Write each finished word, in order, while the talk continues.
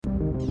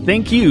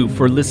Thank you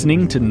for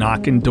listening to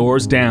Knocking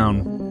Doors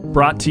Down,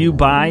 brought to you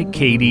by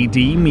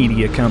KDD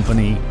Media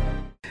Company.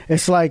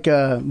 It's like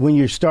when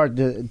you start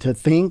to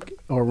think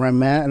or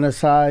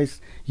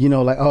romanticize,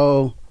 like,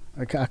 oh,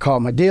 I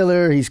called my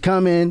dealer, he's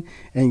coming,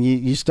 and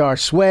you start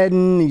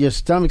sweating, your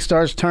stomach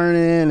starts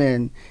turning,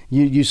 and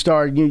you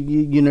start,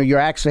 you're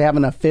actually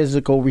having a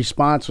physical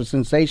response or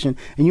sensation,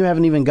 and you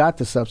haven't even got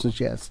the substance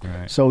yet.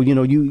 Right. So,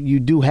 you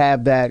do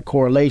have that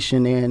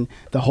correlation in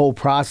the whole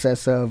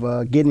process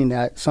of getting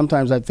that.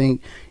 Sometimes I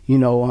think,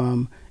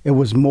 it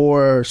was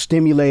more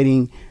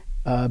stimulating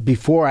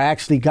before I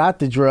actually got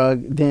the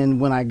drug than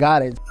when I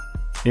got it.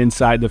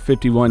 Inside the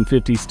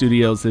 5150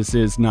 studios, this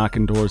is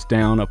Knocking Doors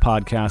Down, a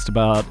podcast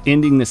about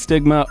ending the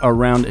stigma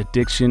around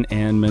addiction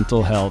and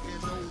mental health.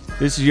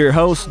 This is your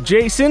host,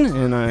 Jason,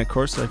 and of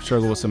course, I've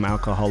struggled with some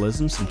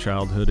alcoholism, some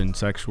childhood and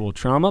sexual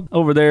trauma.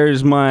 Over there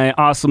is my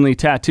awesomely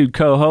tattooed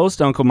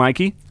co-host, Uncle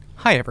Mikey.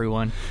 Hi,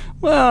 everyone.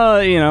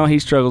 Well, he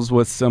struggles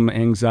with some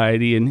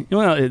anxiety, and,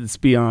 let's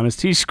be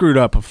honest, he screwed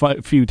up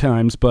a few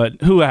times,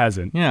 but who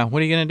hasn't? Yeah,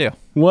 what are you going to do?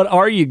 What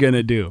are you going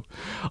to do?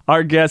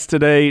 Our guest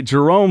today,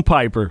 Jerome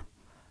Piper.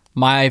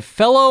 My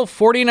fellow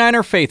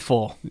 49er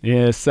faithful.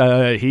 Yes,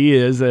 he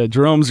is.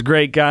 Jerome's a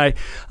great guy.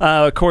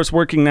 Of course,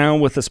 working now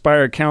with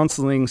Aspire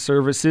Counseling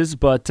Services,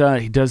 but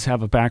he does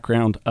have a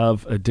background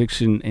of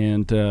addiction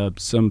and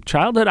some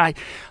childhood. I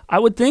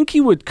would think he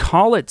would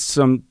call it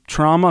some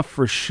trauma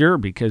for sure,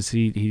 because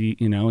he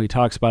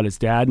talks about his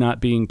dad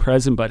not being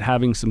present, but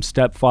having some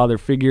stepfather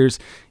figures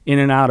in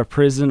and out of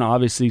prison,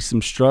 obviously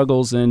some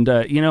struggles. And,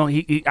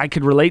 I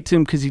could relate to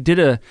him because he did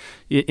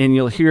and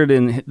you'll hear it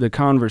in the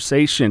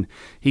conversation,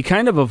 he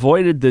kind of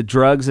avoided the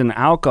drugs and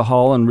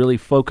alcohol and really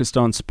focused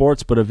on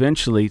sports, but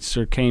eventually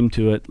came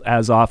to it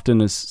as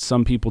often as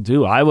some people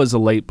do. I was a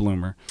late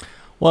bloomer.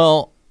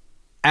 Well,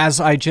 as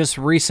I just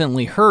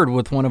recently heard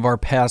with one of our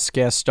past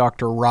guests,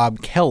 Dr.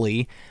 Rob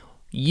Kelly,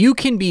 you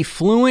can be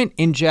fluent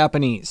in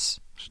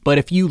Japanese, but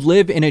if you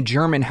live in a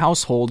German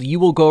household, you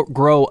will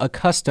grow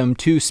accustomed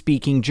to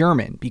speaking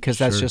German, because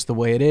that's just the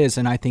way it is.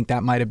 And I think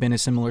that might have been a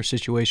similar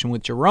situation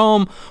with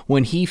Jerome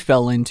when he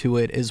fell into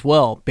it as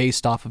well,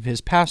 based off of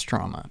his past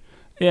trauma.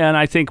 Yeah, and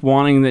I think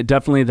wanting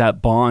definitely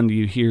that bond,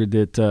 you hear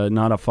that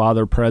not a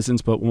father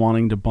presence, but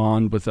wanting to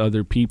bond with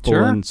other people.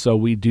 Sure. And so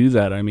we do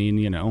that. I mean,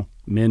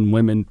 men,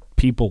 women,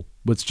 people,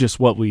 it's just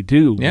what we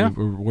do. Yeah.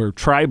 We're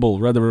tribal,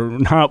 whether or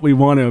not we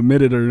want to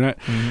admit it or not,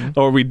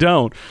 or we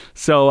don't.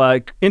 So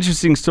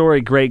interesting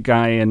story, great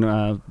guy, and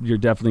you're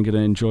definitely going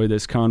to enjoy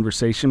this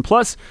conversation.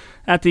 Plus,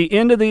 at the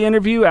end of the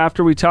interview,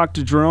 after we talk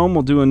to Jerome,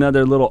 we'll do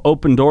another little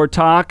open door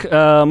talk.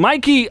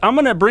 Mikey, I'm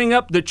going to bring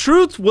up the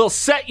truth will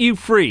set you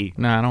free.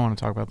 No, I don't want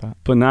to talk about that.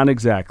 But not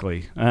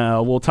exactly.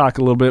 We'll talk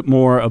a little bit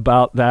more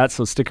about that,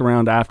 so stick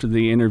around after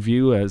the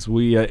interview as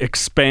we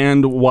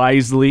expand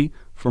wisely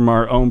from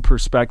our own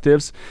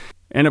perspectives.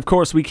 And of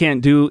course, we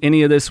can't do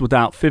any of this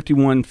without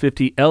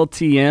 5150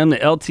 LTM. The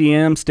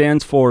LTM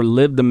stands for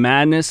Live the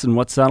Madness. And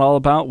what's that all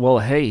about? Well,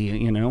 hey,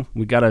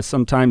 we got to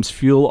sometimes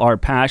fuel our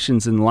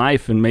passions in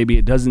life, and maybe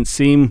it doesn't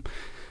seem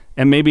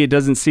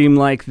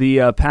like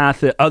the path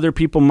that other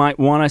people might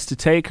want us to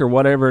take or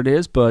whatever it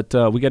is, but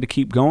we got to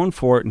keep going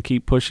for it and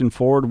keep pushing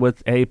forward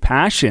with a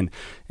passion.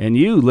 And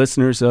you,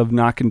 listeners of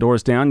Knocking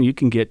Doors Down, you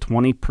can get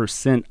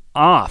 20%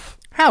 off.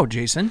 How,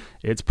 Jason?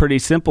 It's pretty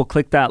simple.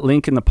 Click that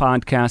link in the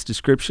podcast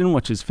description,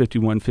 which is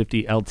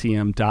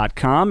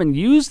 5150ltm.com, and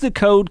use the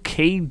code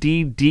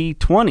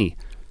KDD20.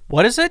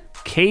 What is it?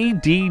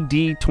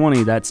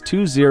 KDD20. That's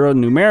 20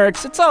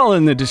 numerics. It's all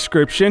in the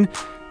description.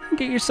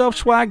 Get yourself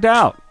swagged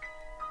out.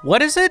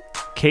 What is it?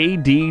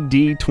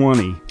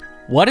 KDD20.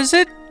 What is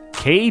it?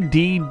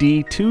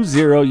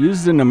 KDD20.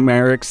 Use the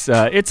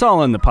numerics. It's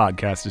all in the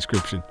podcast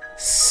description.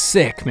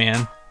 Sick,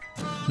 man.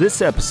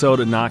 This episode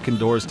of Knocking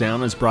Doors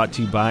Down is brought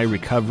to you by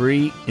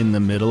Recovery in the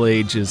Middle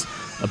Ages,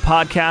 a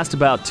podcast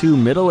about two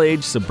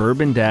middle-aged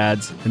suburban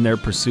dads in their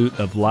pursuit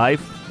of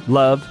life,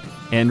 love,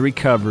 and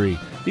recovery.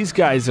 These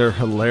guys are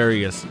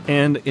hilarious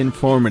and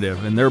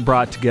informative, and they're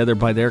brought together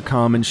by their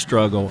common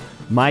struggle.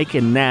 Mike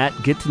and Nat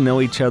get to know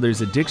each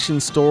other's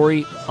addiction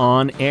story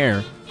on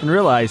air and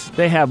realize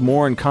they have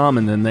more in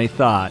common than they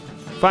thought.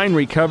 Find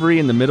Recovery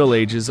in the Middle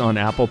Ages on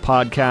Apple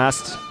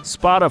Podcasts,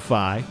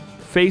 Spotify,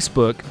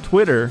 Facebook,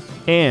 Twitter,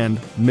 and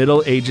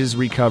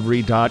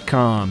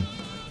middleagesrecovery.com.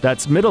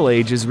 That's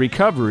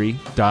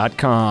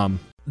middleagesrecovery.com.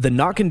 The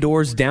Knockin'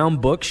 Doors Down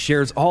book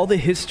shares all the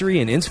history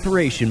and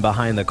inspiration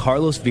behind the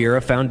Carlos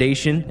Vieira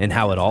Foundation and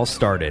how it all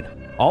started.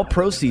 All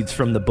proceeds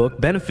from the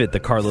book benefit the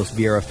Carlos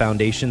Vieira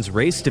Foundation's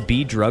Race to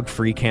Be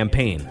Drug-Free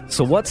campaign.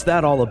 So what's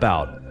that all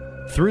about?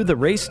 Through the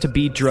Race to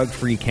Be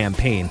Drug-Free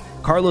campaign,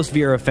 Carlos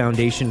Vieira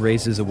Foundation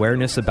raises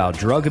awareness about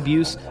drug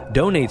abuse,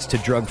 donates to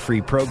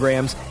drug-free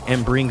programs,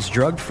 and brings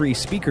drug-free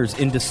speakers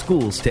into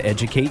schools to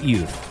educate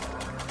youth.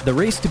 The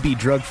Race to Be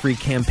Drug-Free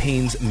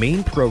campaign's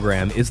main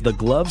program is the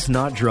Gloves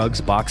Not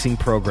Drugs boxing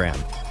program.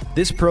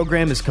 This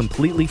program is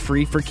completely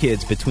free for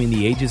kids between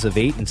the ages of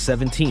 8 and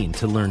 17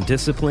 to learn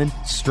discipline,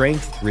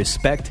 strength,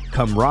 respect,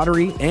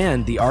 camaraderie,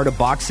 and the art of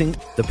boxing.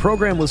 The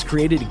program was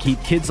created to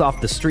keep kids off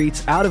the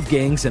streets, out of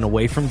gangs, and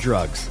away from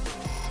drugs.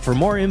 For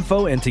more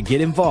info and to get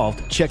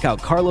involved, check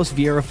out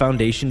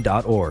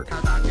carlosvierafoundation.org.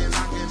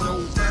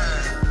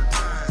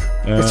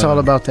 It's all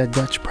about that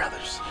Dutch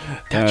Brothers.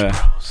 Dutch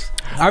Bros.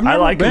 I've I never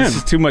like been. this.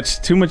 It's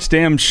too much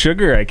damn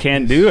sugar. I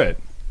can't do it.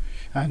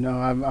 I know.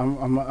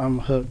 I'm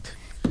hooked.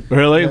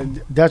 Really?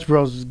 Dutch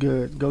Bros is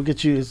good. Go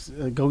get you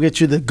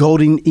the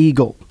Golden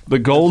Eagle. The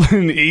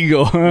Golden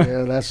Eagle. Huh?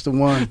 Yeah, that's the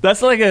one.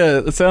 That's like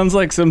it sounds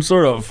like some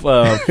sort of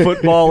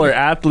football or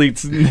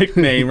athlete's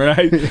nickname,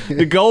 right?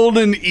 The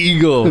Golden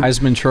Eagle.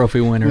 Heisman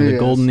Trophy winner, the Yes.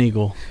 Golden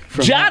Eagle.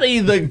 Johnny,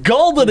 the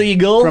Golden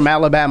Eagle. From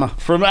Alabama.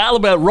 From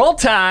Alabama. Roll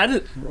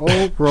Tide.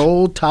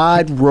 Roll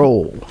Tide,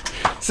 roll.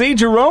 See,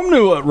 Jerome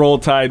knew what Roll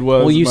Tide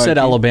was. Well, you said Mikey.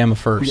 Alabama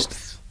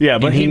first. Yeah,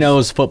 but And he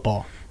knows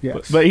football.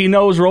 Yes. But he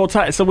knows Roll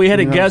Tide. So we had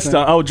a You know what I'm guest saying?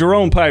 on. Oh,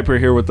 Jerome Piper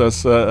here with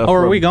us. Oh,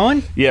 are we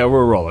going? Yeah,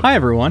 we're rolling. Hi,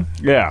 everyone.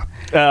 Yeah.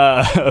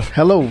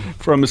 Hello.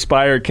 From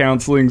Aspire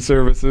Counseling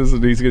Services,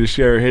 and he's going to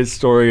share his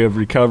story of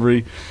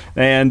recovery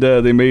and the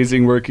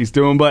amazing work he's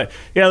doing. But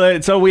yeah,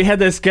 so we had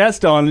this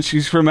guest on, and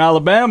she's from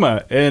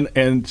Alabama,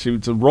 and she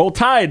was a Roll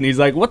Tide, and he's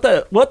like, "What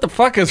the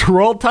fuck is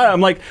Roll Tide?" I'm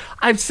like,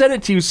 "I've said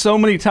it to you so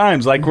many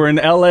times. Like we're in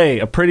L.A.,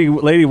 a pretty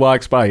lady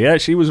walks by, yeah,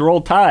 she was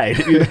Roll Tide.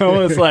 You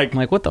know, it's like, I'm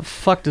like, what the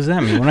fuck does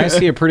that mean? When I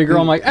see a pretty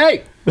girl, I'm like,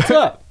 hey, what's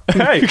up?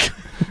 hey,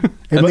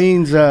 It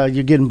means you're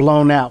getting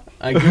blown out.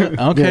 Okay,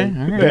 all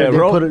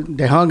right.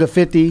 They hung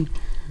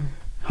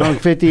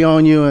 50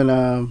 on you,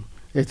 and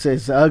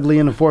it's ugly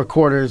in the fourth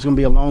quarter. It's gonna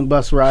be a long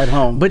bus ride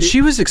home. But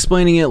she was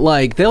explaining it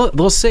like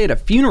they'll say it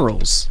at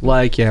funerals,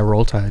 like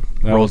Roll Tide,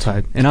 Roll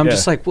Tide, and I'm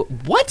just like,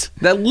 what?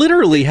 That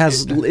literally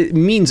it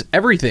means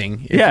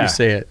everything if Yeah. you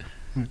say it.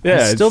 yeah,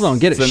 I still don't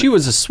get it. it's She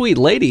was a sweet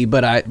lady,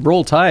 but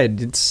Roll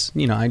Tide, it's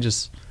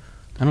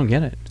I don't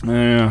get it.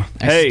 yeah.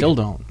 I Hey, still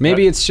don't.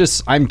 Maybe it's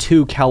just I'm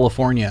too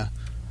California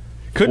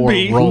could for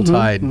be. Roll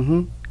Tide.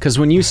 Because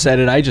when you said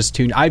it, I just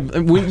tuned.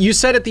 When you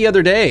said it the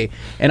other day,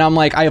 and I'm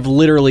like, I have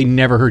literally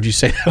never heard you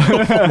say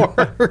that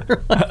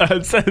before.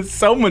 I've said it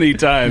so many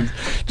times.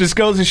 Just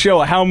goes to show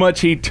how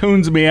much he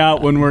tunes me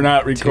out when we're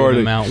not Tune recording.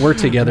 them out. We're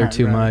together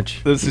too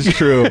much. This is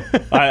true.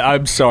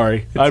 I'm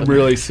sorry. I'm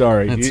really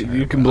sorry.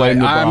 You can blame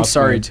the boss. I'm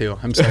sorry man. too.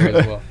 I'm sorry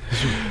as well.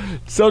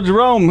 So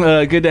Jerome,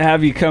 good to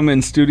have you come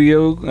in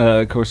studio.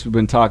 Of course, we've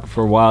been talking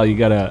for a while. You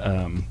got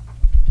a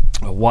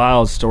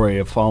wild story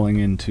of falling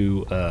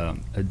into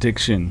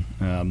addiction,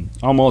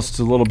 almost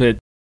a little bit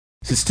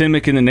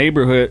systemic in the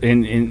neighborhood,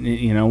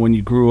 in when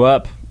you grew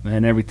up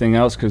and everything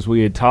else. Because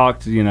we had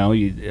talked,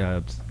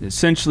 you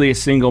essentially a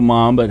single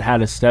mom, but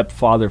had a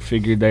stepfather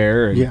figure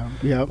there,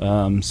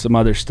 and some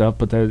other stuff.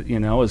 But it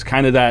was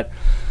kind of that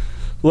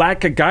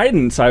lack of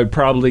guidance, I would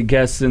probably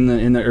guess, in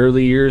the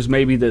early years,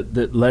 maybe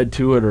that led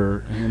to it,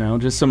 or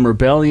just some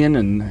rebellion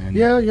and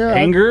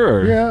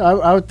anger.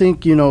 Or I would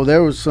think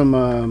there was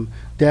some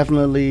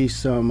definitely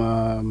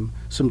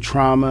some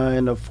trauma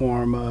in the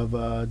form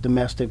of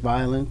domestic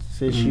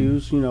violence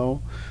issues.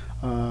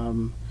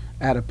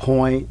 At a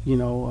point,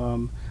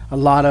 a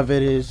lot of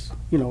it is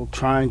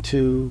trying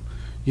to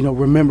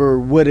remember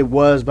what it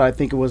was, but I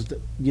think it was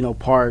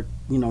part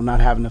not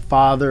having a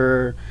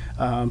father,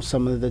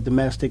 some of the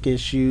domestic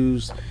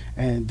issues,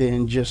 and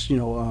then just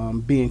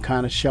being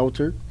kind of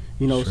sheltered.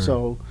 Sure.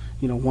 So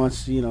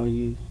once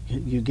you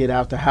get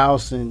out the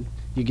house and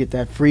you get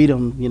that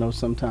freedom,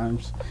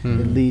 sometimes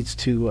it leads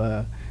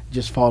to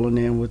just falling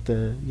in with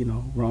the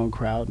wrong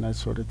crowd and that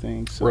sort of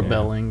thing. So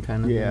Rebelling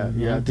kind of.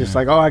 yeah, just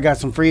like, oh, I got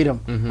some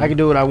freedom, I can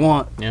do what I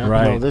want. Yeah.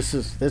 Right. This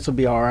will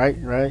be all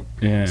right.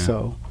 Yeah.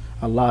 So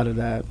a lot of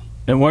that.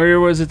 And where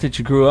was it that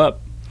you grew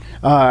up?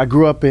 I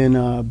grew up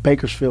in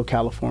Bakersfield,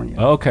 California.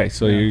 Okay,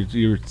 so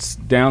you're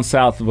down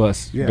south of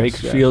us. Yes,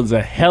 Bakersfield's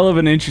a hell of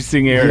an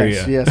interesting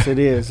area. Yes, it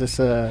is. It's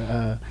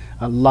a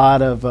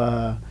lot of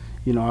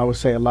I would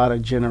say a lot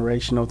of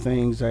generational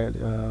things that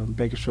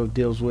Bakersfield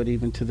deals with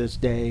even to this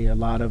day. A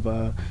lot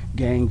of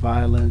gang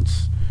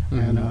violence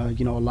and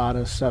a lot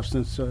of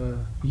substance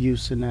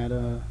use in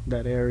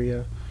that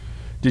area.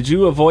 Did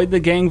you avoid the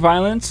gang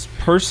violence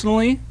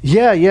personally?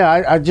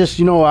 Yeah. I just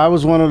I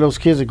was one of those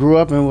kids that grew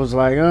up and was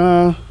like,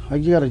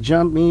 you got to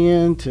jump me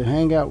in to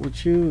hang out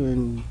with you,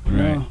 and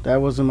Right.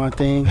 that wasn't my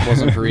thing.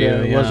 Wasn't for you,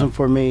 It yeah. wasn't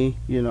for me.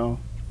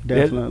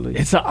 Definitely.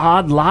 It's an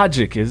odd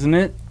logic, isn't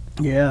it?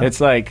 Yeah. It's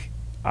like,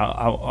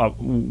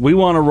 we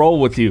want to roll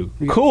with you.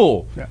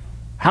 Cool. Yeah.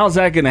 How's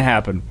that going to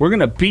happen? We're going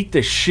to beat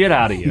the shit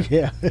out of you.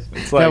 yeah.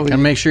 It's like, Gotta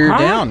make sure you're Huh?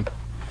 down.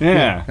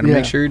 yeah. Gotta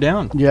make sure you're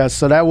down. Yeah,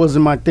 so that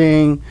wasn't my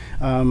thing.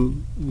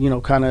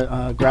 Kind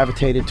of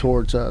gravitated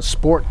towards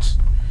sports.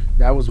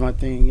 That was my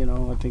thing.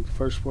 I think the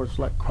first sports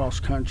like cross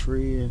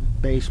country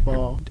and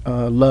baseball.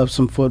 Loved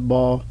some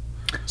football.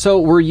 So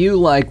were you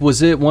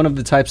was it one of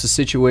the types of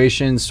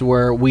situations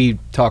where we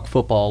talk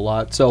football a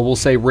lot? So we'll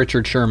say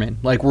Richard Sherman.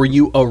 Like, were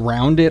you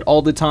around it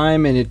all the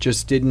time and it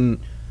just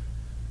didn't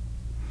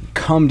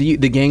come to you?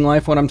 The gang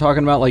life, what I'm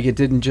talking about, like it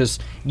didn't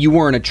just, you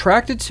weren't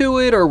attracted to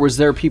it, or was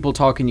there people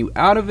talking you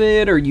out of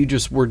it, or you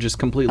just were just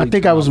completely? I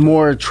think I was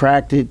more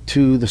attracted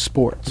to the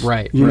sports.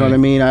 Right. You know what I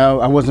mean?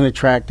 I wasn't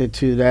attracted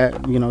to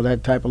that,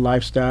 that type of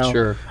lifestyle.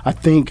 Sure. I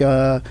think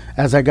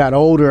as I got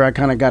older, I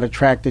kind of got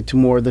attracted to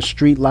more of the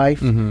street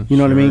life. You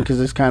know what I mean? Because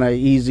it's kind of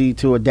easy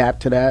to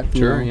adapt to that.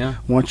 Sure, yeah.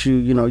 Once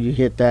you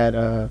hit that,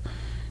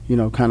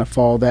 kind of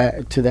fall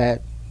to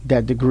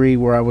that degree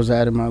where I was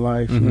at in my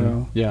life.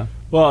 Yeah.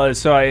 Well,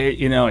 so I,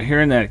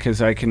 hearing that,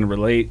 because I can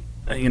relate,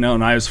 and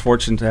I was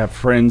fortunate to have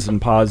friends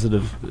and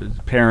positive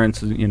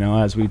parents,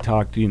 as we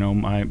talked,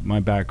 my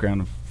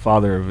background of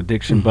father of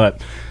addiction,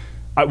 but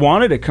I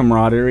wanted a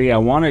camaraderie, I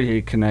wanted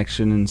a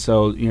connection, and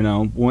so,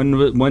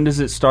 when does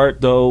it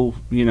start, though,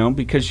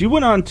 because you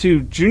went on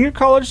to junior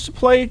college to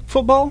play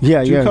football?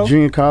 Yeah, JUCO?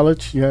 junior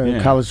college,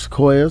 College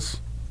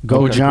Sequoias,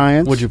 Go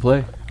Giants. What'd you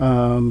play?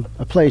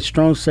 I played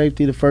strong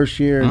safety the first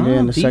year, and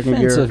then the second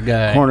year, defensive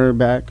guy.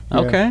 Cornerback. Yeah.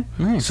 Okay,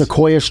 nice.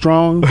 Sequoia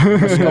Strong,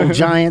 let's go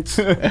Giants.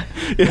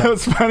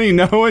 It's funny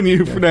knowing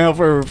you now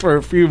for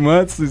a few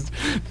months.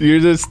 You're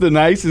just the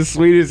nicest,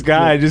 sweetest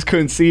guy. I just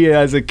couldn't see you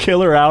as a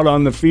killer out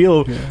on the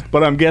field.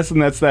 But I'm guessing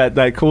that's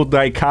that cool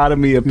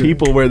dichotomy of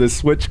people where the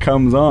switch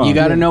comes on. You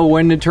got to know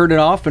when to turn it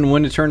off and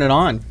when to turn it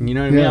on. You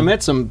know what I mean? I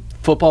met some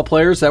football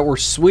players that were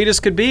sweet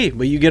as could be,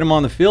 but you get them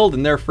on the field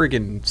and they're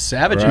freaking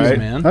savages,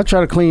 man. I'll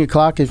try to clean your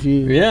clock if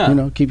you,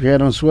 keep your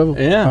head on a swivel.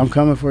 Yeah. I'm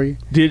coming for you.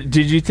 Did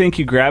you think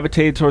you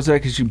gravitated towards that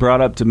because you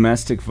brought up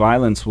domestic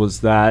violence? Was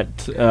that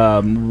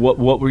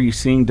what were you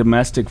seeing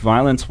domestic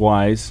violence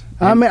wise?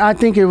 I mean, I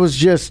think it was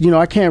just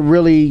I can't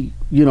really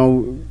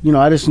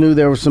I just knew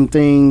there were some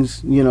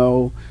things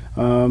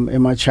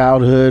in my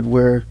childhood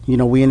where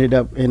we ended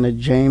up in the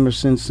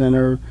Jamerson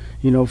Center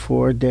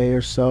for a day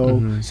or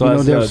so.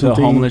 So that's the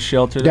homeless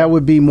shelter? That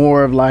would be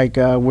more of like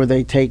where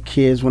they take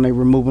kids when they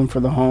remove them for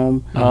the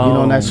home,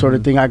 and that sort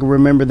of thing. I can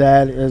remember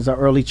that as an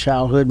early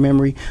childhood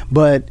memory,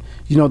 but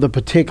the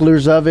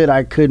particulars of it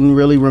I couldn't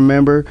really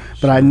remember,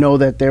 but I know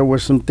that there were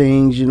some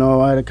things,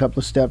 I had a couple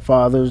of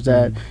stepfathers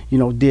that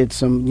did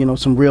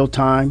some real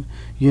time,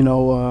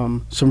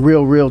 some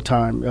real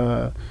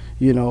time,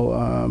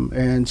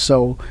 and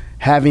so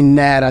having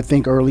that, I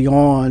think early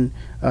on,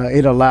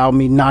 it allowed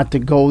me not to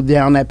go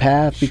down that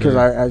path because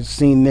I've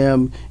seen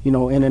them,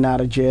 in and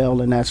out of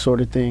jail and that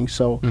sort of thing.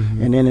 So,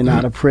 and in and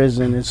out of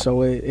prison. And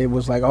so it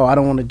was like, I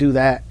don't want to do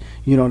that.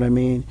 You know what I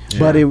mean?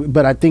 Yeah.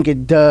 But I think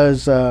it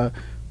does,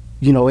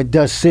 it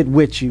does sit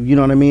with you. You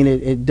know what I mean?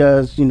 It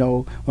does,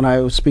 when I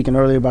was speaking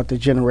earlier about the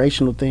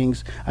generational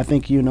things, I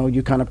think,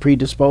 you're kind of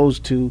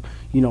predisposed to,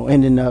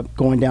 ending up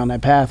going down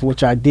that path,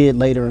 which I did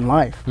later in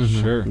life.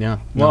 Sure. Yeah.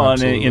 Well,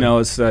 and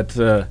it's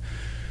that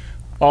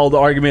all the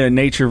argument of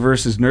nature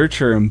versus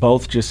nurture, and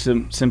both just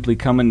simply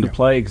come into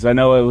play. Because I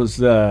know it was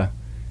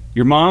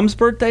your mom's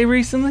birthday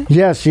recently.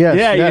 Yes. Yeah,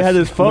 you had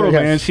this photo,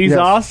 man. She's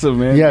awesome,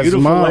 man. Yes,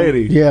 beautiful mom,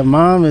 lady. Yeah,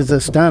 mom is a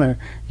stunner.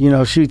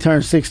 She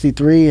turned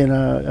 63,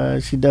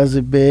 and she does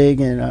it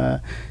big,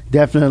 and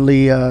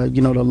definitely,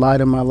 the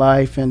light of my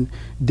life, and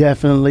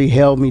definitely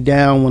held me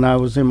down when I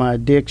was in my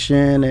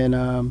addiction. And,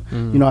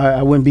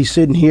 I wouldn't be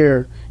sitting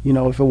here,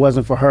 if it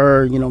wasn't for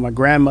her. My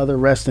grandmother,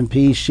 rest in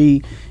peace,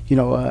 she,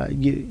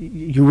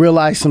 you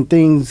realize some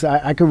things.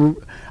 I could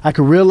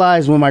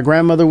realize when my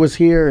grandmother was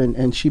here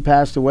and she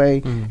passed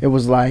away, it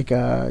was like,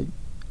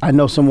 I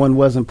know someone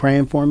wasn't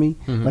praying for me.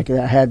 Like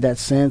I had that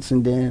sense,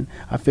 and then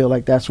I feel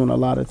like that's when a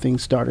lot of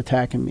things start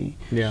attacking me.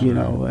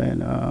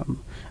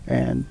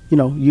 And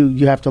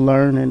you have to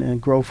learn and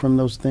grow from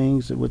those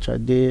things, which I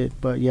did.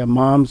 But yeah,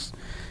 mom's,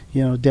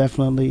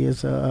 definitely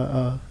is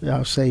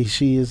I'll say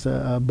she is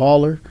a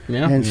baller,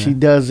 and she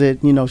does it.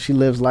 She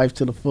lives life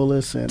to the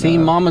fullest. And,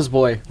 Team Mama's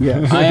boy.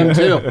 Yeah, I am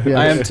too. Yes,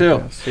 I am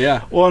too. yes.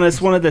 Yeah. Well, and it's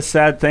one of the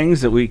sad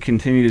things that we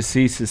continue to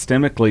see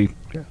systemically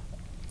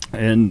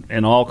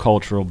in all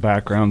cultural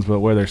backgrounds, but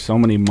where there's so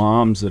many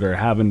moms that are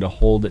having to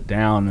hold it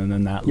down, and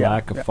then that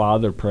lack of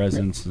father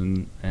presence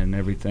and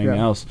everything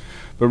else.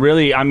 But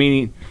really, I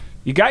mean,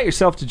 you got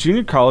yourself to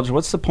junior college.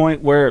 What's the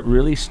point where it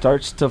really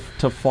starts to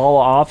fall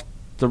off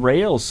the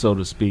rails, so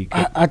to speak?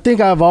 I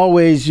think I've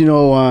always,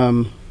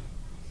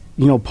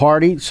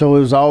 partied. So it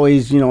was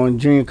always, in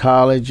junior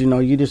college,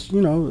 you just,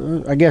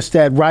 I guess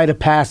that rite of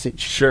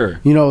passage.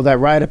 Sure. That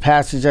rite of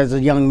passage as a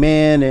young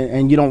man,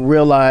 and you don't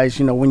realize,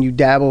 when you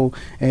dabble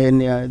in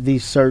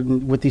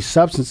with these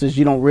substances,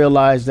 you don't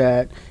realize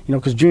that,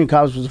 because junior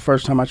college was the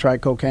first time I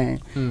tried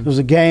cocaine. It was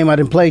a game I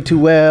didn't play too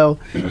well.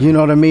 You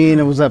know what I mean?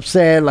 It was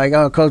upset, like,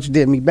 oh, coach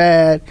did me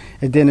bad.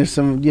 And then there's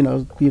some,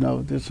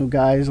 there's some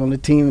guys on the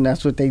team, and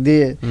that's what they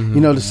did,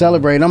 to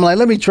celebrate. And I'm like,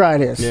 let me try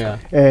this. Yeah.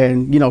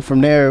 And,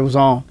 from there it was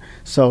on.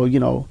 So,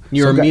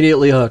 You're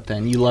immediately hooked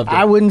then. You loved it.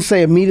 I wouldn't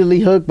say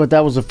immediately hooked, but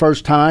that was the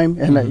first time.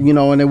 And,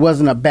 and it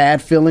wasn't a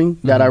bad feeling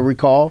that I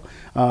recall.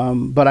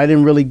 But I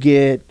didn't really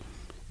get,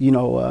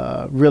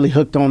 really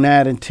hooked on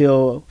that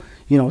until,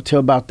 till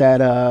about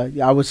that,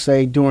 I would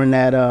say during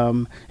that,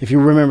 if you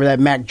remember that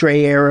Mac Dre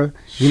era,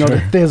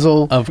 the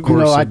Thizzle. Of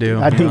course I do.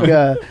 I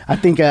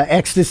think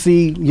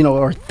Ecstasy,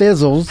 or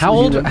Thizzles. How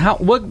old?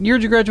 What year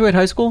did you graduate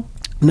high school?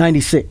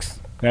 96.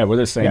 Yeah, we're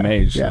the same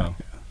age. Yeah. So.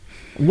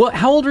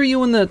 How old were you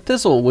when the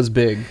Thistle was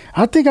big?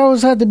 I think I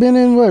had to been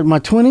in my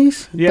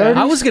 20s. Yeah, 30s?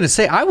 I was gonna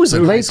say I was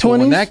in Late high school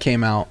when 20s? that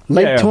came out.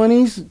 Late Yeah.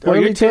 20s. Well,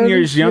 early you're 10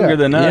 years 30s? younger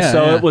than us, Yeah,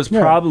 so yeah. it was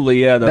Yeah.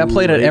 probably That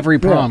played at every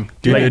prom.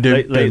 late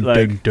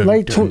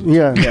 20s,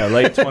 Yeah.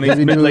 late 20s,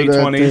 We mid do late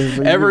that 20s.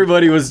 thing.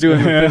 Everybody was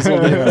doing the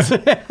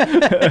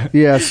Thistle.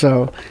 Yeah,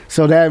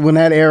 so that when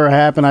that era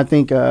happened, I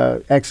think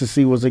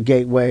Ecstasy was a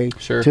gateway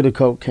Sure. to the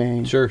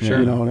cocaine. Sure.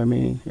 You know what I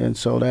mean? And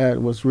so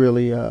that was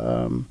really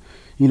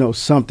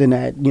something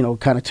that,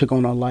 kind of took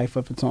on a life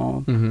of its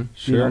own. Mm-hmm.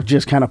 Sure.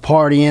 Just kind of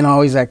partying,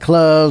 always at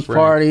clubs, Right.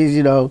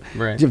 parties,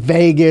 Right. to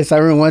Vegas. I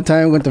remember one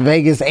time I went to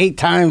Vegas 8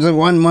 times in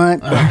 1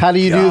 month. How do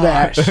you do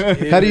that?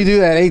 How do you do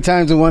that 8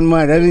 times in 1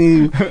 month? I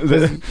didn't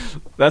even,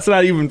 That's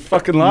not even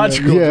fucking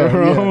logical, Yeah,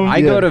 bro. yeah.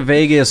 I go to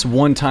Vegas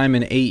one time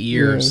in 8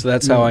 years. Yeah, So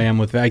that's how I am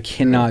with. I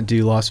cannot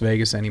do Las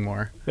Vegas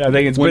anymore. Yeah, I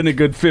think it's been a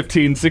good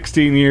 15,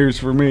 16 years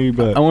for me,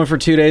 but I went for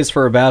 2 days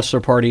for a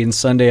bachelor party, and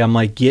Sunday I'm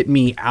like, get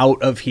me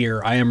out of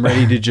here. I am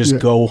ready to just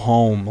go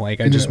home.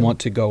 Like I just want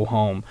to go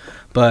home.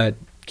 But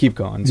keep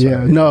going. yeah,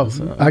 sorry. no.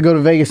 I go to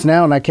Vegas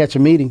now and I catch a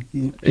meeting.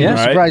 Yeah. I'm Right.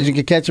 surprised you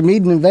could catch a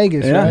meeting in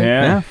Vegas, Yeah, right?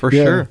 Yeah. yeah, for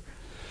Yeah. sure.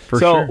 For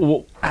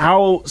so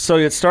sure. so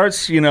it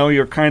starts,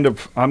 you're kind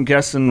of, I'm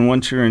guessing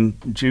once you're in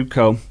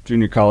JUCO,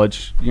 junior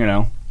college,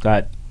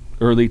 that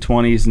early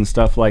 20s and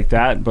stuff like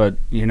that. But,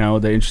 the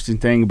interesting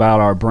thing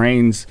about our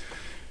brains,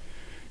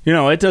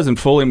 it doesn't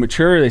fully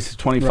mature. They say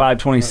 25,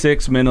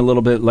 26, men a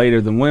little bit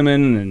later than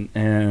women.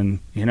 And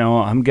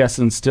I'm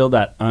guessing still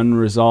that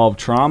unresolved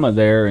trauma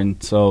there.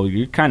 And so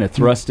you're kind of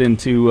thrust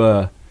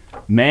into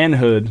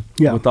manhood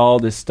with all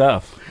this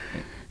stuff.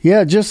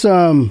 Yeah, just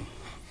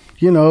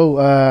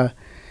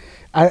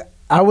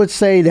I would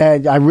say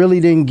that I really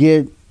didn't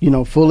get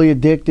fully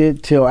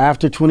addicted till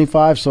after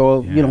 25.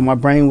 So my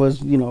brain was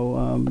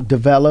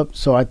developed.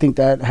 So I think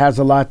that has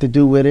a lot to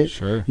do with it.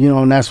 Sure.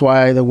 And that's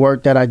why the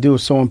work that I do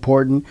is so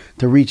important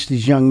to reach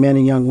these young men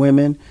and young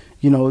women.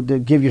 To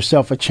give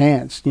yourself a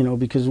chance.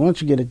 Because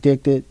once you get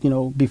addicted,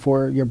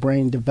 before your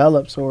brain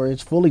develops or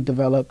it's fully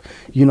developed,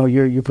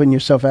 you're putting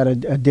yourself at a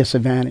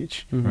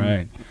disadvantage. Mm-hmm.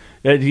 Right.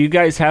 Do you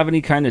guys have any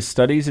kind of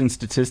studies and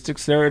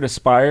statistics there at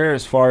Aspire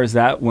as far as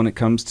that when it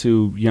comes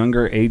to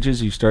younger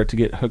ages, you start to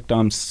get hooked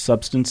on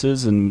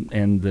substances and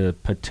the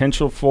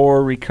potential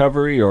for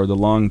recovery or the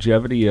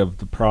longevity of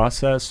the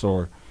process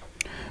or?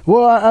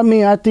 Well, I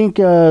mean, I think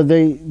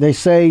they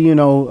say,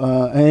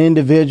 an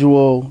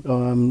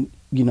individual,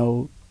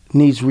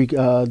 needs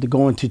to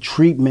go into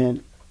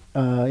treatment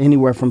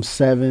anywhere from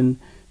 7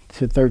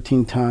 to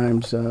 13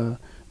 times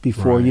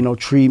before,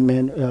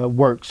 treatment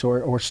works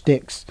or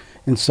sticks.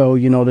 And so,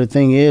 the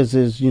thing is,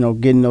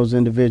 getting those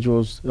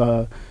individuals,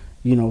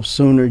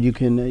 sooner you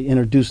can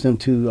introduce them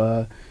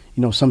to,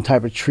 some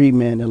type of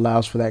treatment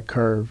allows for that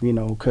curve,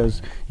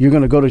 because you're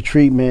going to go to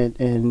treatment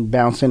and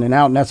bounce in and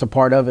out. And that's a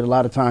part of it. A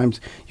lot of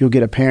times you'll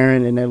get a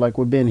parent and they're like,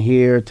 we've been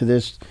here to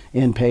this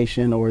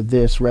inpatient or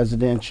this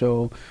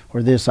residential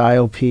or this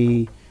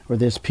IOP or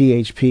this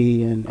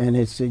PHP. And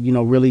it's a,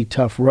 really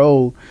tough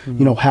road,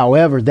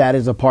 however, that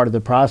is a part of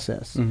the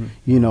process,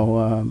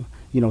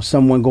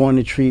 someone going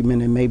to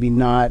treatment and maybe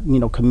not,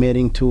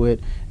 committing to it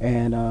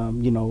and,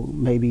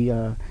 maybe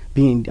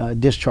being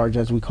discharged,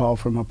 as we call,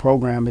 from a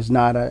program is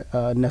not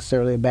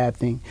necessarily a bad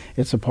thing.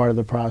 It's a part of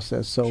the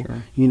process. So,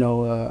 sure.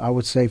 I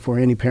would say for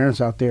any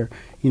parents out there,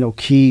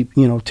 keep,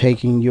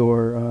 taking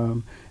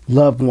your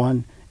loved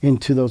one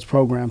into those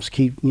programs.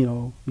 Keep,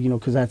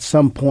 because at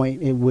some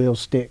point it will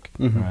stick.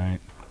 Mm-hmm. Right.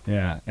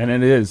 Yeah. And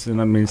it is. And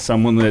I mean,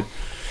 someone that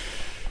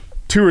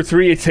 2 or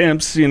 3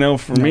 attempts,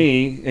 for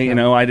me,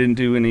 I didn't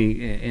do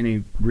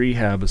any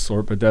rehab of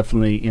sort, but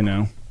definitely,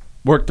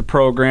 work the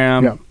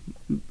program,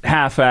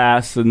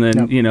 half-ass, and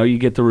then, you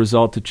get the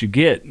result that you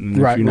get. And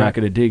if you're not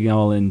going to dig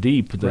all in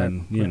deep,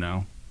 then,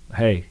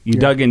 hey, you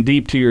dug in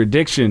deep to your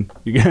addiction,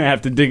 you're going to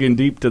have to dig in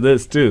deep to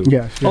this too.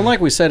 Yeah. Well, like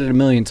we said it a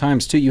million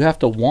times too, you have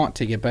to want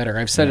to get better.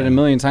 I've said it a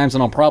million times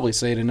and I'll probably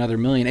say it another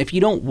million. If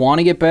you don't want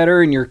to get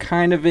better and you're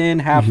kind of in,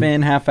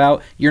 half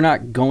out, you're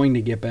not going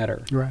to get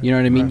better. Right. You know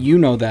what I mean? Right. You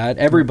know that.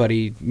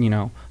 Everybody,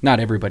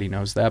 not everybody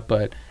knows that,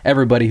 but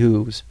everybody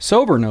who's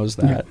sober knows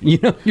that.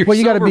 You're you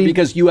gotta sober be,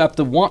 because you have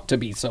to want to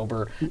be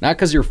sober, not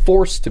because you're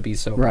forced to be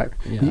sober. Right.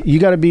 Yeah. You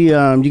got to be.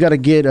 You got to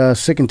get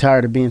sick and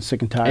tired of being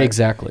sick and tired.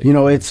 Exactly.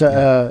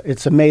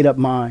 It's a made up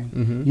mind.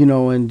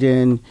 And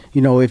then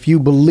if you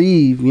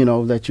believe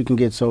that you can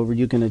get sober,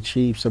 you can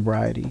achieve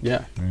sobriety.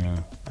 Yeah.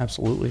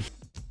 Absolutely.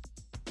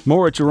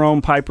 More at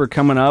Jerome Piper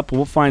coming up.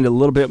 We'll find a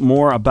little bit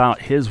more about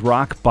his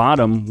rock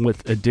bottom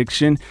with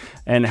addiction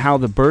and how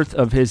the birth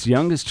of his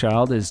youngest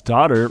child, his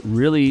daughter,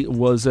 really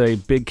was a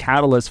big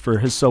catalyst for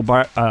his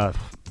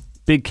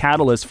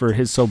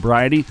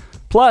sobriety.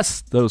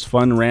 Plus, those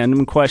fun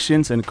random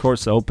questions and, of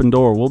course, the open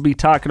door. We'll be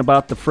talking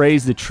about the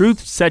phrase, the truth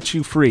sets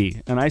you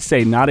free. And I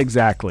say not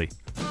exactly.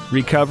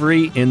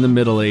 Recovery in the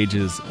Middle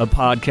Ages, a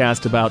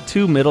podcast about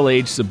two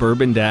middle-aged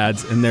suburban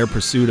dads and their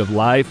pursuit of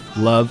life,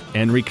 love,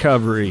 and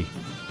recovery.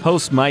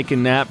 Hosts Mike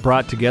and Nat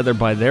brought together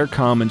by their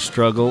common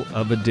struggle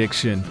of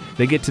addiction.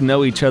 They get to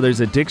know each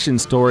other's addiction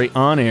story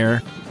on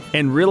air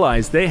and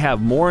realize they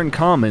have more in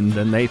common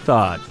than they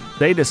thought.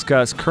 They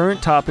discuss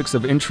current topics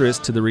of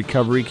interest to the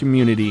recovery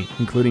community,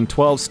 including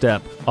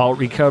 12-step, alt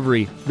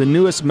recovery, the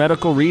newest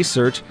medical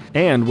research,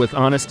 and with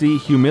honesty,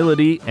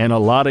 humility, and a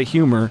lot of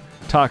humor,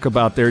 talk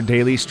about their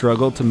daily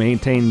struggle to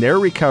maintain their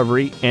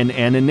recovery and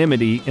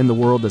anonymity in the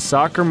world of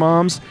soccer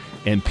moms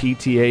and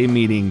PTA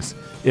meetings.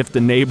 If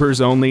the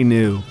neighbors only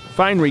knew.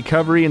 Find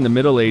Recovery in the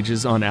Middle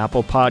Ages on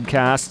Apple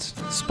Podcasts,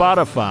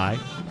 Spotify,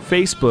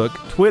 Facebook,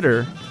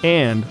 Twitter,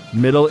 and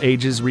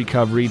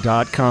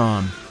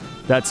middleagesrecovery.com.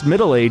 That's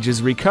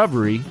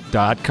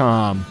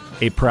middleagesrecovery.com,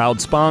 a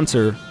proud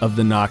sponsor of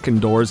the Knockin'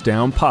 Doors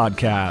Down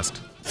podcast.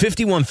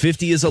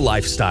 5150 is a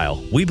lifestyle.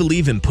 We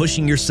believe in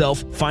pushing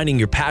yourself, finding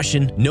your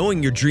passion,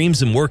 knowing your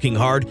dreams and working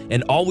hard,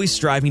 and always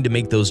striving to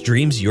make those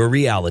dreams your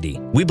reality.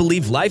 We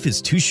believe life is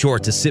too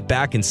short to sit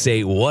back and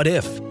say, what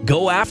if?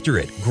 Go after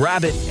it,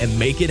 grab it, and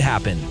make it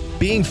happen.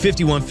 Being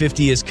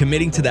 5150 is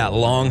committing to that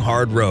long,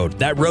 hard road.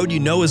 That road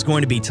you know is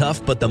going to be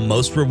tough, but the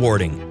most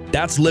rewarding.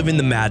 That's living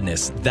the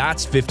madness.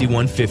 That's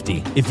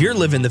 5150. If you're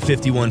living the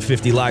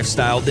 5150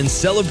 lifestyle, then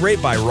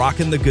celebrate by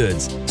rocking the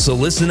goods. So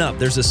listen up.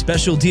 There's a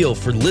special deal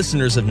for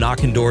listeners of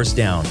Knockin' Doors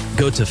Down.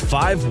 Go to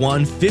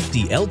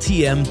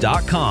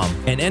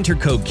 5150ltm.com and enter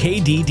code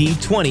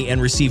KDD20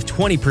 and receive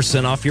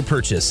 20% off your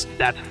purchase.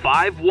 That's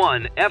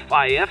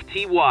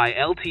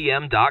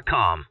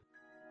 5150ltm.com.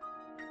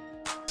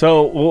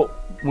 So,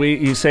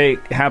 you say it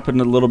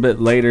happened a little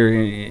bit later,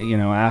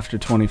 after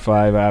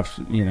 25,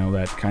 after,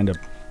 that kind of,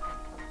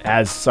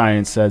 as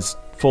science says,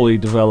 fully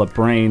developed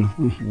brain.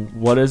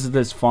 What is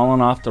this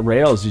falling off the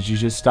rails? Did you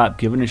just stop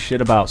giving a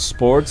shit about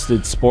sports?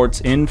 Did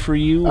sports end for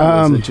you?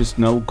 Was it just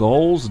no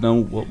goals?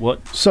 No,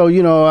 what? So,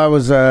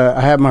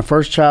 I had my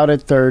first child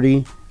at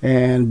 30,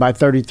 and by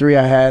 33,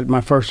 I had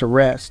my first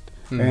arrest.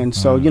 And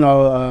so,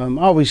 I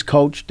always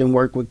coached and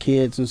worked with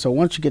kids. And so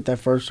once you get that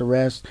first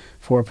arrest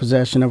for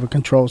possession of a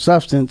controlled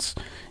substance,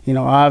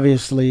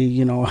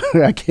 obviously,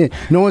 I can't,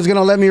 no one's going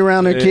to let me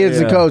around their kids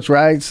to coach,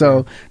 right?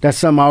 So that's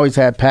something I always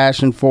had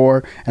passion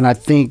for. And I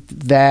think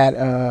that,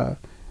 at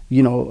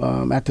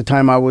the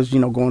time I was,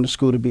 going to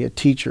school to be a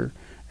teacher.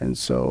 And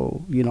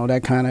so,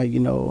 that kind of,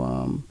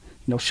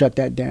 shut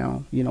that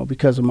down,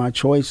 because of my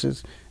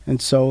choices. And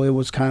so it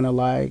was kind of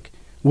like,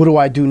 what do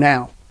I do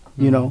now?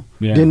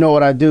 Didn't know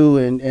what I do,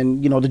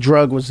 and the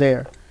drug was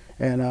there,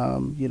 and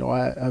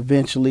I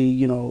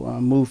eventually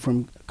moved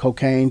from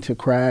cocaine to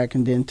crack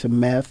and then to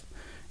meth,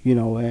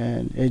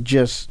 and it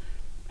just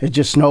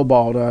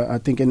snowballed. I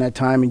think in that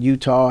time in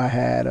Utah I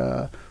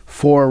had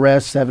 4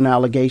 arrests, 7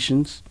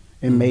 allegations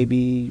in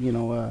maybe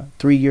a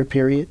 3-year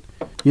period.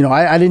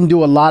 I didn't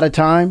do a lot of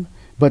time,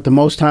 but the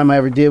most time I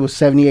ever did was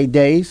 78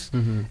 days,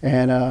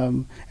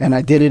 and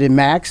I did it in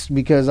max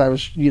because I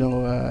was,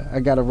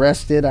 I got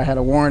arrested. I had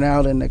a warrant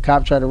out, and the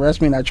cop tried to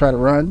arrest me, and I tried to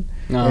run,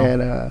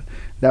 and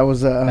that was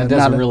that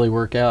doesn't really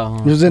work out.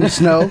 Huh? It was in the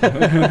snow,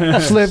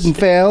 slipped and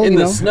fell. In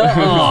the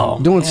snow,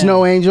 doing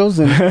snow angels,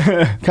 and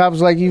cop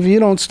was like, "If you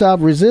don't stop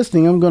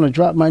resisting, I'm going to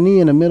drop my knee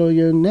in the middle of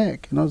your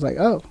neck." And I was like,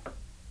 "Oh,"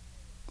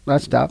 I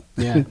stopped.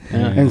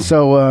 And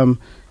so.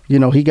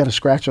 He got a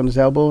scratch on his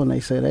elbow, and they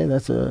said, "Hey,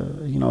 that's a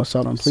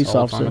assault on a police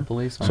officer."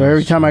 So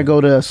every time I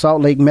go to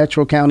Salt Lake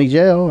Metro County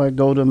Jail, I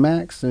go to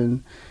max,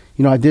 and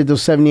I did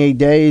those 78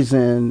 days,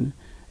 and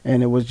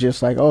it was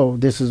just like, oh,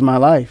 this is my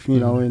life,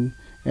 and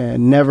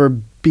never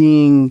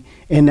being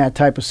in that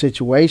type of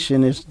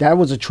situation that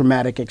was a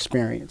traumatic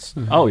experience.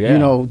 Oh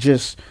yeah,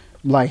 just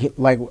like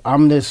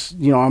I'm this,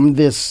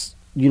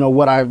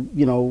 what I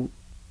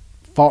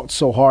fought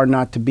so hard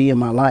not to be in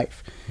my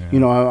life.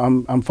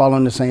 I'm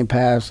following the same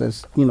path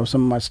as some of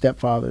my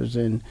stepfathers,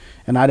 and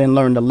I didn't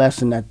learn the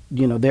lesson that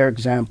their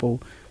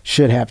example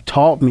should have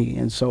taught me.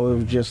 And so it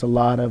was just a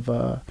lot of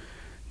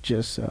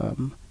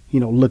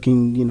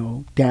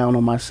looking down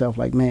on myself,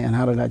 like, man,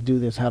 how did I do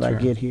this? How did I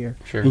get here?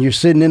 Sure. And you're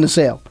sitting in the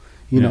cell,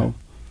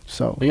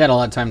 so we got a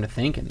lot of time to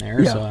think in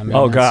there. Yeah. So I mean,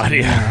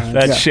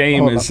 that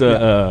shame is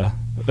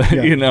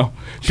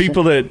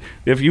people that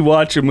if you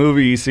watch a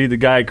movie, you see the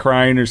guy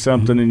crying or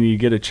something, and you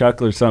get a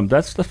chuckle or something.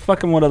 That's the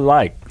fucking what I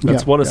like.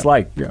 That's what it's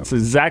like. Yeah. It's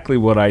exactly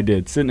what I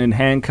did. Sitting in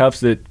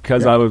handcuffs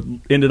because I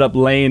ended up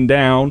laying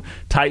down,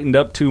 tightened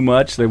up too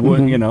much. They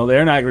wouldn't,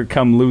 they're not going to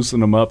come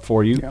loosen them up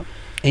for you. Yeah.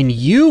 And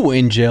you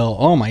in jail,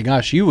 oh my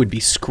gosh, you would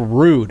be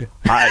screwed.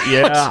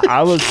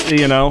 I was,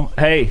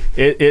 hey,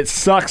 it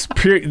sucks.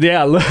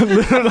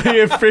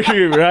 Literally a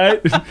figure,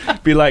 right?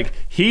 Be like,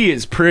 he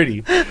is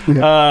pretty.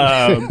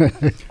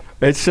 It's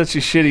such a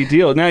shitty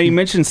deal. Now, you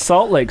mentioned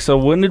Salt Lake. So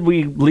when did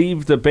we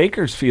leave the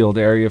Bakersfield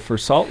area for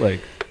Salt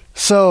Lake?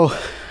 So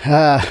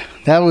that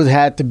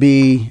had to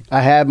be,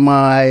 I had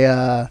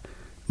my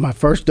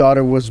first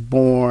daughter was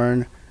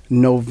born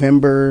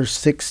November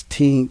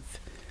 16th.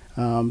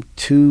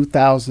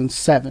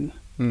 2007,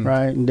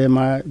 right? And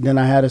then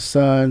I had a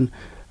son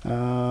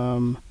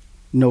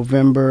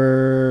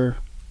November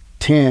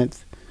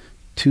 10th,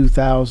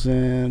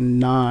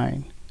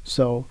 2009.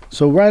 So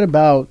right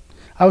about,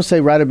 I would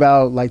say right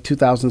about like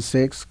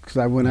 2006, because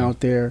I went out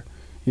there,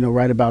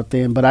 right about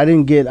then. But I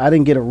didn't get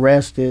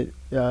arrested.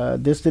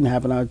 This didn't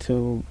happen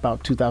until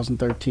about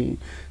 2013.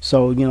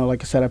 So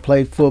like I said, I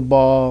played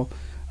football.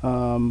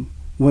 I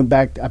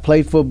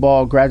played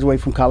football.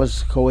 Graduated from College of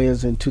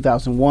Sequoias in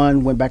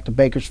 2001. Went back to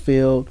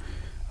Bakersfield.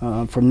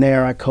 From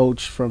there, I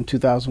coached from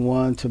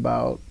 2001 to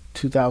about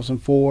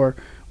 2004.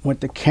 Went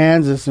to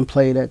Kansas and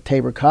played at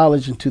Tabor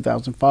College in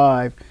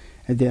 2005.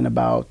 And then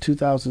about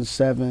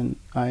 2007,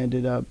 I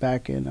ended up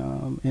back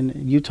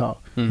in Utah,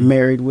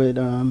 married with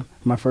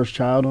my first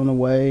child on the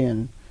way.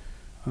 And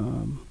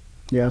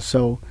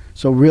so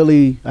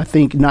really, I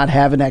think not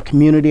having that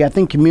community, I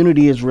think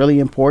community is really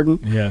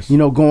important. Yes.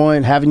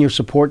 Having your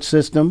support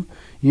system,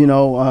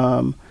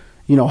 however,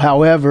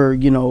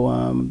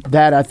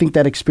 that I think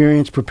that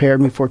experience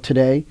prepared me for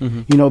today,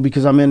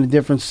 because I'm in a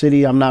different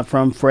city. I'm not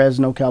from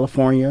Fresno,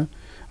 California.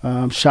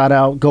 Shout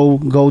out,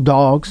 go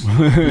Dogs.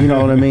 You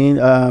know what I mean?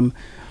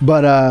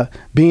 But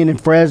being in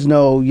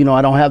Fresno,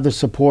 I don't have the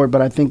support,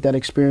 but I think that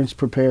experience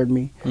prepared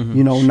me. Sure.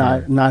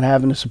 Not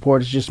having the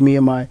support. It's just me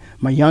and my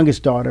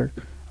youngest daughter.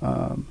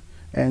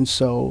 And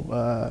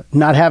so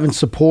not having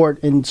support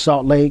in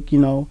Salt Lake,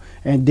 and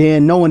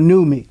then no one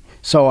knew me.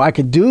 So I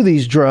could do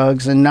these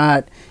drugs and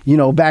not,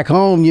 back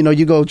home,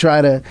 you go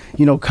try to,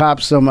 cop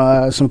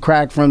some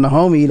crack from the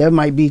homie that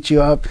might beat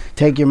you up,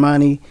 take your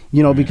money,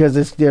 because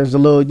there's a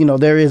little,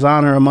 there is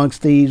honor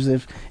amongst thieves,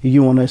 if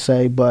you want to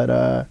say,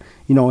 but,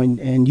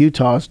 in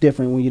Utah, it's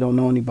different when you don't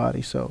know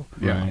anybody. So,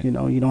 you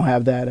don't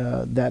have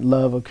that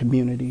love of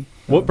community.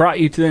 What brought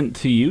you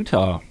to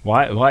Utah?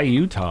 Why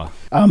Utah?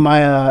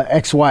 My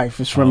ex-wife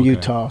is from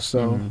Utah.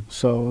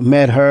 So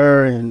met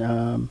her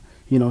and,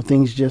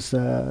 things just,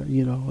 a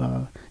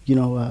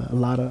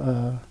lot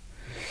of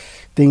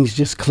things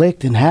just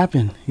clicked and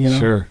happened,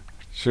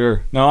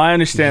 Sure. No, I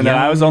understand that.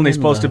 I was only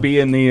supposed to be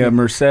in the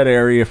Merced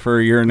area for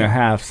a year and a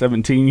half.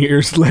 17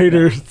 years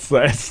later,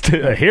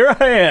 here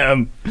I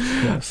am.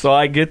 Yes. So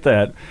I get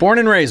that. Born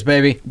and raised,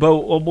 baby.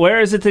 But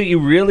where is it that you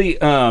really,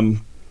 so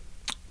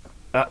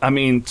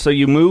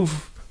you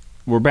move,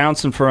 we're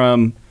bouncing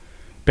from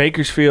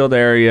Bakersfield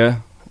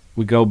area,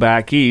 we go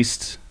back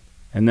east,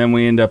 and then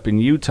we end up in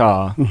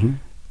Utah. Mm-hmm.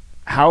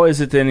 How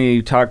is it then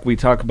we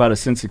talk about a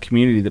sense of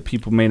community that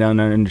people may not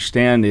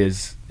understand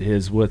is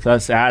with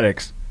us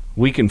addicts,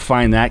 we can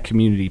find that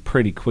community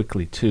pretty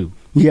quickly too.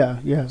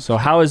 Yeah. So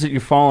how is it you're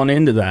falling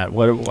into that?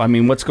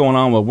 What's going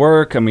on with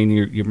work?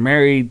 You're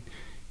married,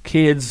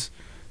 kids,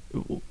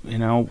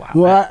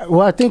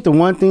 Well, I think the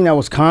one thing that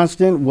was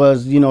constant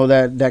was,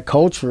 that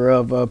culture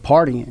of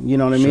partying. You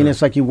know what I mean?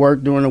 It's like you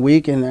work during the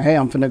week and, hey,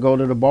 I'm finna go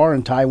to the bar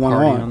and tie one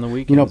Party on the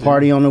weekends,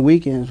 party on the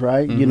weekends,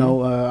 right?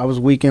 Mm-hmm. I was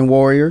a weekend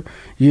warrior,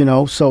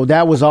 so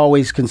that was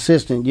always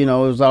consistent. It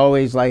was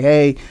always like,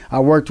 hey, I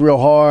worked real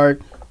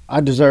hard. I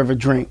deserve a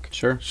drink.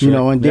 Sure.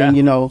 And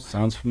then,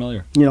 sounds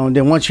familiar. And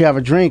then once you have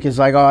a drink, it's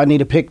like, oh, I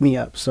need a pick me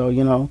up. So,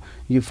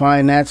 you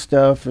find that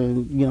stuff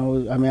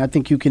and, I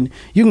think you can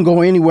go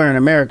anywhere in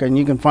America and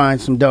you can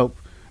find some dope.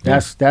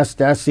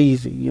 That's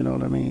easy. You know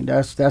what I mean?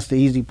 That's the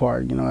easy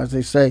part. As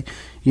they say,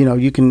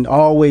 you can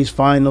always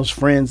find those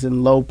friends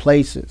in low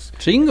places.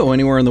 So you can go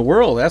anywhere in the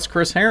world. That's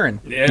Chris Herron.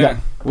 Yeah.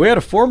 We had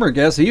a former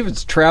guest. He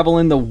was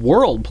traveling the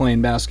world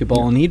playing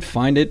basketball, and he'd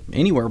find it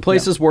anywhere.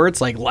 Places where it's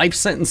like life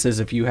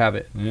sentences if you have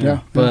it. Yeah.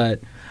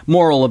 But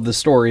moral of the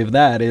story of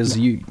that is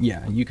you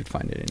could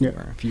find it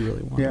anywhere if you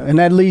really want. Yeah, and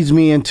that leads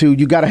me into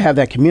you got to have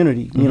that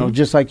community.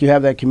 Just like you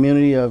have that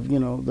community of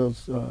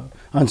those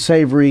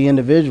unsavory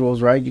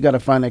individuals, right? You got to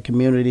find that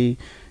community.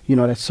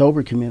 That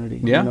sober community.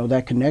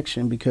 That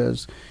connection,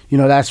 because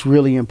that's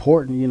really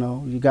important.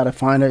 You got to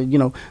find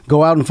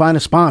go out and find a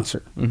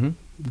sponsor. Mm-hmm.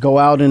 Go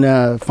out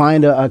and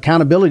find an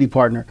accountability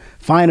partner.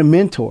 Find a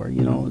mentor.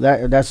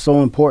 That's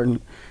so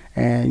important.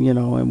 And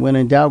and when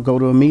in doubt, go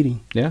to a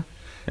meeting. Yeah.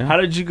 How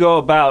did you go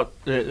about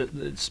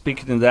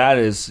speaking of that?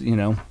 Is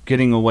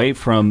getting away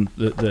from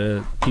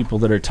the people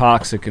that are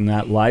toxic in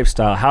that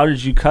lifestyle? How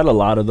did you cut a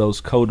lot of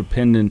those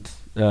codependent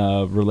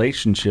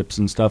relationships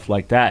and stuff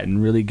like that,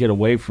 and really get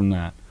away from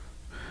that?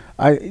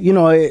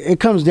 It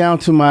comes down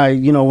to my,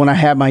 when I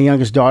had my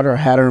youngest daughter, I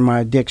had her in my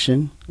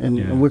addiction,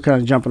 and we're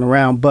kind of jumping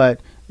around, but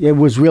it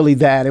was really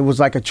that. It was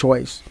like a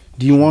choice.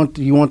 Do you want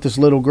this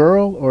little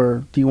girl,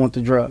 or do you want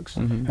the drugs?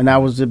 Mm-hmm. And that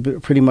was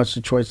pretty much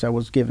the choice that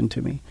was given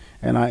to me,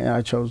 and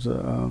I chose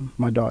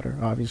my daughter,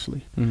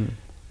 obviously. Mm-hmm.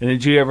 And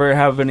did you ever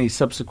have any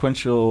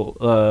subsequential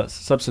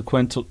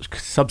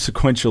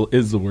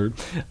is the word,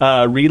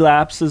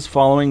 relapses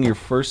following your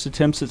first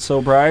attempts at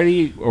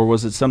sobriety, or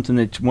was it something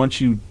that once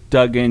you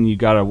dug in,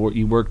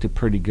 you worked it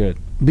pretty good?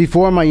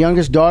 Before my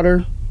youngest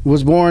daughter,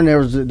 was born, there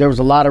was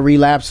a lot of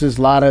relapses.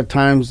 A lot of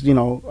times,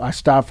 I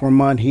stopped for a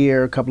month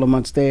here, a couple of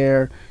months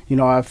there.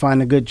 I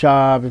find a good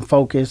job and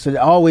focus. It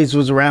always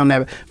was around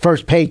that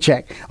first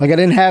paycheck. Like I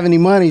didn't have any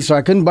money, so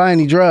I couldn't buy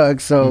any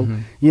drugs. So,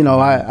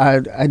 I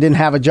didn't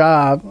have a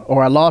job,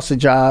 or I lost a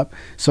job.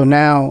 So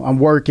now I'm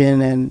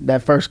working, and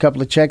that first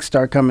couple of checks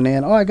start coming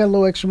in. Oh, I got a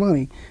little extra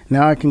money.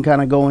 Now I can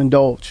kind of go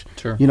indulge.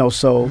 Sure.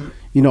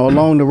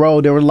 Along the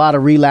road, there were a lot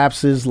of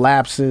relapses,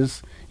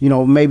 lapses.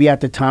 Maybe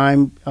at the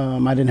time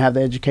I didn't have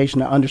the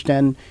education to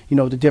understand,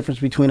 the difference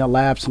between a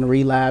lapse and a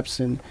relapse,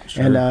 and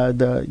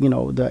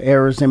the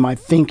errors in my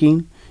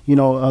thinking,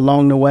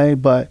 along the way.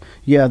 But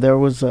yeah, there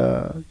was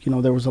a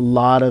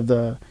lot of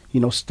the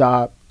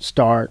stop,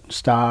 start,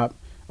 stop.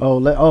 Oh,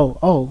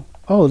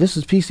 this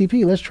is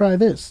PCP. Let's try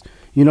this.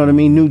 You know what I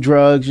mean? New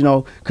drugs,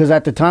 because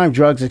at the time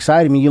drugs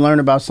excited me. You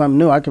learn about something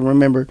new. I can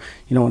remember,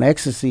 when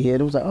ecstasy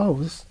hit, it was like,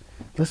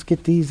 let's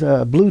get these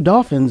blue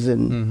dolphins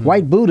and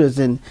white Buddhas,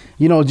 and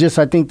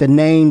I think the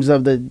names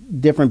of the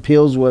different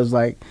pills was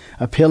like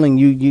appealing.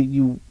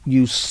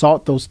 You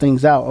sought those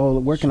things out. Oh,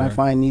 where can I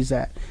find these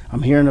at?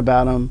 I'm hearing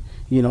about them,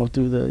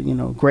 through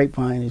the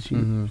grapevine, as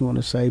you want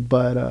to say.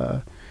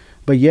 But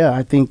yeah,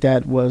 I think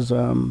that was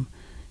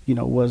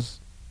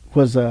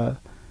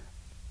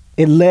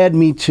it led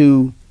me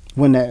to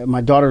when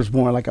my daughter was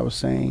born. Like I was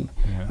saying,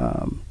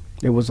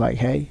 it was like,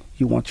 hey,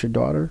 you want your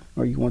daughter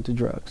or you want the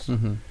drugs?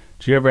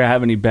 Did you ever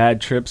have any bad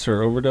trips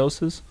or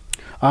overdoses?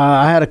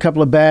 I had a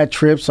couple of bad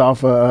trips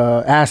off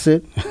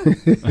acid.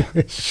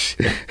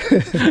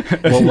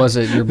 What was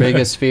it? Your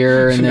biggest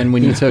fear? And then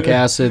when you took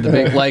acid,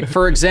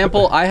 for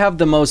example, I have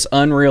the most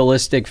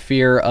unrealistic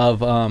fear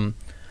of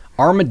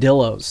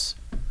armadillos.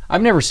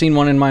 I've never seen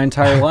one in my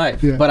entire life,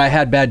 but I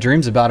had bad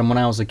dreams about them when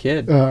I was a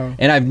kid.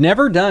 And I've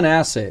never done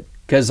acid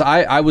because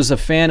I was a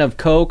fan of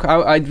Coke.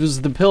 I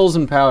was the pills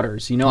and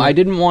powders. I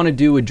didn't want to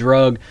do a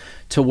drug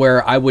to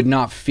where I would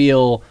not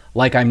feel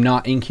like I'm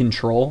not in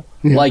control.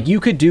 Like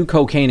you could do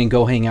cocaine and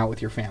go hang out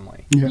with your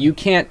family. You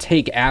can't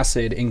take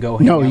acid and go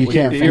hang out with your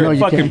family. You're a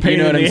fucking pain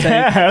in the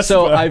ass.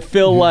 So I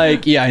feel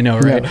like, I know,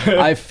 right?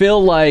 I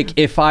feel like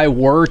if I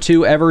were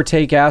to ever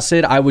take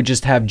acid, I would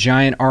just have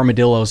giant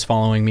armadillos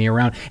following me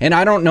around. And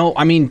I don't know,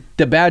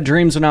 the bad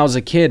dreams when I was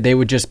a kid, they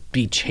would just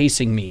be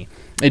chasing me.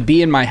 It'd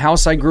be in my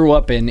house I grew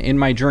up in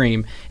my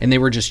dream, and they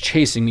were just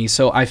chasing me.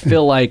 So I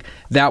feel like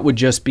that would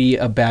just be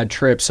a bad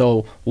trip.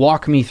 So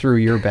walk me through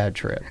your bad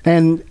trip.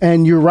 And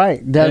you're right.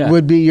 That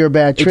would be your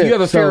bad trip. If you have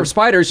a fear of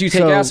spiders, you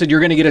take acid, you're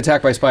going to get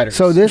attacked by spiders.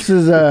 So this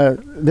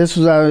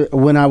was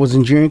when I was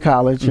in junior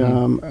college.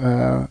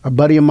 A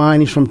buddy of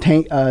mine, he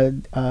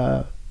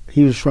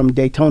was from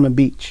Daytona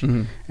Beach,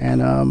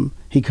 and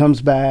he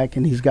comes back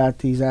and he's got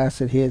these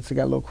acid hits. They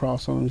got a little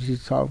cross on them.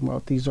 He's talking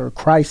about these are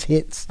Christ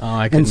hits. Oh,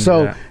 I couldn't do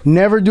that.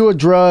 Never do a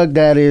drug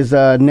that is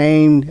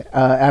named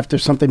after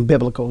something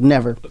biblical.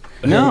 Never.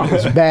 No,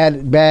 it's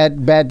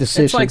bad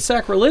decision. It's like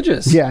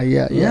sacrilegious.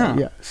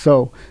 Yeah.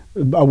 So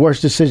a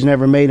worst decision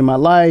ever made in my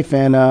life,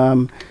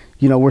 and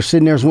we're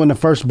sitting there when the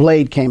first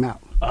Blade came out.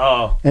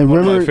 Oh, and one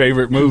of my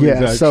favorite movies.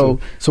 Yeah. Actually.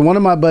 So one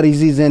of my buddies,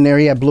 he's in there.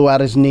 He had blew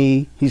out his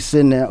knee. He's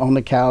sitting there on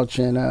the couch,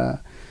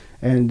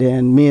 and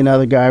then me and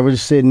another guy were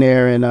just sitting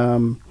there, and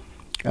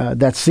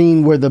that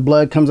scene where the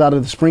blood comes out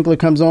of the sprinkler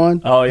comes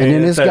on. Oh yeah, and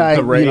then this guy,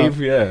 the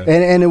rave,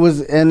 and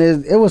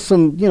it was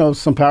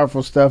some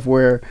powerful stuff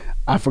where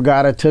I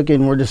forgot I took it,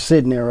 and we're just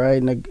sitting there,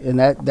 right? And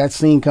that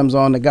scene comes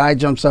on. The guy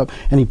jumps up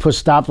and he puts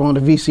stops on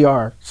the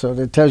VCR, so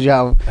that tells you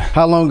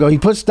how long ago he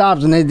put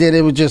stops, and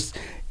it was just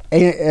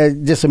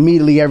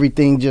immediately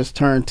everything just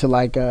turned to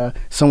like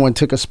someone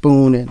took a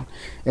spoon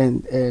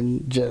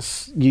and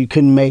just you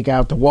couldn't make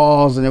out the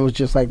walls, and it was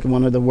just like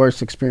one of the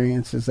worst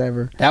experiences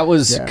ever. That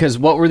was because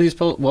what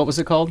was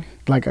it called?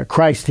 Like a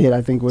Christ hit,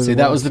 I think was. See,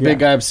 that was the big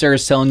guy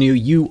upstairs telling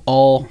you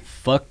all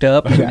fucked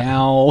up.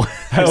 Now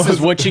this is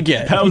what you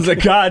get. That was a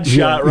God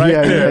shot right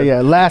there.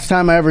 Yeah. Last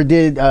time I ever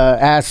did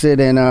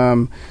acid,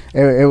 and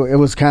it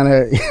was kind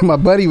of my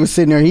buddy was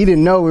sitting there. He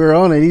didn't know we were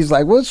on it. He's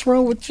like, "What's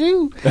wrong with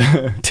you?"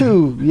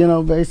 Too,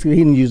 basically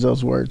he didn't use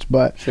those words,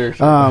 but sure.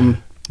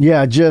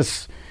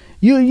 Just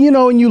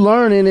and you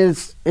learn, and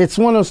it's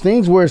one of those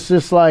things where it's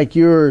just like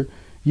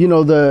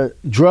the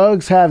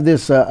drugs have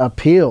this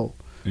appeal.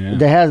 Yeah.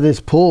 They have this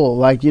pull,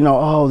 like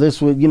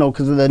this would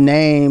because of the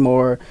name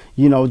or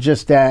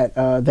just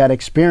that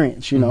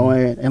experience,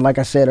 and like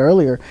I said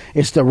earlier,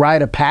 it's the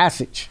rite of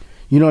passage.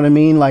 You know what I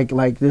mean?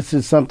 Like this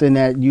is something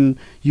that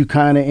you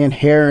kind of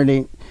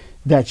inherited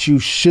that you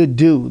should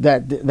do,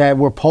 that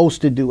we're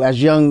supposed to do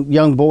as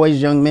young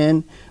boys, young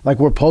men. Like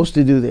we're supposed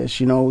to do this,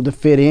 to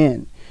fit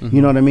in. You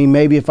know what I mean?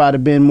 Maybe if I'd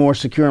have been more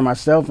secure in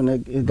myself and a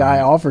guy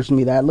offers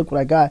me that, look what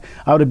I got,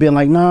 I would have been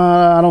like,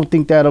 nah, I don't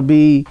think that'll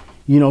be,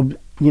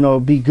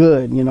 be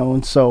good,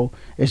 and so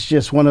it's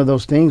just one of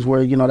those things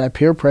where, that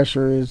peer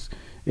pressure is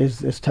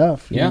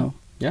tough. Yeah,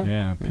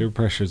 peer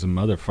pressure is a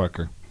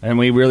motherfucker. And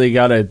we really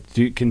got to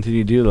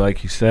continue to do,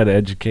 like you said,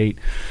 educate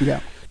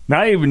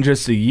not even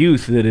just a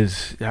youth that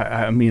is,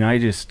 I mean, I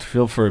just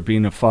feel for it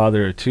being a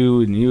father or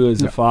two, and you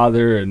as a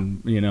father,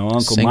 and, you know,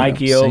 Uncle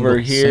Mikey over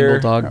here.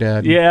 Single dog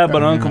dad. Yeah,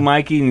 but Uncle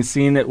Mikey, and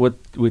seeing it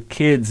with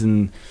kids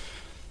and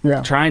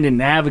trying to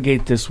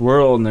navigate this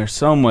world, and there's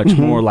so much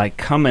more like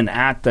coming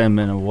at them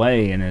in a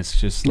way, and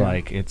it's just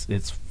like,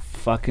 it's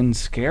fucking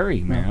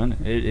scary, man.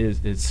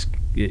 It's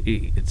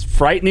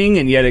frightening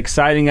and yet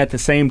exciting at the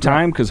same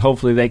time, because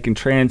hopefully they can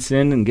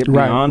transcend and get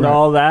beyond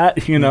all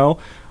that, you know.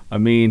 I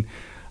mean,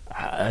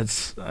 how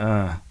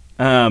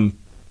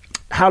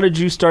did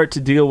you start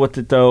to deal with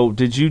it, though?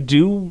 Did you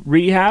do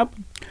rehab?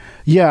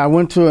 Yeah, I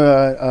went to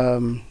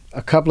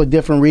a couple of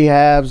different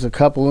rehabs, a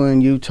couple in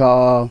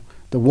Utah.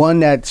 The one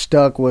that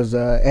stuck was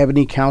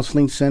Ebony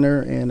Counseling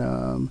Center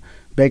in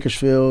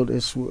Bakersfield.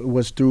 It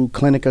was through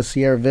Clinica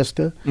Sierra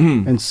Vista.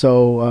 And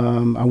so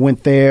I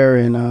went there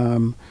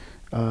and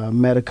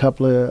met a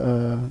couple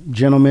of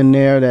gentlemen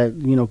there that,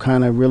 you know,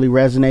 kind of really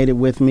resonated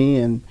with me,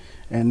 and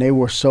they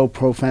were so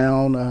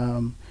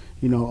profound.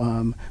 You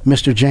know,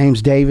 Mr.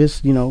 James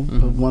Davis, you know,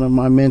 one of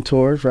my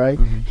mentors, right?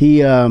 He,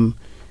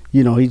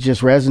 you know, he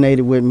just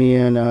resonated with me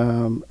and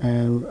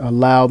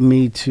allowed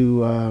me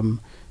to,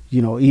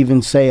 you know,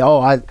 even say,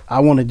 oh, I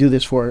want to do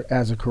this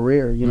as a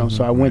career, you know.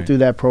 So I went through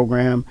that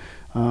program.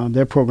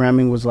 Their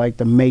programming was like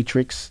the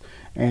Matrix,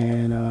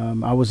 and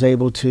I was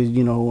able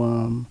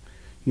to,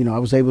 I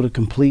was able to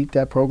complete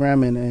that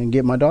program and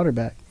get my daughter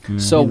back.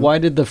 So why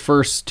did the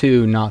first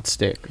two not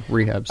stick,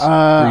 rehabs?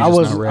 I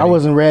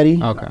wasn't ready.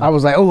 Okay. I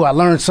was like, oh, I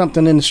learned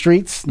something in the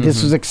streets.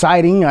 This was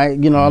exciting. I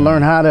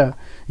learned how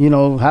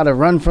to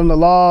run from the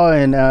law,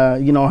 and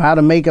how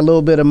to make a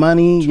little bit of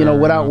money,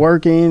 without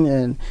working,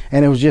 and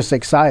it was just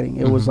exciting.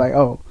 It was like,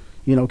 oh,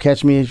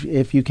 catch me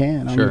if you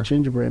can. I'm a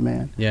gingerbread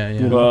man.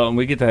 Yeah. Well, and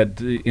we get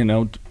that,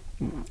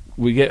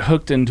 we get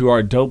hooked into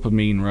our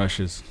dopamine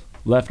rushes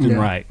left and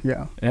right.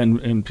 Yeah.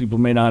 And people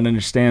may not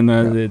understand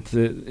that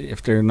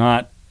if they're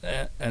not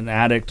an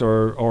addict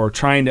or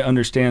trying to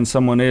understand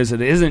someone it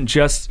isn't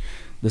just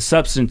the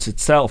substance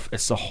itself,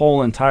 it's the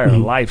whole entire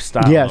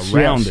lifestyle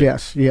around it.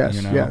 Yes.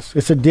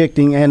 It's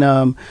addicting.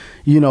 And,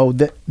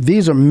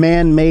 these are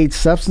man-made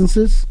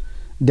substances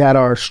that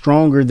are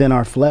stronger than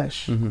our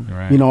flesh.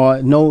 Right.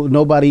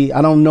 Nobody,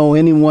 I don't know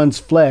anyone's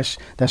flesh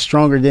that's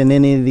stronger than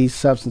any of these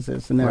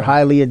substances, and they're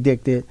highly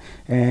addicted,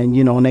 and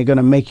and they're going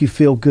to make you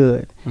feel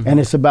good. And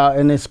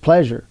it's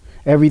pleasure.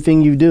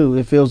 Everything you do,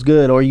 it feels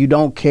good, or you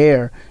don't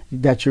care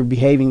that you're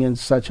behaving in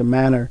such a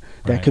manner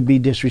that could be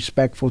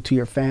disrespectful to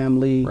your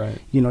family,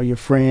 your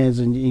friends,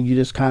 and you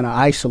just kind of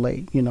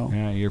isolate,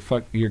 Yeah,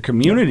 your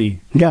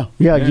community. Yeah.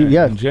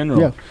 In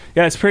general.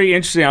 Yeah, it's pretty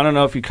interesting. I don't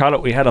know if you caught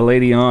it. We had a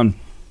lady on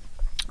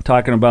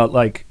talking about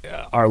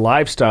our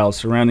lifestyle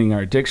surrounding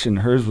our addiction.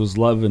 Hers was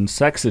love and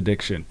sex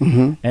addiction.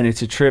 And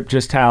it's a trip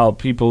just how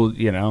people,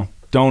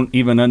 don't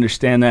even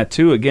understand that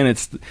too. Again,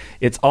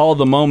 it's all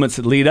the moments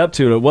that lead up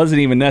to it. It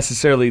wasn't even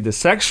necessarily the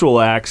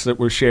sexual acts that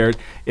were shared.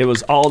 It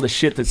was all the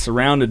shit that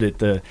surrounded it,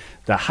 the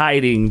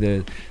hiding,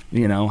 the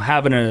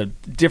having a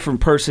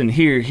different person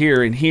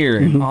here, and here,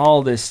 and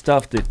all this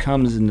stuff that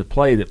comes into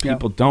play that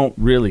people don't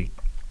really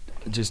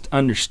just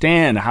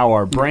understand how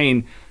our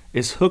brain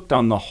is hooked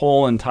on the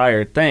whole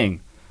entire thing.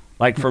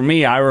 Like for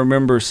me, I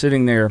remember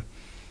sitting there,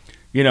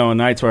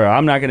 nights where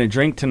I'm not going to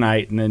drink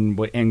tonight, and then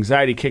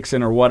anxiety kicks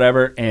in or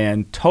whatever,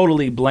 and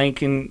totally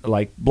blacking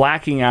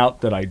out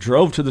that I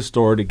drove to the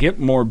store to get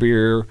more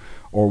beer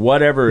or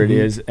whatever it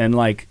is, and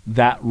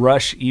that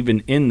rush even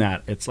in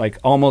that, it's like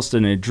almost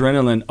an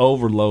adrenaline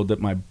overload that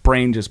my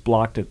brain just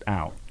blocked it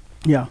out.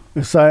 Yeah,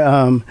 it's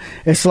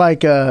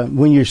like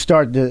when you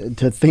start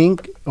to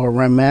think or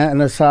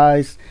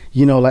romanticize,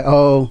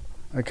 oh,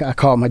 I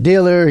called my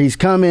dealer, he's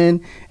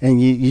coming,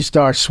 and you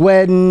start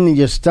sweating,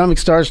 your stomach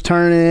starts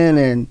turning,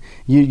 and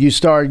you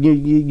start,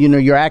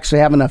 you're actually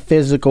having a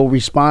physical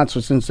response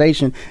or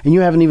sensation, and you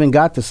haven't even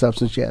got the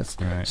substance yet.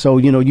 Right. So,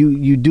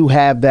 you do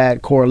have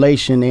that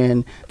correlation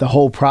in the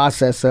whole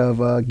process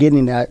of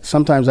getting that.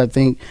 Sometimes I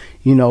think,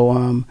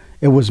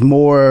 it was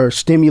more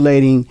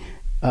stimulating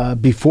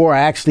before I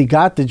actually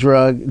got the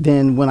drug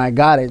than when I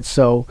got it.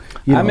 So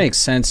that makes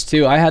sense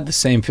too. I had the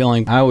same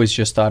feeling. I always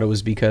just thought it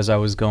was because I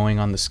was going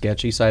on the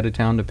sketchy side of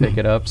town to pick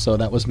it up, so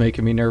that was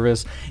making me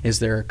nervous. Is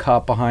there a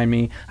cop behind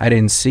me? I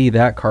didn't see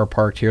that car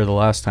parked here the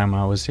last time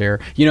I was here.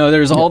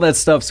 There's all that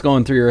stuff's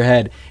going through your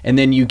head, and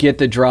then you get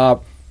the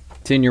drop,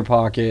 it's in your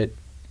pocket,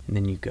 and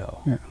then you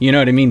go. Yeah. You know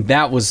what I mean?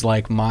 That was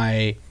like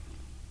my,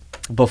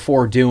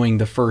 before doing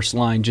the first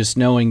line, just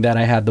knowing that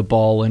I had the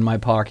ball in my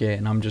pocket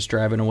and I'm just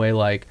driving away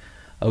like,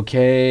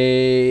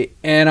 okay,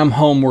 and I'm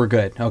home, we're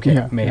good.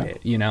 Okay, made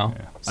it,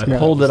 I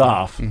pulled it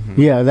off.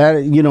 Yeah, that,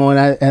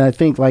 and I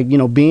think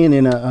being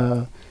in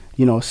a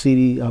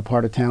seedy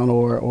part of town,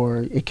 or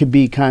it could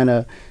be kind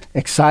of,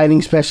 exciting,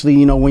 especially,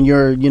 you know, when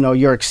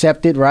you're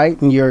accepted,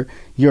 right? And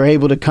you're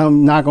able to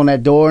come knock on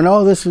that door and,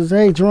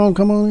 hey, Jerome,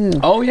 come on in.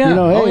 Oh, yeah. You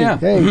know,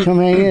 hey, come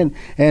hang in.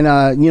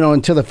 And, you know,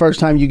 until the first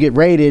time you get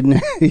raided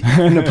and,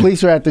 and the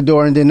police are at the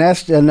door, and then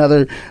that's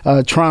another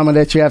trauma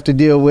that you have to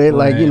deal with.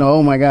 Right. Like, you know,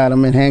 oh my God,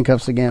 I'm in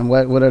handcuffs again.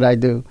 What did I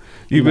do?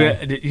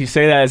 You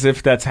say that as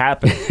if that's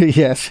happened.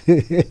 Yes.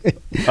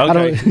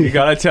 Okay, you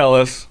got to tell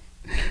us.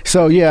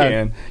 So,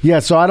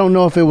 so I don't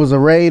know if it was a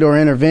raid or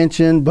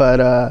intervention,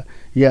 but,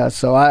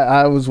 so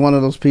I was one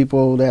of those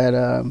people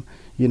that,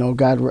 you know,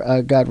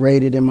 got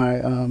raided in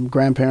my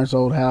grandparents'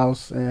 old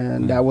house,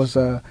 and that was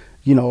a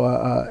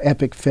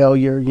epic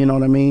failure. You know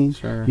what I mean?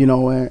 Sure. You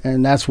know,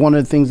 and that's one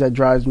of the things that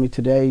drives me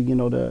today. You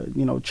know,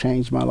 to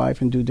change my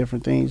life and do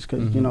different things,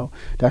 because you know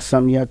that's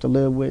something you have to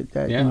live with.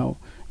 That you know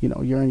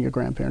you're in your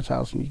grandparents'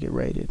 house and you get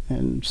raided,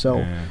 and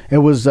so it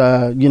was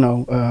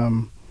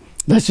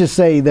let's just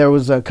say there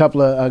was a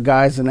couple of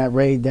guys in that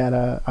raid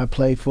that I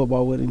played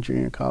football with in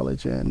junior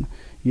college, and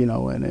you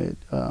know, and it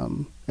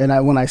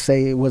when I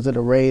say was it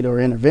a raid or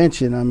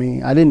intervention, I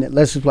mean,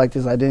 let's just like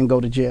this, I didn't go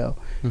to jail.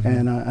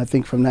 And I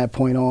think from that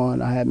point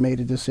on, I had made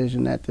a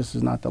decision that this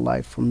is not the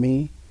life for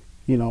me.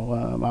 You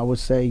know, I would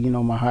say, you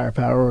know, my higher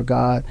power or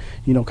God,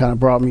 you know, kind of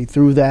brought me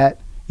through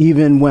that,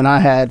 even when I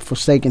had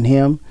forsaken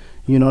him.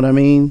 You know what I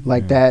mean?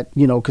 Like that,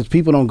 you know, because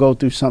people don't go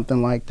through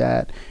something like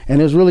that.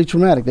 And it's really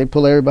traumatic. They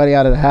pull everybody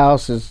out of the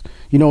house. It's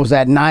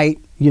at night.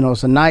 You know,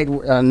 it's a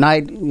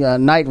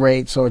night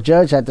raid. So a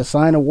judge had to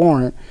sign a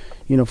warrant,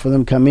 you know, for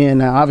them to come in.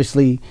 Now,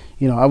 obviously,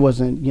 you know, I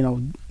wasn't, you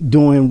know,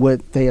 doing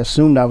what they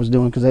assumed I was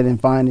doing because they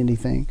didn't find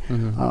anything.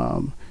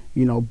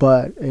 You know,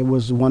 but it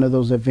was one of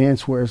those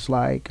events where it's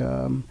like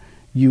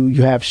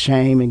you have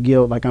shame and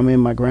guilt. Like, I'm in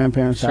my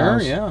grandparents'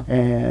 house.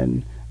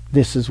 And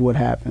this is what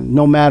happened.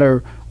 No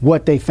matter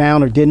what they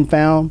found or didn't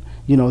found,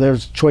 you know,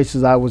 there's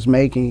choices I was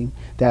making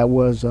that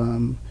was,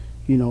 weren't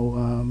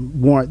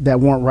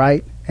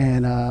right.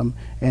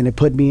 And it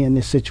put me in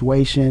this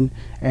situation,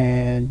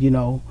 and, you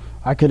know,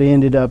 I could have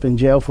ended up in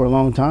jail for a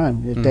long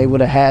time if they would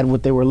have had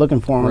what they were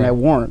looking for on that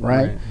warrant,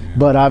 right?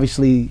 But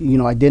obviously, you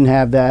know, I didn't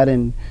have that,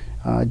 and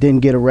didn't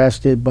get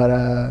arrested. But,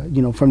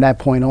 you know, from that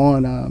point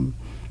on,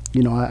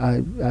 you know,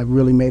 I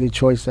really made a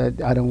choice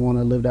that I don't want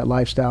to live that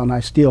lifestyle, and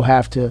I still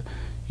have to,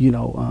 you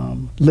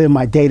know, live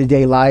my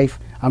day-to-day life.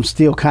 I'm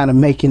still kind of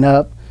making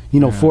up, you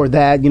know, for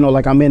that. You know,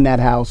 like, I'm in that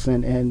house,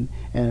 and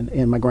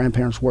my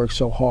grandparents worked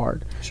so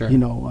hard. You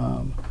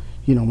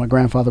know, my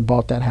grandfather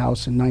bought that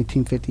house in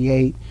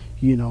 1958.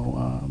 You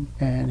know,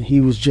 and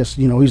he was just,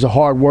 you know, he's a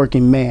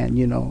hard-working man.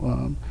 You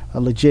know, a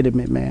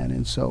legitimate man,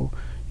 and so,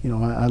 you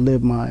know, I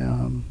live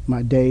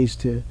my days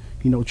to,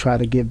 you know, try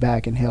to give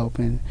back and help,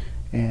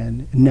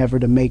 and never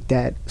to make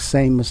that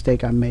same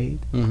mistake I made.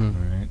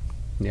 Right.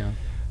 Yeah.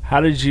 How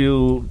did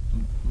you,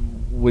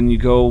 when you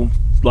go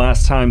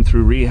last time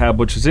through rehab,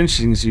 which is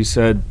interesting, as you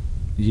said,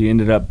 you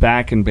ended up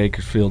back in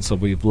Bakersfield, so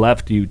we've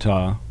left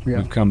Utah.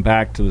 We've come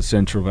back to the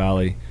Central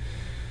Valley.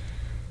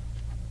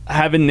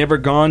 Having never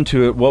gone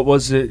to it, what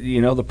was it, you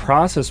know, the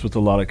process with a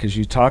lot of, because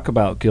you talk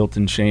about guilt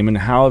and shame, and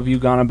how have you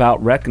gone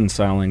about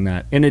reconciling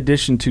that, in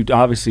addition to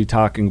obviously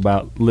talking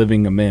about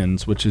living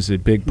amends, which is a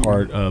big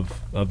part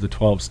of the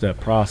 12-step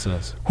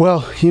process?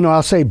 Well, you know,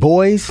 I'll say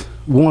boys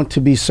want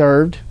to be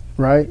served,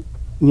 right?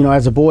 You know,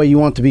 as a boy, you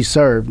want to be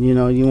served. You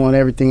know, you want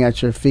everything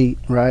at your feet,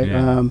 right?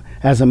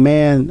 As a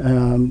man,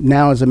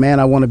 now as a man,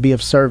 I want to be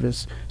of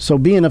service. So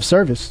being of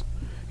service,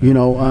 you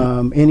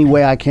know, any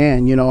way I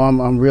can. You know,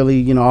 I'm really,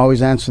 you know, I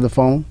always answer the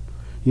phone,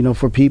 you know,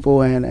 for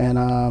people.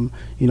 And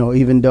you know,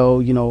 even though,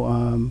 you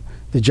know,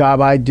 the job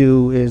I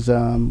do is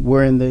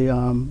we're in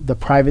the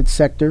private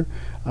sector.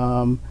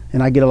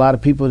 And I get a lot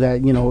of people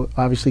that, you know,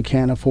 obviously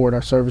can't afford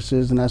our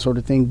services and that sort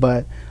of thing,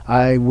 but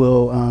I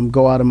will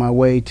go out of my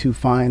way to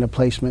find a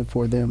placement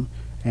for them.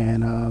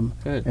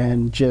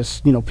 And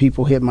just, you know,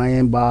 people hit my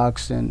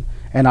inbox, and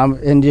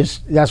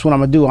just that's what I'm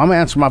gonna do. I'm gonna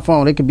answer my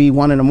phone. It could be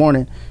 1 a.m.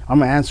 I'm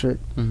gonna answer it,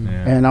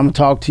 and I'm gonna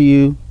talk to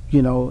you,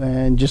 you know,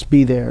 and just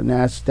be there. And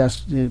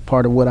that's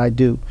part of what I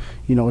do.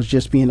 You know, it's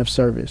just being of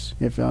service.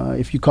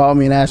 If you call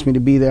me and ask me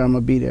to be there, I'm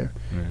gonna be there.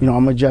 You know,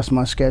 I'm gonna adjust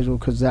my schedule,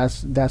 because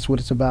that's what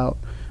it's about.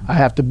 I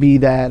have to be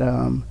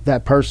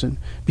that person,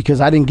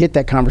 because I didn't get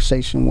that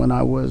conversation when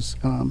I was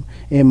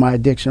in my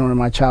addiction or in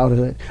my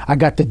childhood. I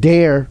got the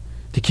dare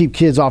to keep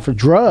kids off of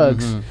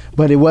drugs,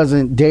 but it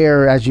wasn't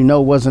dare, as you know,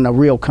 wasn't a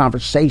real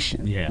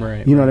conversation. You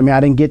know what I mean?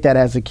 I didn't get that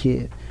as a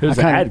kid. It was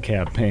an ad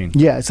campaign.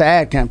 Yeah, it's an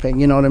ad campaign.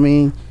 You know what I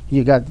mean?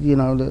 You got, you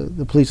know,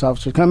 the police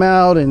officers come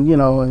out, and you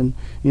know,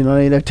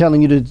 they're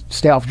telling you to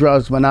stay off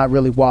drugs, but not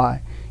really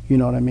why. You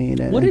know what I mean?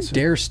 What did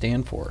DARE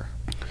stand for?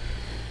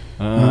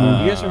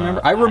 You guys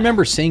remember? I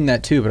remember seeing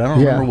that too, but I don't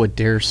remember what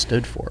DARE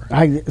stood for.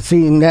 I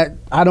seeing that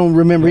I don't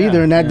remember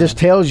either, and that just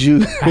tells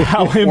you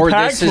how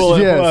impactful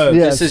it was.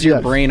 This is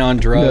your brain on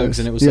drugs,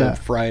 and it was a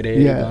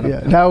Friday.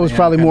 That was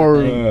probably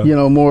more,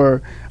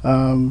 more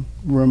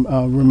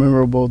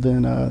memorable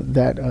than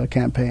that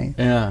campaign.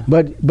 Yeah.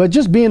 But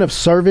just being of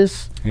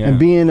service and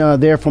being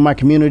there for my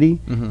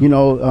community,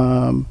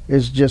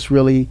 is just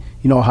really,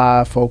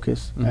 how I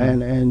focus,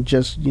 and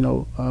just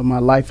my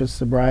life is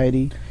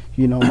sobriety.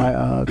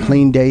 My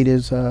clean date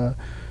is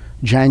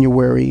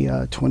January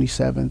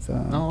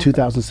 27th,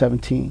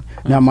 2017.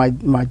 Nice. Now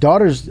my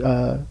daughter's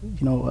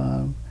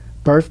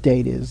birth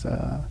date is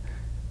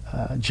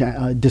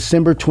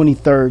December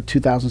 23rd,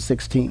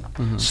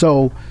 2016.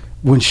 So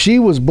when she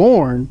was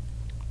born,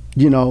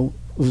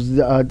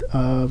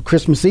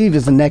 Christmas Eve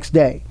is the next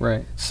day.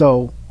 Right.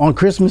 So on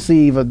Christmas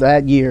Eve of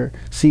that year,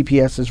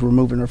 CPS is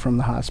removing her from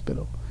the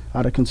hospital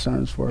out of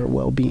concerns for her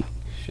well-being.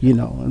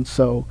 And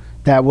so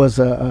that was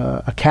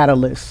a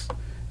catalyst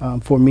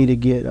for me to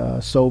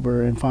get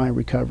sober and find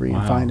recovery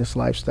and find this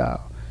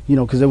lifestyle.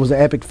 Because it was an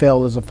epic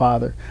fail as a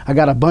father. I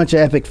got a bunch of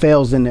epic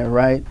fails in there,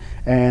 right?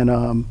 And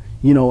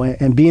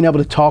and being able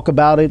to talk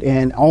about it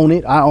and own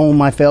it. I own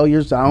my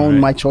failures. I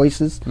own my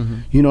choices.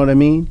 You know what I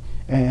mean?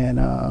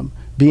 And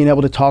being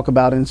able to talk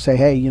about it and say,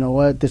 hey, you know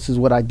what? This is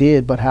what I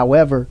did. But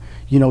however,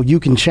 you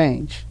can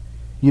change.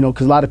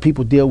 Because a lot of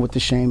people deal with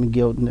the shame and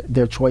guilt and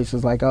their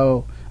choices, like,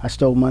 oh, I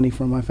stole money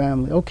from my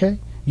family. Okay,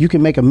 you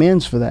can make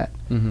amends for that.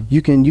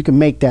 You can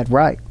make that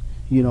right.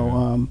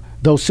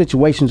 Those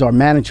situations are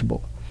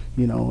manageable.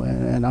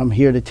 And I'm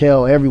here to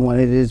tell everyone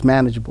it is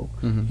manageable.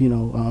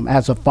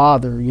 As a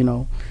father,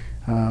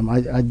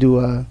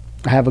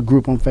 I have a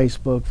group on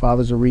Facebook,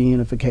 Fathers of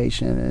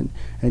Reunification,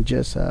 and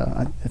just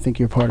I think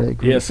you're part of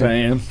it. Yes, I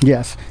am.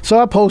 Yes. So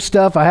I post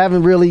stuff. I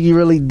haven't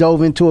really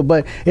dove into it,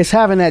 but it's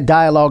having that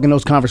dialogue and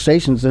those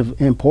conversations is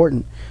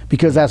important,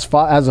 because as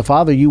a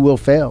father, you will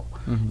fail,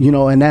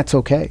 and that's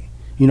okay,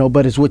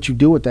 but it's what you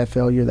do with that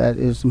failure that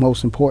is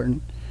most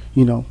important,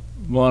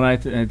 Well, and I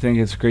think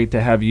it's great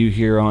to have you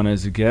here on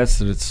as a guest.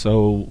 That it's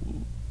so.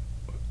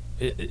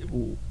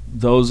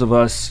 Those of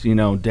us,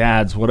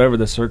 dads, whatever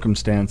the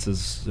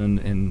circumstances,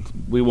 and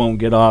we won't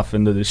get off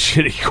into the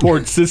shitty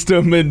court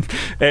system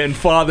and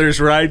fathers'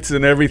 rights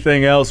and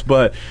everything else,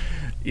 but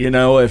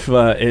if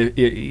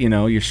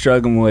you're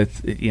struggling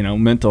with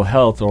mental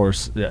health or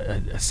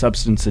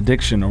substance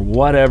addiction or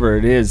whatever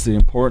it is, the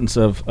importance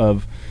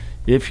of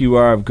if you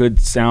are of good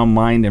sound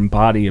mind and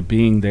body, of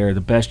being there the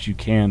best you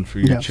can for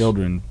your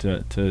children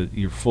to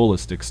your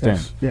fullest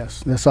extent.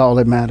 Yes, that's all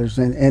that matters.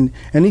 And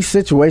these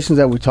situations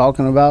that we're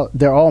talking about,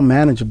 they're all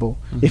manageable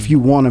if you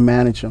want to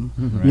manage them.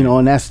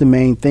 And that's the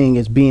main thing,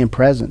 is being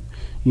present.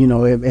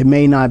 It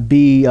may not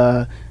be,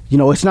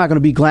 it's not going to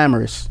be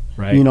glamorous.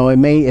 Right.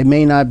 It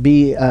may not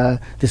be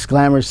this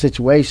glamorous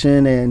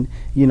situation, and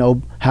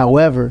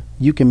however,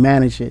 you can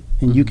manage it,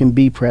 and you can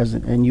be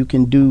present, and you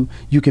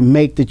can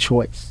make the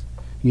choice.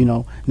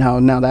 Now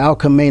the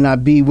outcome may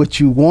not be what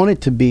you want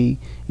it to be,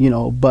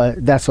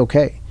 but that's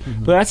okay.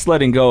 But that's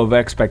letting go of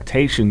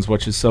expectations,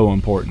 which is so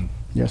important.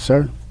 Yes,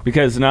 sir.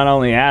 Because not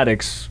only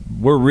addicts,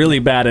 we're really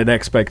bad at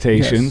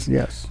expectations.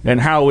 Yes. And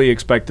how we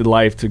expected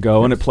life to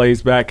go, and it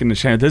plays back into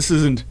shame. This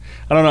isn't,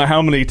 I don't know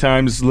how many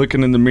times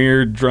looking in the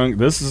mirror drunk,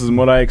 this isn't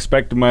what I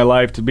expected my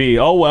life to be.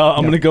 Oh, well,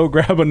 I'm going to go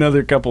grab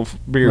another couple of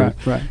beers,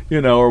 right.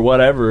 Or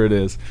whatever it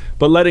is.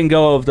 But letting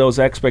go of those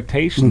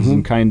expectations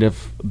and kind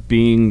of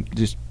being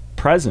just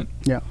present.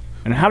 Yeah.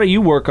 And how do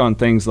you work on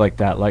things like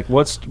that? Like,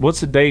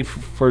 what's a day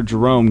for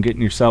Jerome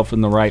getting yourself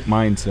in the right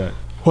mindset?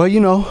 Well,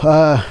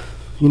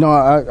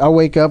 I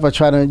wake up, I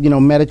try to,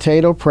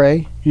 meditate or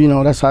pray.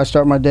 That's how I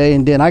start my day.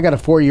 And then I got a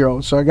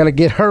 4-year-old, so I got to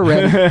get her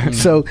ready.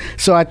 so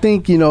I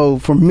think,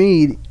 for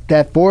me,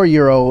 that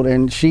 4-year-old,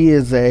 and she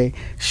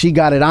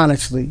got it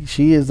honestly.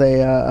 She is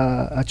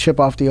a chip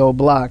off the old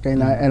block.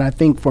 And I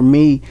think for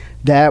me,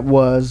 that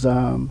was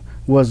the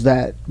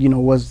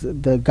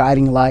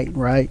guiding light,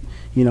 right?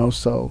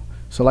 So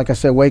like I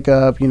said, wake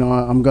up,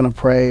 I'm going to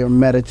pray or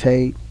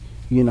meditate,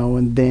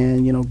 and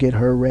then, get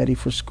her ready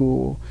for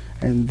school.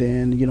 And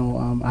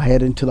then, I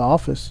head into the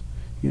office,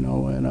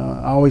 and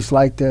I always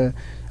like to,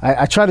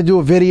 I try to do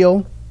a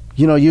video,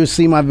 you'll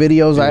see my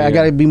videos. I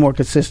got to be more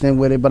consistent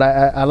with it, but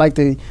I like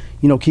to,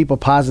 keep a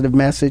positive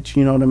message,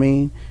 you know what I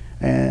mean?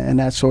 And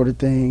that sort of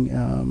thing.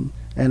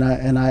 And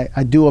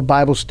I do a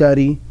Bible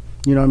study,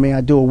 you know what I mean?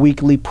 I do a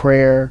weekly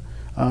prayer,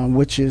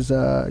 which is,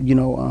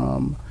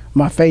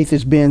 my faith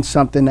has been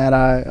something that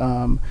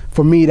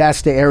for me,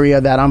 that's the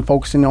area that I'm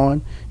focusing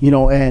on,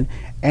 and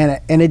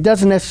it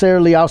doesn't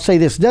necessarily, I'll say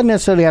this, it doesn't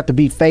necessarily have to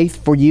be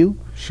faith for you.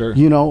 Sure.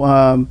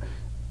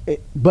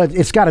 But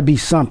it's got to be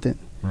something.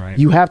 Right.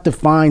 You have to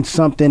find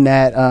something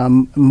that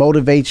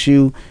motivates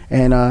you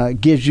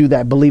and gives you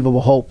that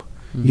believable hope.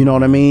 You know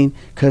what I mean?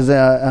 Because,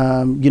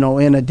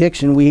 in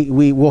addiction,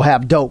 we will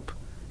have dope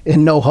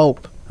and no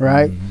hope,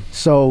 right?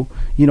 So,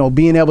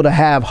 being able to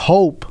have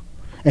hope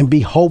and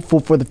be hopeful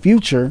for the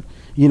future,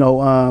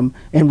 in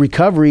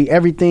recovery,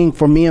 everything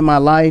for me in my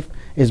life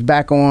is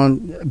back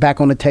on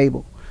the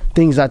table.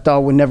 things I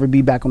thought would never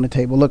be back on the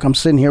table. Look, I'm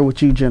sitting here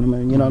with you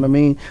gentlemen, you know what I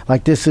mean?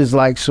 Like, this is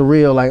like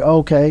surreal, like,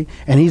 okay.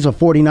 And he's a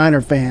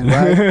 49er fan,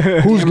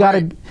 right? Who's got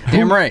it?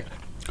 Damn right.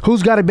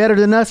 Who's got it better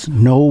than us?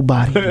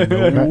 Nobody.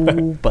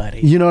 Nobody.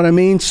 You know what I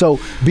mean? So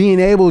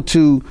being able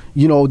to,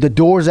 you know, the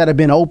doors that have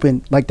been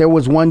opened, like there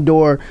was one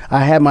door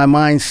I had my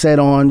mind set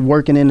on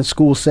working in a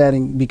school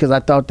setting because I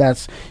thought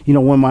that's, you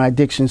know, when my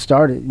addiction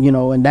started, you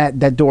know, and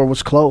that door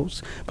was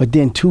closed. But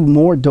then 2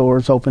 more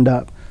doors opened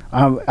up.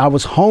 I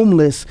was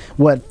homeless,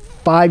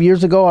 5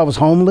 years ago I was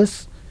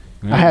homeless.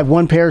 I had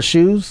 1 pair of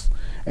shoes.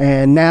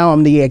 And now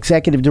I'm the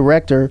executive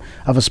director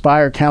of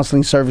Aspire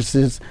Counseling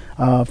Services,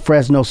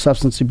 Fresno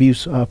Substance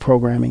Abuse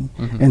Programming.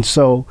 And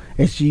so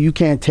you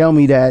can't tell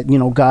me that, you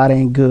know, God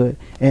ain't good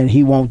and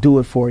he won't do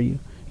it for you,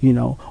 you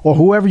know, or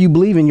whoever you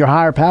believe in, your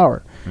higher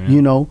power,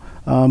 you know.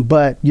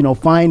 But, you know,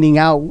 finding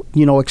out,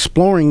 you know,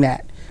 exploring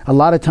that. A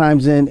lot of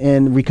times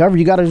in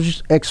recovery, you got to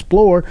just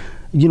explore,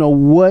 you know,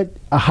 what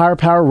a higher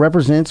power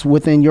represents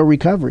within your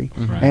recovery.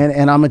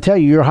 And I'm going to tell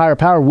you, your higher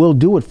power will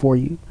do it for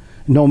you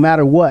no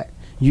matter what.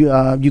 You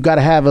got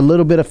to have a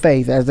little bit of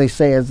faith, as they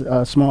say,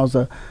 as small as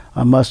a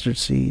mustard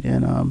seed,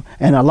 and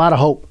a lot of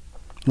hope.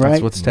 Right?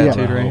 That's what's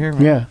tattooed right here.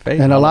 Man. Yeah,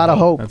 Faith, and a lot of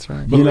hope. That's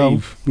right. You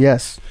know,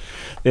 yes.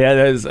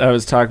 Yeah, I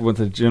was talking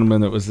with a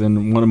gentleman that was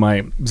in one of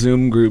my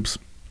Zoom groups,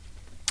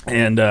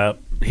 and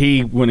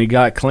when he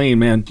got clean,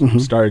 man,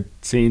 started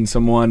seeing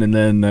someone, and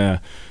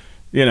then,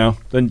 you know,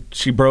 then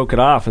she broke it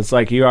off. It's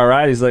like, you all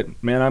right? He's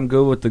like, man, I'm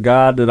good with the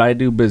God that I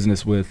do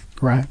business with.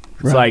 Right.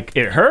 It's like,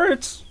 it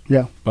hurts.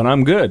 Yeah. But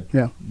I'm good.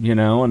 Yeah. You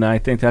know, and I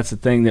think that's the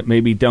thing that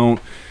maybe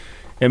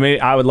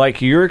I would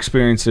like your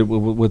experience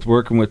with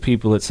working with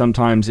people that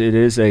sometimes it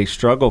is a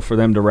struggle for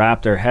them to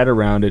wrap their head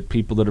around it.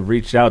 People that have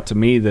reached out to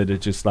me that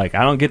it's just like,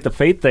 I don't get the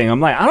faith thing. I'm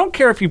like, I don't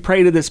care if you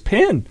pray to this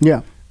pin.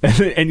 Yeah.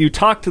 And you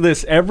talk to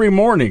this every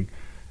morning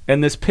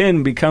and this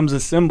pin becomes a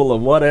symbol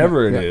of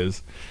whatever it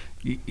is.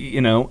 You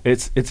know,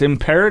 it's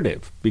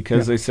imperative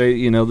because they say,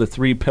 you know, the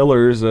 3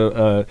 pillars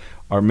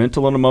our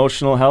mental and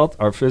emotional health,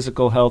 our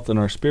physical health, and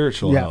our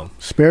spiritual health.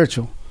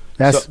 Spiritual.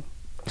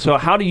 So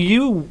how do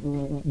you,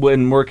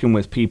 when working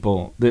with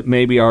people that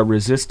maybe are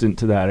resistant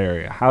to that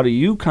area, how do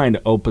you kind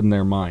of open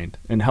their mind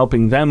and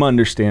helping them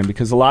understand?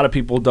 Because a lot of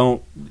people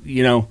don't,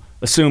 you know,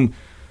 assume,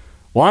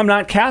 well, I'm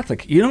not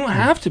Catholic. You don't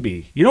have to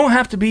be. You don't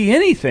have to be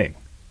anything.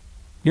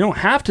 You don't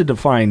have to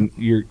define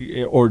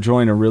or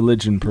join a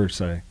religion per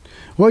se.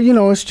 Well, you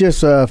know, it's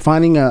just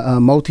finding a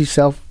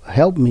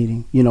multi-self-help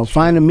meeting. You know,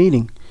 find a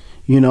meeting.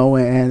 You know,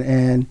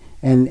 and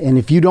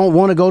if you don't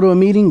want to go to a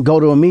meeting, go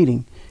to a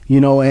meeting. You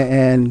know,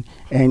 and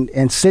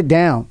sit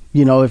down.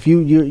 You know, if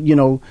you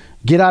know,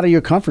 get out of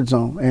your comfort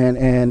zone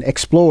and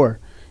explore.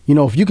 You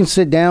know, if you can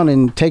sit down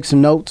and take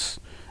some notes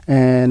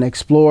and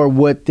explore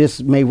what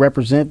this may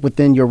represent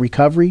within your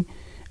recovery,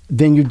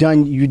 then you've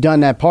done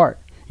that part.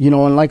 You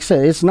know, and like I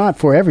said, it's not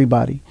for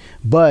everybody.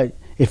 But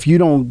if you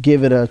don't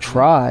give it a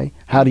try,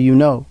 how do you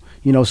know?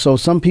 You know, so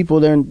some people,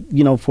 they're,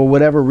 you know, for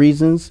whatever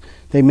reasons,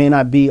 they may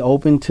not be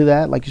open to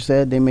that. Like you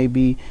said, they may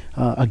be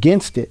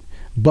against it.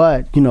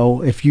 But, you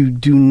know, if you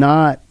do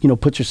not, you know,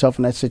 put yourself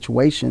in that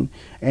situation,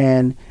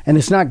 and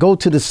it's not go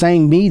to the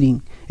same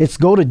meeting, it's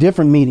go to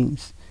different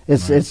meetings.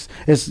 It's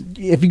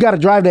if you got to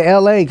drive to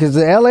L.A., because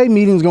the L.A.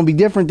 meeting is going to be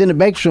different than the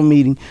Bakersfield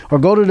meeting, or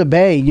go to the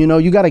Bay, you know,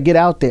 you got to get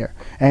out there.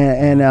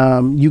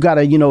 And you got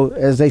to, you know,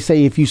 as they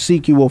say, if you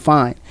seek, you will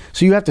find.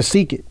 So you have to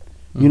seek it.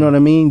 You know what I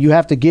mean? You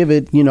have to give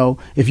it, you know,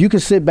 if you can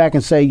sit back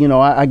and say, you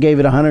know, I gave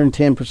it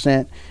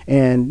 110%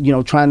 and, you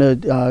know, trying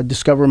to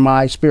discover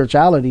my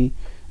spirituality,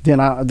 then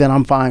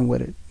I'm fine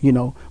with it, you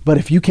know. But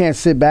if you can't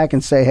sit back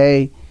and say,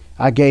 hey,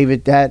 I gave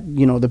it that,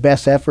 you know, the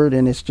best effort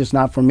and it's just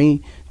not for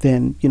me,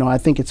 then, you know, I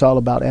think it's all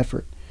about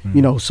effort,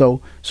 you know.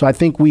 So I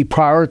think we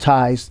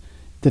prioritize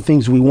the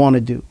things we want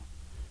to do.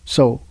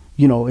 So,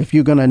 you know, if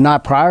you're going to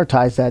not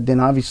prioritize that, then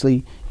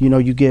obviously, you know,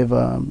 you give,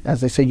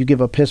 as they say, you give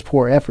a piss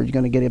poor effort, you're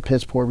going to get a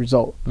piss poor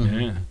result.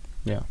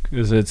 Yeah.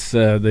 Because it's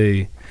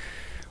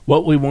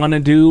what we want to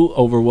do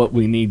over what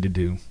we need to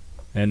do.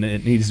 And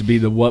it needs to be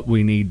the what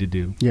we need to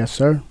do. Yes,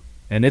 sir.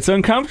 And it's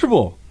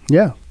uncomfortable.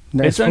 Yeah.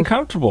 It's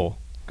uncomfortable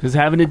because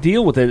having to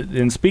deal with it.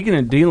 And speaking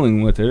of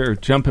dealing with it or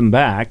jumping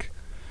back,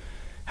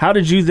 how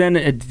did you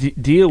then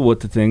deal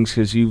with the things?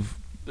 Because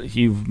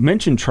you've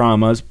mentioned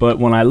traumas, but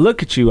when I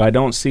look at you, I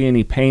don't see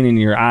any pain in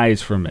your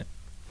eyes from it.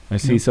 I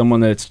see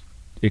someone that's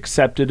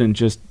accepted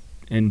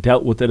and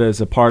dealt with it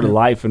as a part of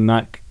life and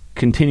not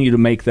continue to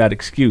make that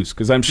excuse.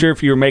 Because I'm sure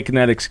if you were making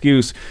that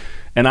excuse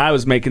and I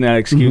was making that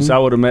excuse, I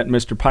would have met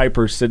Mr.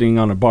 Piper sitting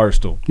on a bar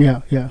stool.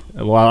 Yeah.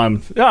 While I'm,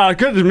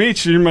 good to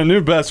meet you. You're my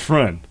new best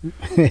friend.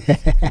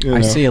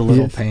 I see a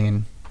little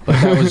pain. But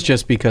that was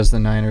just because the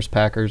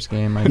Niners-Packers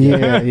game.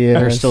 Yeah.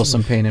 There's still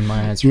some pain in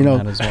my eyes from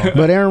that as well.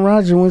 But Aaron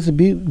Rodgers went to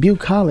Butte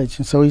College,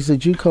 and so he's a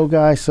JUCO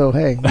guy, so,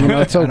 hey, you know,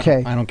 it's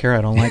okay. I don't care.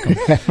 I don't like him.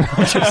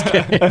 I'm just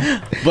kidding.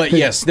 But,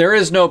 yes, there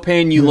is no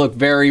pain. You look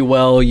very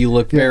well. You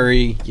look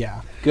very,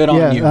 good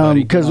on you,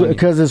 buddy.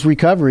 Because it's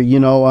recovery, you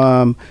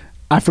know.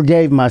 I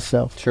forgave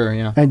myself. Sure,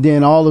 yeah. And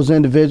then all those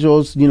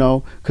individuals,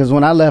 because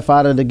when I left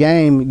out of the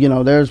game,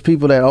 there's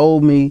people that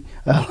owed me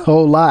a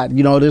whole lot.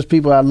 There's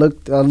people I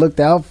looked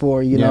out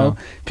for.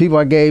 People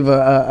I gave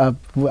a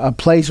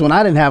place when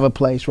I didn't have a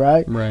place.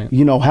 Right. Right.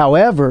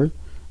 However,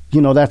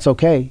 that's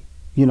okay.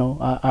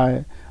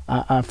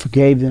 I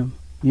forgave them.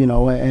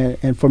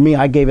 And for me,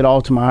 I gave it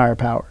all to my higher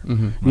power.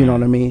 Mm-hmm. You know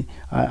what I mean?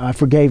 I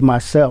forgave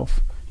myself.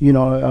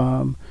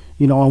 And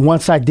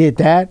once I did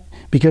that,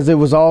 because it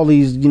was all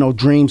these,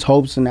 dreams,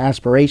 hopes, and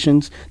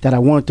aspirations that I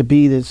wanted to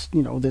be this,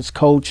 this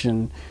coach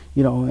and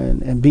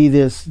be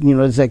this,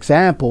 this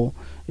example.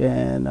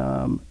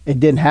 And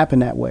it didn't happen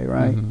that way,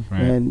 right? Mm-hmm.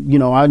 Right.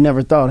 And I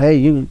never thought, hey,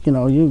 you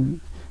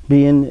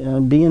be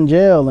in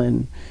jail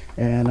and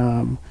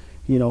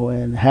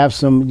have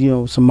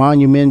some some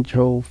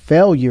monumental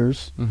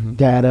failures Mm-hmm.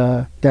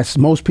 that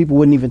most people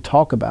wouldn't even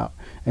talk about.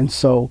 And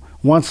so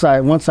once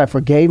I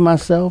forgave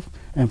myself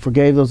and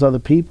forgave those other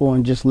people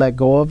and just let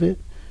go of it,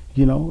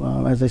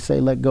 as they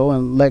say, let go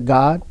and let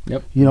God.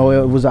 Yep.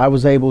 I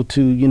was able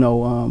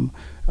to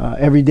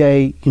every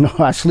day,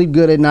 I sleep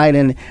good at night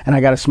and I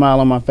got a smile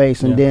on my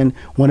face. And then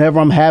whenever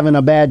I'm having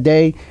a bad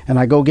day and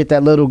I go get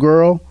that little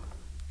girl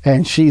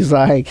and she's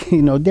like,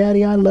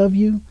 Daddy, I love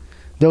you.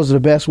 Those are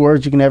the best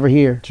words you can ever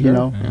hear, Sure.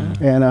 Yeah.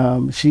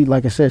 And she,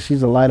 like I said,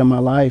 she's the light of my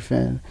life.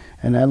 And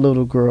that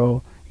little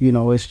girl,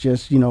 it's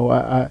just,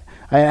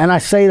 I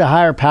say the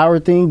higher power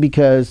thing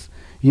because,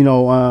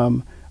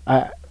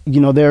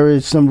 there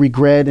is some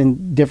regret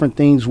and different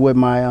things with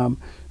my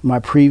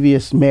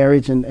previous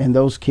marriage and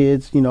those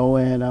kids,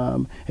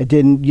 and it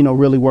didn't,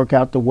 really work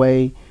out the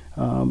way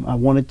I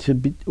wanted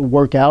to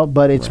work out,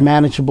 but it's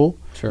manageable.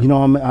 Sure.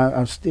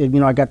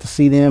 I got to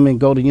see them and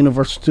go to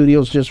Universal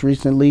Studios just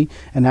recently,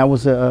 and that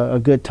was a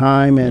good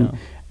time. And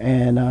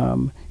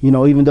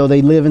even though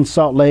they live in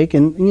Salt Lake,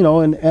 and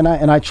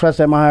I trust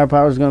that my higher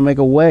power is going to make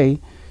a way,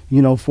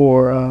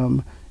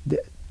 for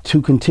to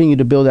continue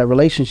to build that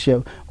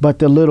relationship. But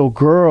the little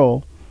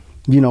girl,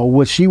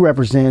 what she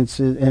represents,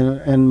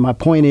 and my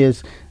point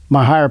is,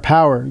 my higher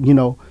power.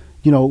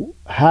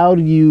 How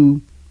do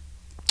you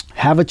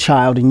have a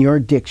child in your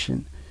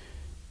addiction?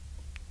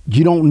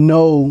 You don't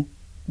know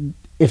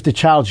if the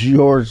child's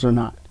yours or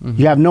not. Mm-hmm.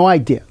 You have no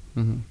idea.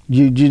 Mm-hmm.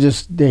 You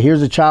just,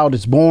 here's a child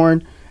that's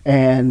born,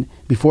 and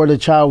before the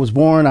child was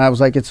born, I was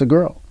like, it's a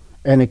girl,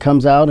 and it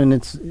comes out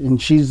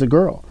and she's a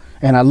girl,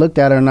 and I looked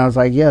at her and I was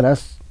like,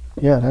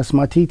 that's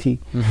my TT.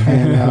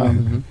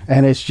 And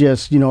and it's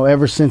just,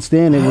 ever since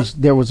then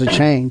there was a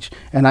change,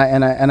 and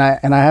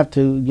I have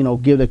to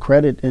give the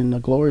credit and the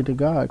glory to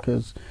God,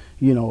 because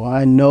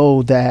I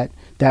know that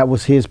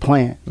was His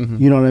plan. Mm-hmm.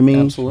 You know what I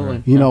mean?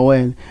 Absolutely.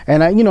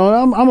 And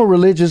I'm a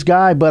religious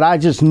guy, but I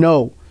just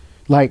know,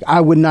 like,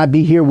 I would not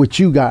be here with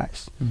you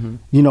guys,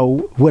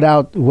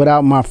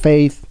 without my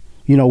faith,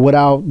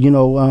 without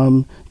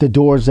the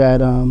doors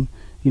that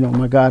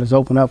my God has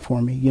opened up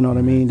for me. You know what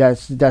I mean?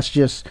 That's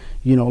just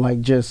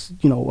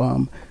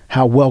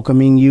how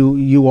welcoming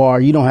you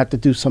are. You don't have to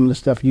do some of the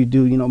stuff you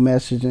do,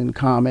 message and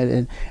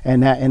comment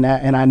and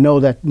I know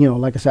that,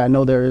 like I said, I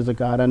know there is a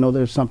God. I know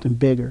there's something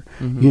bigger,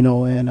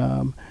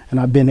 and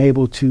I've been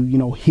able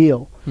to,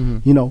 heal,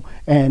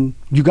 and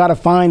you got to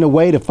find a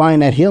way to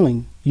find that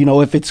healing.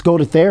 If it's go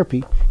to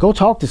therapy, go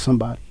talk to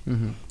somebody.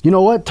 Mm-hmm. You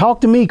know what?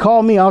 Talk to me,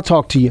 call me, I'll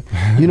talk to you.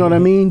 You know what I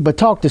mean? But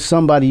talk to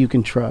somebody you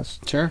can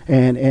trust. Sure.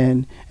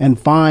 And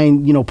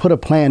find, put a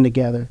plan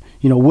together.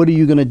 What are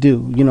you going to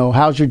do?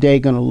 How's your day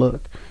going to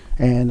look?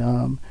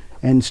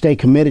 And stay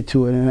committed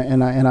to it.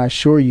 And I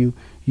assure you,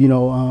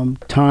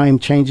 time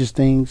changes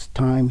things,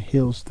 time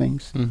heals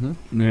things.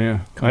 Mm-hmm. Yeah.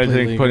 I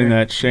think putting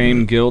that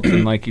shame, guilt,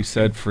 and like you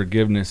said,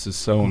 forgiveness is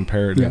so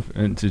imperative,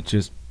 and to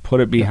just put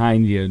it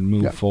behind you and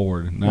move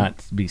forward,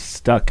 not be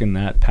stuck in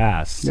that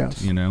past.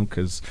 Yes.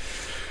 Because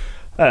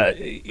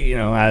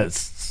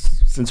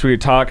since we were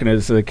talking,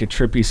 it's like a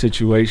trippy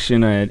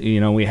situation.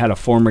 We had a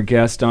former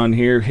guest on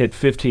here, hit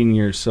 15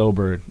 years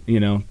sober.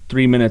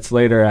 3 minutes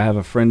later, I have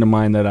a friend of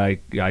mine that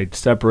I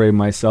separated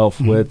myself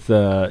with.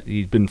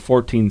 He's been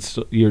 14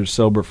 years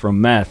sober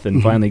from meth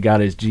and finally got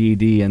his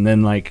GED. And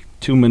then like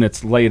 2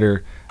 minutes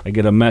later, I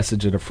get a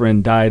message that a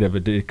friend died of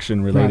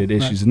addiction-related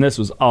issues. Right. And this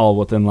was all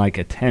within like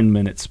a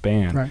 10-minute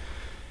span. Right.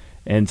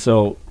 And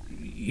so,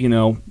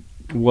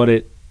 what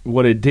it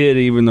did,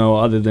 even though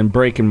other than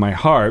breaking my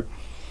heart,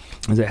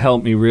 is it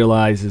helped me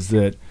realize is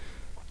that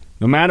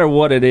no matter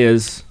what it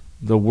is,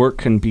 the work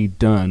can be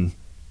done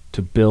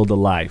to build a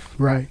life.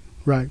 Right.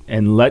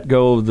 And let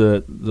go of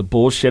the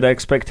bullshit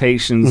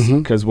expectations.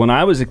 Because when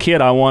I was a kid,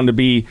 I wanted to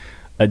be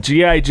a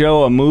G.I.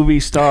 Joe, a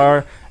movie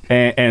star,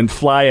 and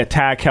fly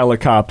attack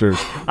helicopters.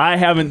 I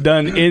haven't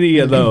done any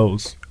of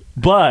those.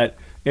 But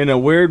in a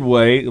weird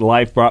way,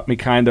 life brought me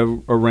kind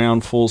of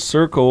around full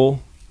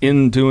circle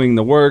in doing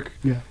the work.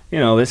 Yeah.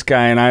 This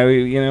guy and I,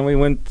 we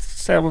went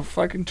to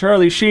fucking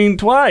Charlie Sheen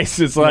twice.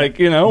 It's like,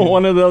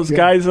 one of those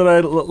guys that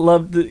I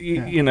loved,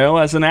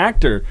 as an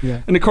actor.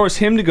 Yeah. And of course,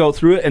 him to go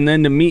through it and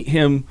then to meet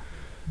him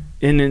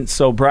in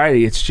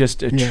sobriety, it's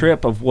just a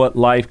trip of what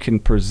life can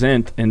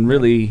present and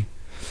really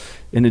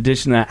in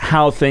addition to that,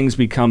 how things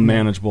become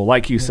manageable.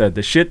 Like you said,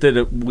 the shit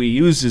that we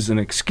use as an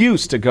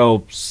excuse to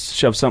go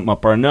shove something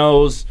up our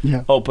nose,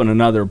 open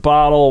another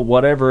bottle,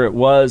 whatever it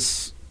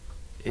was,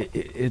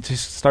 it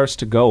just starts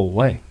to go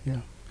away.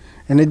 Yeah.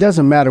 And it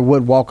doesn't matter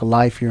what walk of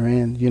life you're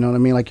in. You know what I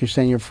mean? Like you're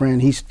saying, your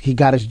friend, he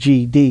got his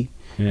GED.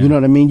 Yeah. You know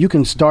what I mean? You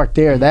can start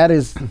there. That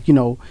is, you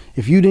know,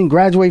 if you didn't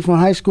graduate from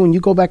high school and you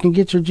go back and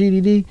get your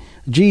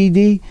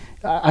GED,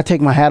 I take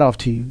my hat off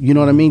to you. You know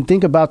what I mean?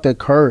 Think about the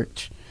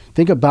courage.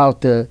 Think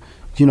about the,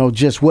 you know,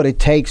 just what it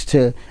takes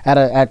to,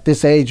 at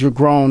this age, you're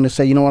grown to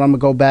say, you know what, I'm going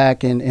to go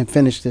back and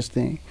finish this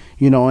thing.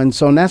 You know, and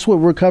that's what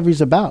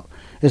recovery's about.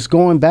 It's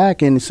going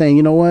back and saying,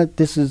 you know what,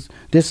 this is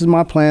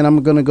my plan.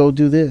 I'm going to go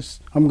do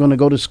this. I'm going to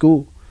go to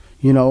school.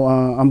 You know,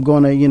 I'm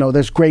going to, you know,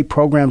 there's great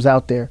programs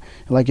out there.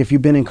 Like if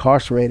you've been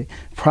incarcerated,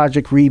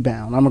 Project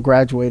Rebound. I'm a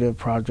graduate of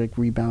Project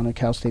Rebound at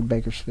Cal State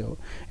Bakersfield.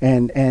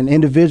 And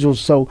individuals,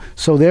 so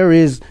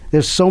there's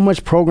so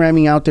much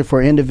programming out there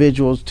for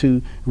individuals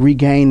to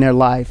regain their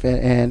life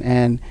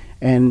and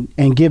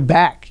give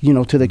back, you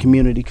know, to the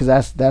community,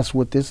 because that's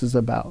what this is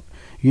about.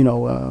 You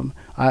know,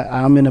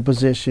 I'm in a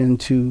position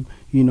to,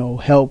 you know,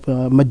 help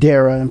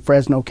Madera and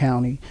Fresno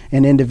County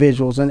and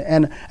individuals.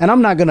 And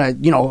I'm not going to,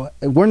 you know,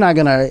 we're not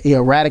going to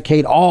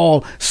eradicate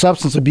all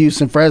substance abuse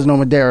in Fresno,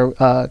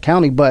 Madera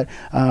County. But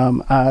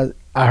I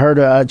heard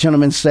a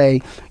gentleman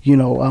say, you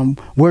know,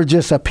 we're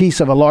just a piece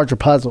of a larger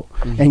puzzle.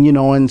 Mm-hmm. And, you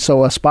know, and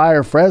so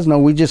Aspire Fresno,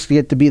 we just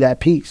get to be that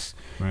piece,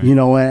 right. You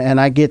know, and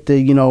I get to,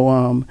 you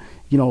know,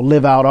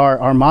 live out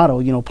our motto,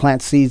 you know,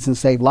 plant seeds and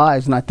save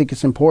lives. And I think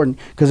it's important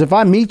because if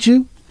I meet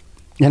you,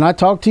 and I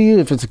talk to you,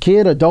 if it's a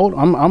kid, adult,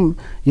 I'm,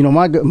 you know,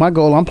 my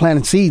goal, I'm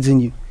planting seeds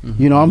in you.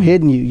 Mm-hmm. You know, I'm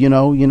hitting you. You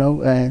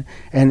know,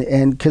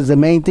 and because the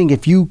main thing,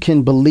 if you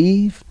can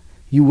believe,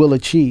 you will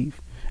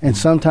achieve. And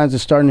sometimes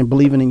it's starting to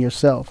believing in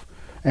yourself.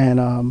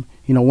 And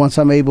you know, once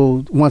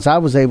I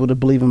was able to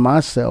believe in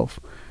myself,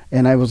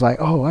 and I was like,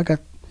 oh, I got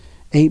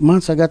 8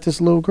 months, I got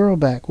this little girl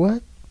back.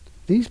 What?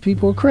 These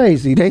people are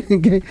crazy. They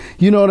can get,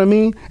 you know what I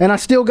mean? And I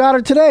still got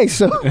her today.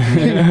 So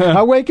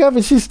I wake up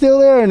and she's still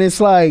there, and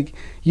it's like,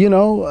 you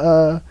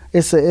know,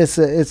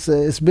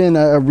 it's been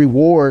a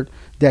reward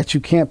that you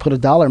can't put a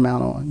dollar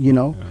amount on, you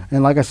know. Yeah.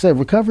 And like I said,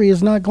 recovery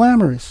is not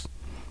glamorous.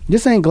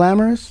 This ain't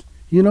glamorous,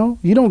 you know.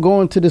 You don't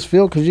go into this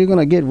field because you're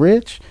gonna get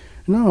rich.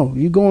 No,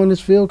 you go in this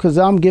field because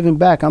I'm giving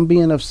back. I'm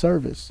being of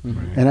service,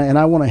 mm-hmm. and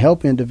I want to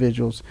help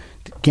individuals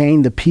to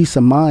gain the peace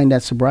of mind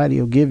that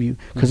sobriety will give you.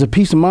 Because mm-hmm. the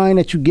peace of mind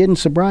that you get in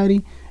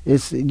sobriety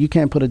is you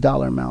can't put a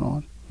dollar amount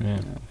on. Yeah.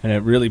 And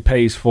it really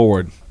pays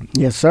forward.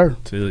 Yes, sir.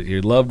 To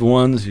your loved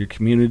ones, your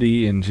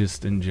community, and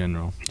just in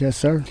general. Yes,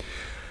 sir.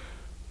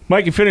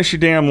 Mikey, finish your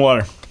damn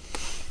water.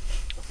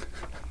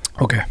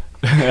 Okay.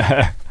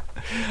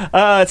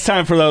 It's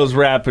time for those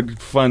rapid,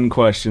 fun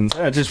questions.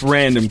 Just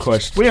random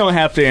questions. We don't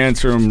have to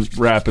answer them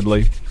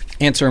rapidly.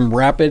 Answer them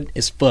rapid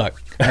as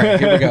fuck. All right,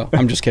 here we go.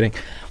 I'm just kidding.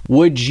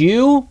 Would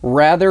you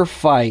rather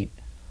fight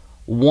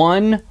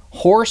 1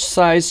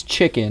 horse-sized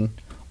chicken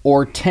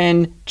or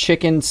 10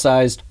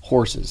 chicken-sized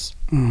horses?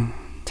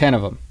 10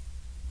 of them.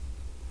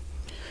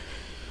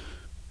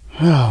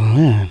 Oh,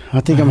 man.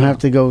 I think I'm going to have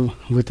to go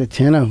with the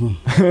 10 of them.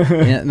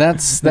 Yeah,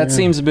 that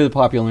seems to be the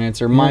popular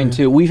answer. Mine,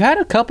 too. We've had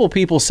a couple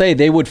people say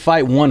they would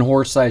fight 1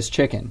 horse-sized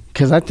chicken.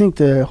 Because I think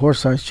the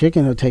horse-sized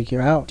chicken will take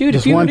you out. Dude,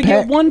 just if you were to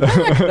get 1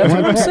 pack, that's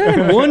what I'm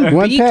saying.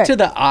 One beak pack to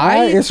the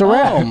eye? It's a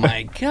wrap. Oh,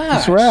 my gosh.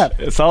 It's a wrap.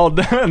 It's all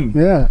done.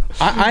 Yeah.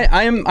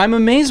 I'm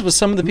amazed with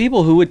some of the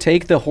people who would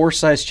take the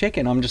horse-sized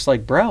chicken. I'm just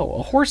like, bro,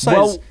 a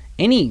horse-sized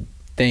anything.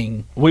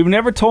 We've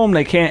never told them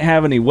they can't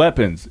have any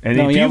weapons. And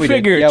if you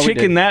figure a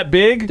chicken that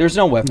big, there's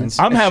no weapons.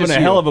 I'm having a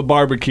hell of a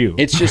barbecue.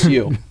 It's just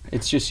you.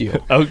 It's just you.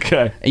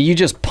 Okay. And you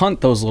just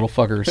punt those little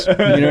fuckers.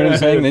 You know what I'm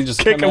saying? They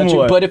just kick come at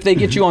you. But if they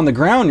get you on the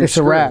ground, you're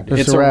screwed.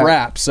 It's a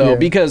wrap. So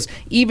because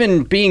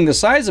even being the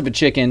size of a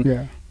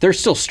chicken, they're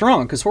still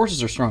strong because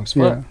horses are strong as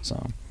fuck.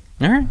 So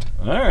all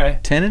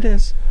right. 10 it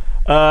is.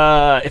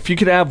 If you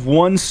could have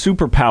one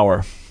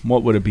superpower,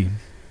 what would it be?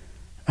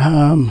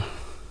 One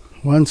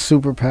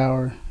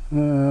superpower.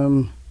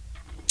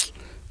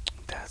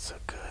 That's a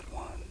good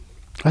one.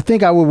 I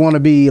think I would want to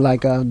be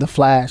like the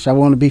Flash. I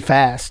want to be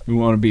fast. You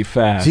want to be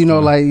fast. So, you know,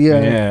 like,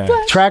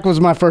 track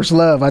was my first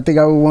love. I think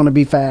I would want to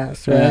be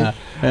fast, right?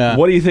 Yeah.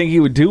 What do you think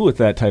you would do with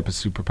that type of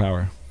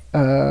superpower?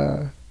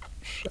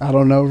 I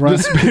don't know.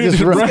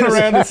 Just run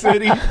around the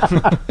city.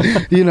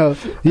 You know,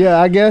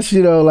 I guess,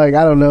 you know, like,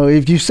 I don't know.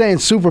 If you're saying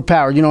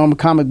superpower, you know, I'm a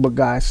comic book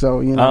guy,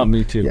 so, you know. Oh,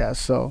 me too. Yeah,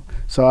 so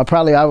I'll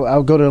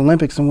go to the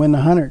Olympics and win the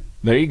 100.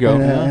 There you go.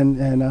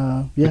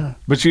 And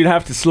But you'd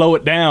have to slow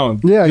it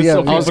down. Yeah.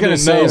 So I was going to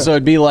say, so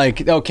it'd be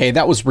like, okay,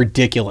 that was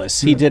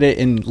ridiculous. He did it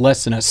in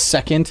less than a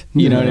second.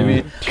 You know what I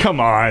mean? Come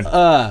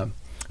on.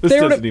 This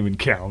doesn't even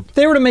count. If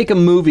they were to make a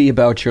movie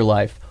about your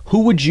life,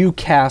 who would you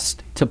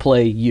cast to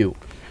play you?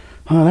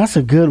 Oh, that's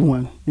a good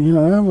one. You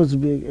know, that was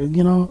big.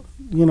 You know,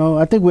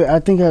 I think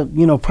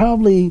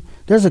probably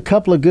there's a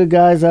couple of good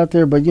guys out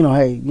there, but you know,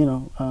 hey, you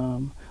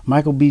know,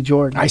 Michael B.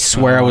 Jordan. I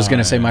swear I was going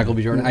to say Michael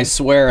B. Jordan. I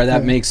swear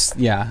that makes,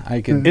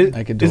 I could Is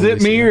totally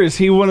it me see or is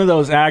he one of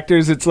those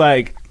actors? It's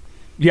like,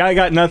 yeah, I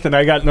got nothing.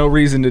 I got no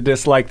reason to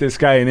dislike this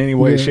guy in any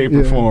way, shape,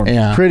 or form.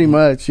 Yeah. Pretty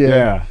much, yeah.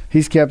 Yeah.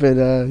 He's kept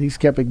it. He's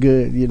kept it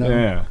good, you know.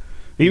 Yeah.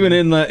 Even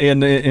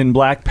in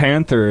Black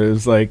Panther, it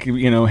was like,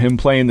 him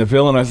playing the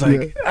villain. I was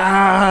like,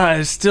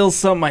 there's still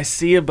something I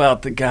see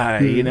about the guy.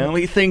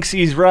 He thinks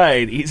he's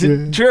right. He's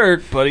a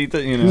jerk, but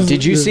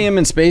Did you see him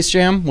in Space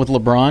Jam with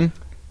LeBron?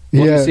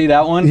 Did you see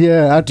that one?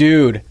 Yeah,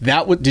 dude,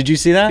 did you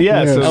see that?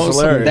 Yes, Yeah. it was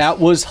hilarious. That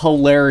was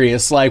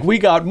hilarious. Like, we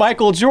got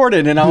Michael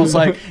Jordan, and I was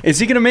like, is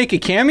he going to make a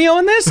cameo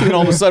in this? And then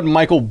all of a sudden,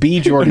 Michael B.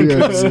 Jordan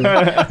comes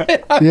out.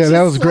 Yeah,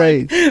 that was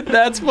great.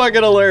 That's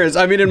fucking hilarious.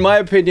 I mean, in my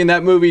opinion,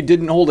 that movie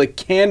didn't hold a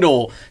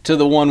candle to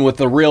the one with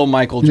the real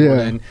Michael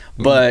Jordan.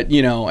 But,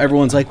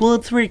 everyone's like, well,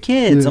 it's for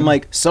kids. I'm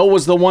like, so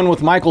was the one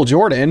with Michael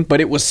Jordan,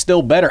 but it was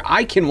still better.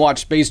 I can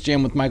watch Space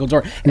Jam with Michael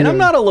Jordan. And I'm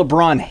not a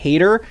LeBron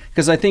hater,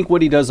 because I think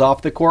what he does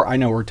off the court, I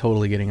know we're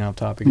totally getting off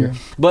topic here,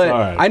 but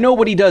right. I know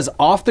what he does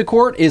off the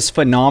court is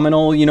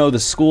phenomenal. The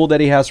school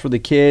that he has for the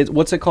kids,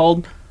 what's it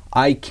called?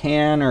 I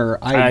don't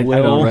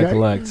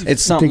recollect.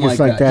 It's something it's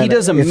like that. He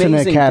does amazing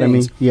It's an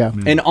academy. things. Yeah.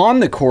 And on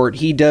the court,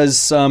 he does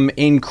some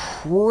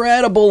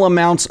incredible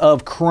amounts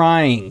of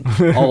crying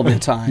all the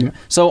time.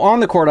 So on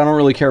the court, I don't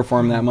really care for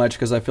him that much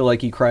because I feel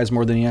like he cries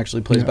more than he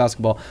actually plays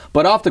basketball.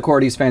 But off the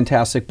court, he's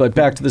fantastic. But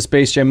back to the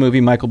Space Jam movie,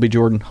 Michael B.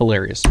 Jordan,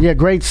 hilarious. Yeah,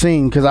 great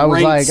scene because I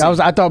was Great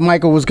like, I thought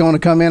Michael was going to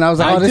come in. I was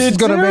like, this is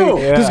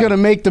gonna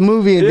make the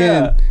movie,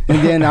 and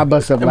then I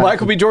bust up. And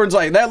Michael B. Jordan's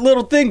like, that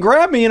little thing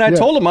grabbed me, and I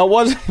told him I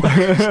wasn't.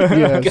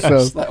 Yeah,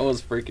 so That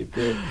was freaking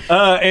good.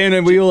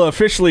 And we will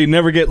officially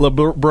never get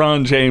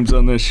LeBron James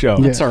on this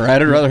show. It's all right.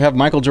 I'd rather have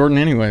Michael Jordan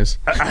anyways.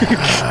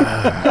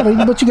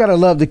 but you gotta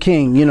love the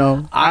king,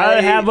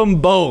 I have them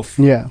both.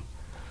 Yeah.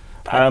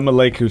 I'm a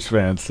Lakers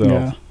fan, so.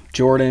 Yeah.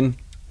 Jordan,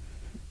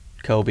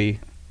 Kobe,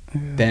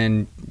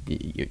 then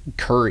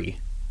Curry.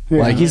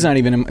 Yeah. Like,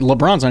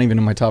 LeBron's not even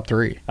in my top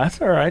three.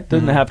 That's all right.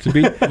 Doesn't have to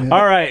be.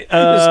 All right.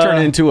 This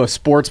turned into a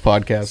sports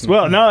podcast.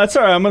 Well, no, that's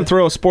all right. I'm going to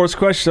throw a sports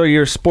question. So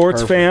you're a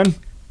sports fan.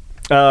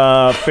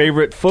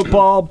 Favorite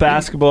football,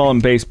 basketball,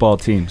 and baseball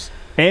teams.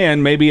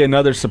 And maybe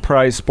another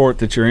surprise sport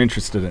that you're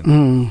interested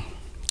in.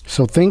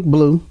 So think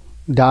blue,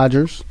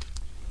 Dodgers.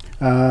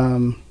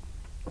 You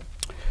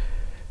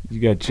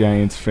got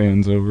Giants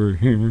fans over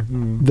here.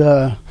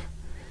 The,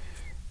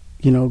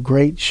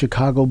 great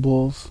Chicago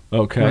Bulls.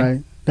 Okay.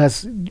 Right.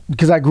 That's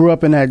because I grew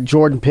up in that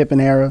Jordan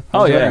Pippen era.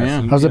 Oh,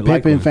 yeah. I was a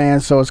Pippen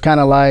fan, so it's kind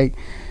of like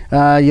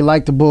you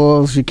like the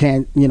Bulls, you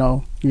can't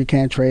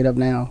trade up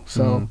now.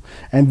 So,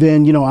 and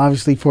then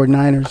obviously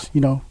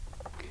 49ers.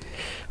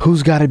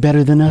 Who's got it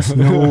better than us?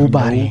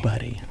 Nobody.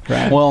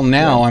 Right. Well,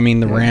 now,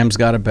 the Rams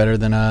got it better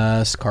than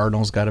us.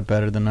 Cardinals got it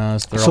better than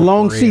us. It's a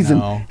long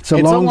season. It's a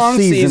long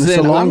season. It's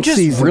a long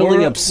season.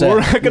 Really upset.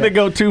 We're not going to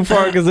go too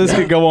far because this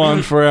could go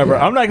on forever.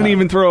 I'm not going to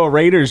even throw a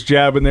Raiders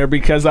jab in there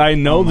because I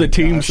know the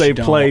teams they've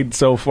played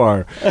so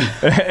far.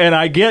 And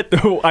I get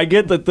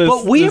that this.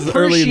 But we this is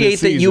early in the appreciate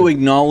that you season.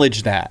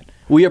 acknowledge that.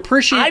 We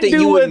appreciate that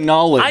you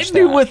acknowledge that. I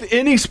do with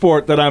any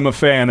sport that I'm a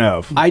fan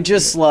of. I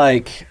just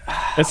like...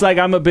 It's like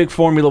I'm a big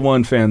Formula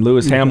One fan.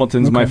 Lewis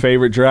Hamilton's my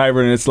favorite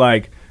driver, and it's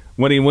like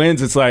when he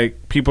wins, it's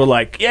like people are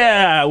like,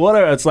 yeah,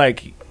 whatever. It's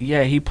like,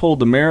 yeah, he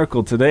pulled a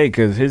miracle today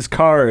because his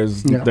car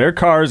is their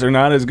cars are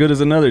not as good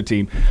as another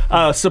team.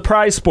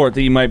 Surprise sport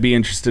that you might be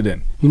interested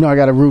in. I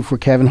got to root for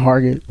Kevin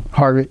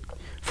Harvick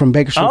from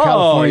Bakersfield,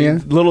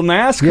 California. Little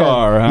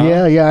NASCAR.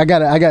 Huh? Yeah. I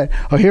got.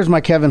 Oh, here's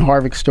my Kevin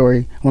Harvick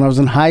story. When I was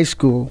in high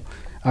school,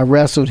 I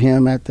wrestled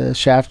him at the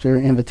Shafter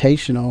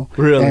Invitational.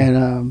 Really?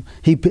 And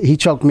he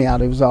choked me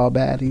out. It was all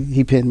bad.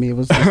 He pinned me. It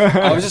was.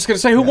 I was just gonna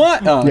say who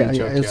won. Oh,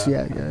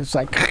 It's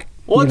like.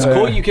 Well, it's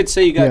cool. You could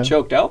say you got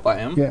choked out by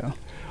him. Yeah.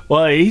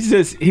 Well,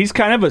 he's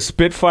kind of a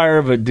spitfire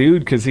of a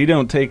dude because he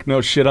don't take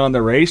no shit on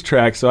the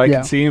racetrack. So I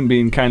can see him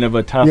being kind of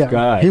a tough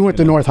guy. He went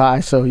to North High,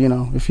 so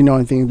if you know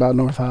anything about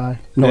North High.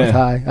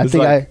 I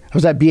think I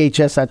was at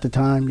BHS at the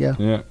time.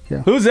 Yeah.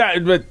 Who's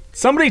that? But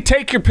somebody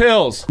take your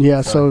pills.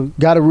 Yeah. So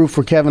got to root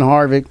for Kevin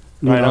Harvick.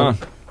 Right on.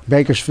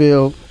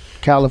 Bakersfield,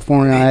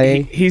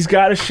 California. He's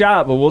got a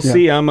shot, but we'll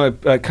see. I'm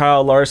a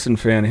Kyle Larson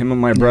fan. Him and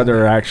my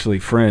brother are actually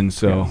friends,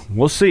 so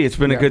we'll see. It's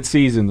been a good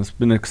season. It's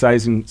been an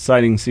exciting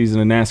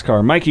season of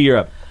NASCAR. Mikey, you're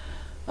up.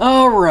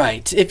 All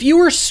right. If you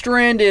were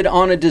stranded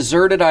on a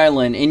deserted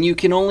island and you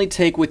can only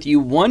take with you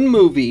one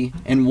movie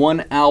and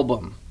one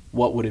album,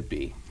 what would it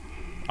be?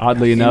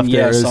 Oddly enough,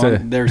 there's a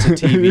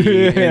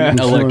TV and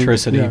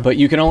electricity, Yeah. but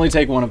you can only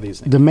take one of these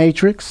things. The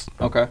Matrix,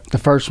 Okay. the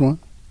first one,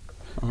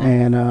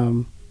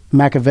 and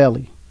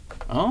Machiavelli.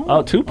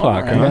 Oh, Tupac,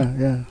 all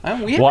right. huh?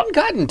 We haven't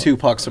gotten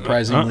Tupac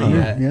surprisingly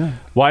yet. Yeah.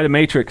 Why the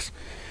Matrix?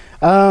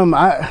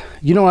 I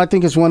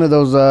think it's one of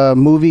those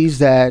movies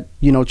that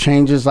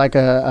changes like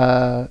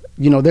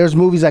there's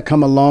movies that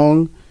come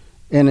along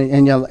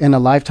in a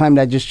lifetime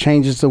that just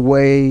changes the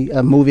way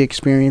a movie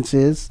experience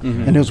is,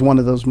 and it was one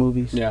of those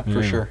movies. Yeah,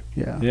 for sure.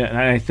 Yeah. Yeah, and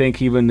I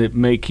think even that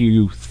make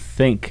you think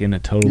think in a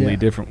totally Yeah.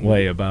 different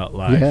way about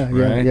life.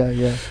 right?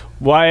 Yeah.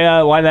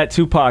 Why that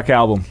Tupac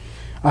album?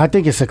 I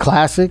think it's a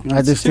classic.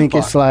 I just think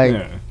Tupac. it's like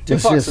Yeah.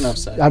 it's Tupac's just. enough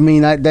said. I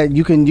mean, that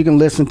you can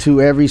listen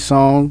to every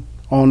song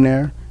on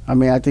there. I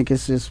mean, I think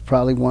it's just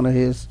probably one of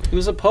his He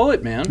was a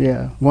poet, man.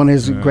 one of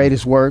his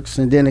greatest works.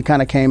 And then it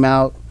kind of came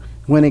out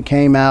when it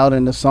came out,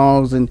 and the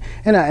songs and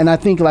I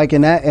think like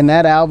in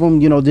that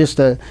album, just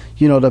the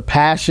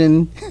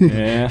passion,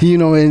 Yeah.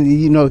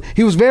 and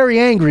he was very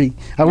angry.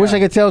 I wish I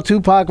could tell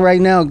Tupac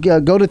right now,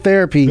 go to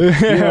therapy. You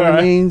know what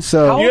I mean?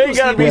 So How old You ain't was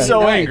gotta he be when he so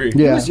died? angry.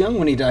 He Yeah. was young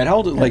when he died. How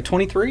old? Like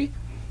 23?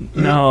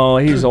 No,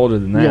 he's older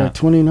than that. yeah,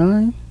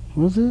 29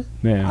 was it?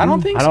 Yeah. I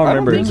don't think. I don't I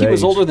remember don't think his he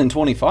was age. older than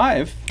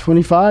 25.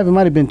 25? It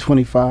might have been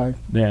 25.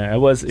 Yeah, it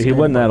was. He gonna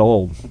wasn't that bug-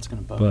 old. That's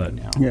gonna bug But-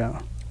 me now. Yeah.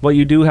 Well,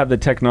 you do have the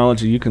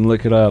technology. You can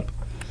look it up.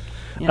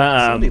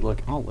 Yeah, somebody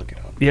look. I'll look it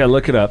up. Yeah,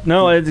 look it up.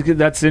 No,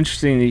 that's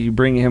interesting that you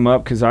bring him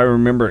up because I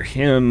remember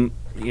him,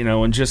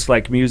 and just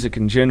like music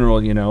in general,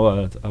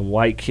 a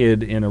white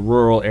kid in a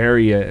rural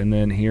area, and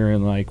then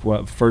hearing like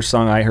what first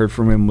song I heard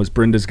from him was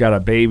 "Brenda's Got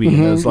a Baby,"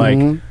 and it was like,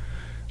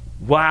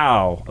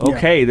 wow,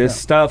 okay, this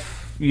stuff.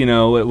 It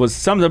was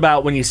something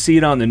about when you see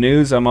it on the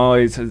news. I'm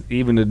always,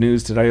 even the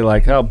news today,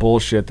 like, oh,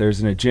 bullshit, there's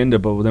an agenda.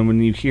 But then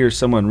when you hear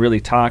someone really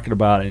talking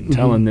about it and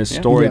telling this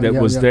story Yeah, that yeah,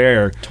 was yeah.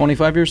 there,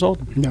 25 years old.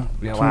 Yeah.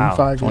 Yeah, wow.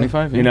 25.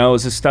 25. it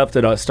was the stuff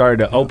that started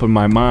to open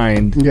my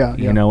mind, Yeah,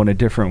 yeah. in a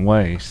different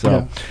way.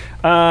 So,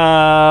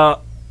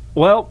 well,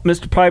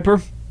 Mr.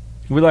 Piper,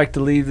 we like to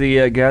leave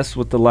the guests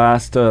with the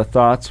last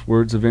thoughts,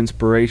 words of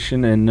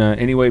inspiration, and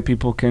any way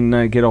people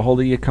can get a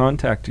hold of you,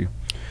 contact you.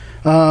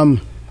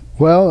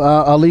 Well,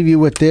 I'll leave you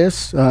with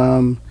this.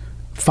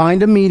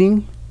 Find a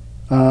meeting.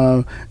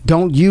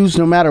 Don't use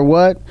no matter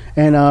what.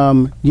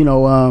 And,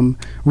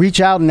 reach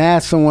out and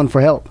ask someone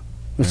for help.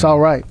 It's all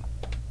right.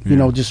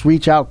 Just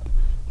reach out.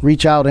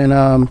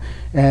 And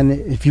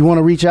if you want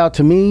to reach out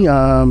to me,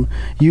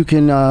 you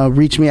can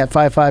reach me at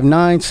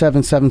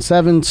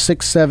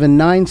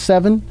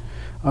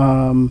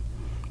 559-777-6797.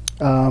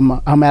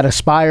 I'm at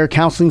Aspire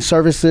Counseling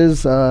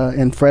Services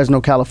in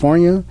Fresno,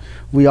 California.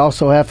 We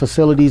also have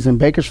facilities in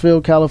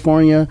Bakersfield,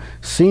 California,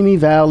 Simi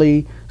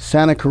Valley,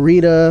 Santa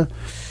Clarita,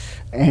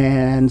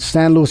 and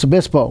San Luis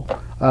Obispo.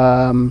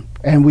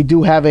 And we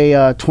do have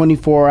a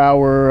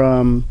 24-hour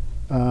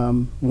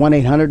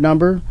 1-800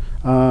 number,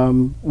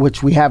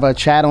 which we have a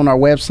chat on our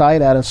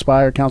website at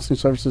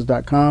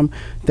aspirecounselingservices.com.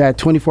 That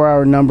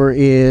 24-hour number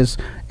is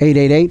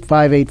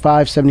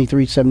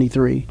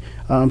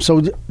 888-585-7373.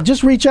 So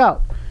just reach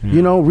out.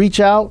 Reach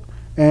out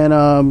and,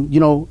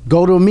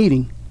 go to a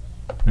meeting.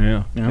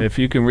 Yeah. If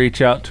you can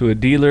reach out to a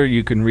dealer,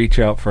 you can reach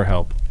out for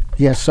help.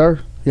 Yes, sir.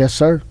 Yes,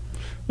 sir.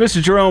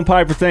 Mr. Jerome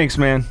Piper, thanks,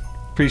 man.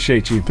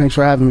 Appreciate you. Thanks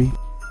for having me.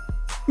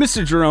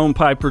 Mr. Jerome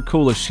Piper,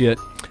 cool as shit.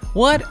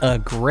 What a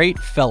great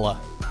fella.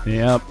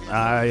 Yep,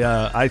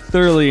 I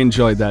thoroughly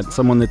enjoyed that.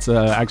 Someone that's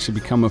actually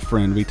become a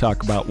friend. We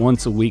talk about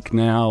once a week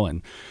now,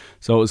 and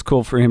so it was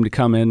cool for him to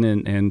come in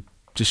and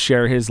just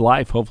share his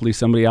life. Hopefully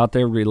somebody out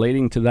there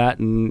relating to that,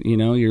 and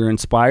you're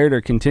inspired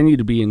or continue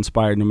to be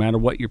inspired no matter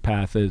what your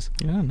path is.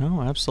 Yeah,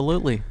 no,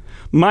 absolutely.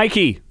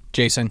 Mikey,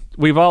 Jason,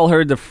 we've all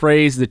heard the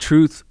phrase, the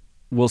truth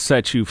will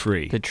set you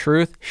free. the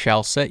truth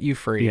shall set you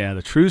free. Yeah,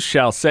 the truth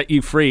shall set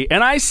you free.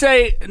 And I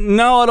say,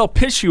 no, it'll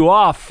piss you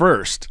off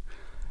first.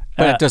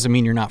 But it doesn't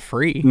mean you're not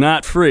free.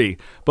 Not free,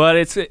 but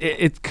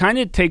it kind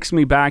of takes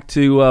me back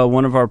to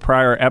one of our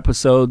prior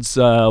episodes,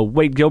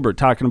 Wade Gilbert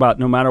talking about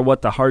no matter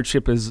what the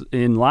hardship is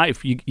in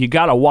life, you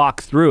got to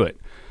walk through it.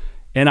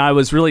 And I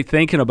was really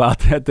thinking about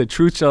that. The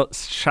truth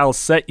shall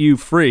set you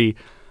free.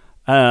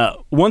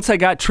 Once I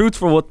got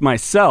truthful with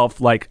myself,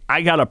 like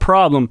I got a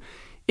problem,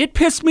 it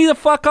pissed me the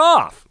fuck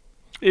off.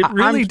 It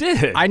really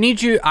did. I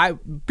need you.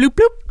 Bloop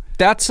bloop.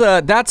 That's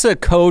a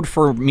code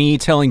for me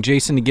telling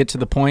Jason to get to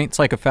the point. It's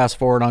like a fast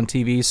forward on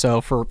TV. So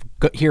for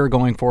here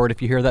going forward,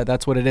 if you hear that,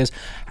 that's what it is.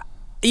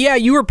 Yeah,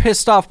 you were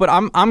pissed off, but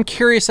I'm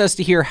curious as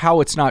to hear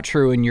how it's not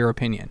true in your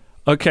opinion.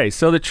 Okay,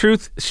 so the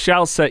truth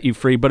shall set you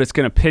free, but it's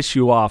going to piss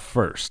you off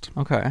first.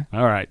 Okay.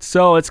 All right.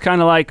 So it's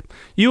kind of like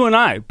you and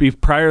I,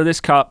 prior to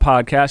this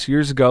podcast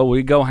years ago,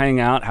 we'd go hang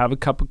out, have a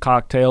cup of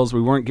cocktails.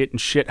 We weren't getting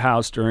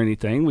shit-housed or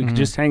anything. We could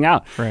just hang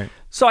out. Right.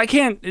 So I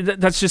can't,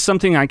 that's just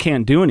something I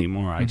can't do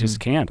anymore. I just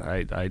can't.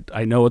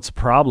 I know it's a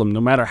problem. No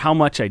matter how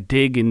much I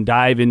dig and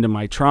dive into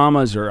my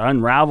traumas or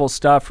unravel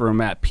stuff or I'm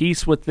at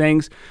peace with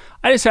things,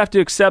 I just have to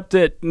accept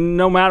that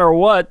no matter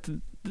what,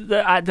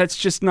 that's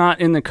just not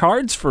in the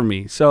cards for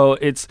me. So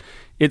it's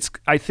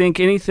I think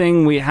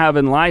anything we have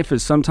in life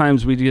is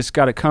sometimes we just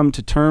got to come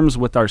to terms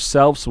with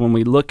ourselves when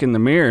we look in the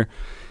mirror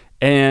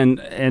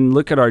and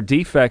look at our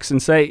defects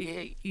and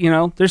say,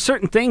 there's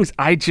certain things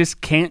I just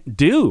can't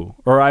do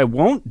or I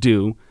won't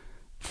do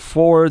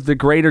for the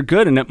greater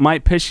good. And it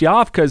might piss you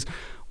off because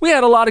we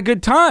had a lot of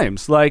good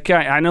times. Like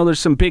I know there's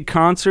some big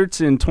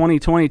concerts in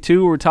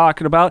 2022 we're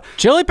talking about.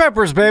 Chili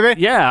Peppers, baby.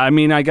 Yeah, I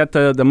mean, I got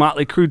the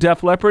Motley Crue,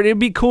 Def Leppard. It'd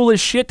be cool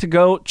as shit to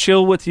go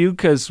chill with you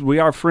because we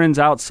are friends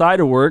outside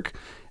of work.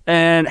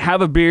 and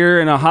have a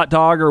beer and a hot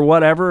dog or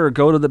whatever, or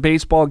go to the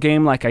baseball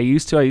game like I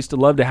used to. I used to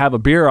love to have a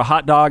beer, a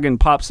hot dog, and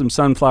pop some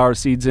sunflower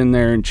seeds in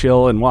there and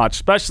chill and watch.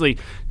 Especially,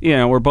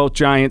 we're both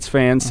Giants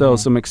fans, so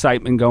some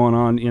excitement going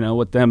on,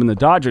 with them and the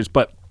Dodgers.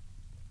 But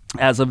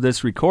as of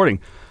this recording,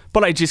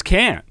 but I just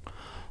can't.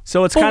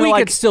 So it's kind of like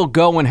we could still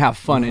go and have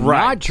fun and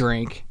not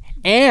drink.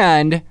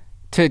 And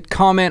to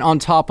comment on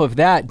top of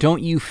that,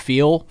 don't you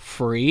feel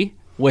free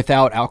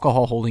without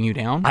alcohol holding you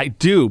down? I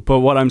do,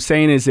 but what I'm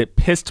saying is it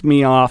pissed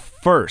me off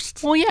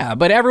first. Well, yeah,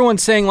 but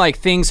everyone's saying like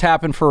things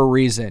happen for a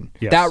reason.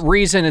 Yes. That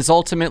reason is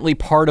ultimately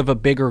part of a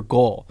bigger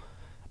goal.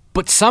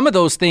 But some of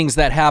those things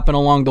that happen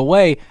along the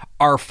way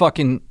are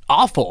fucking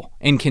awful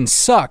and can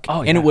suck.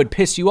 Oh, yeah. And it would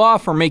piss you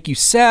off or make you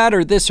sad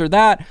or this or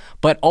that.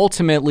 But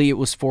ultimately, it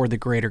was for the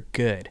greater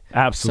good.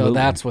 Absolutely. So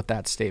that's what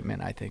that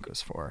statement, I think,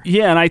 was for.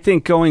 Yeah, and I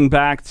think going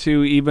back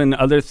to even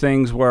other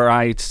things where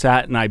I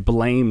sat and I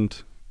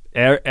blamed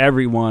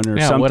everyone or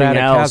something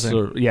else.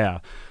 Or,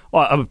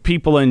 well,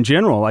 people in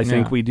general, I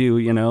think we do,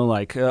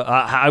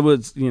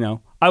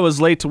 I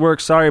was late to work.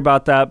 Sorry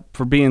about that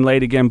for being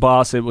late again,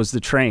 boss. It was the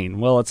train.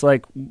 Well, it's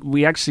like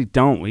we actually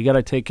don't. We got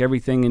to take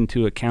everything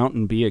into account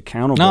and be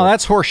accountable. No,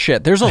 that's horse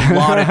shit. There's a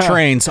lot of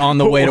trains on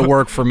the way to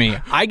work for me.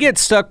 I got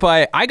stuck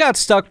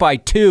by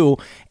 2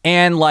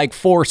 and like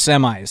 4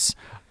 semis.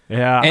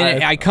 Yeah.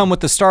 And I come with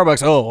the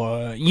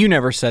Starbucks. You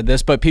never said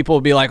this, but people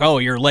will be like, oh,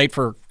 you're late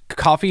for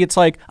coffee. It's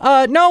like,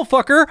 no,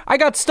 fucker. I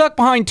got stuck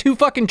behind 2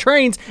 fucking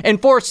trains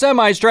and 4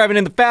 semis driving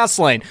in the fast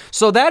lane.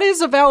 So that is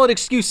a valid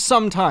excuse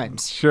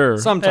sometimes. Sure.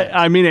 Sometimes.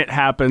 I mean, it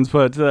happens,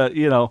 but,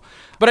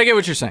 But I get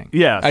what you're saying.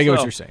 Yeah. I get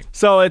what you're saying.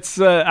 So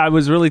it's, I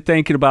was really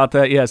thinking about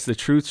that. Yes, the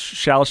truth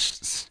shall...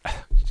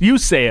 You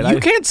say it. You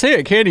can't say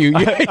it, can you?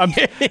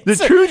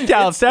 The truth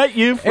shall set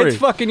you free. It's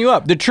fucking you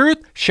up. The truth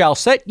shall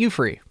set you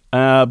free.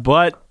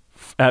 But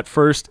at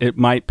first, it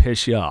might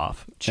piss you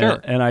off.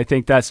 Sure. And I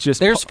think that's just...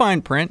 There's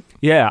fine print.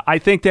 Yeah, I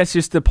think that's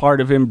just a part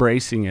of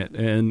embracing it.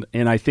 And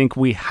I think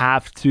we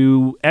have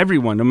to,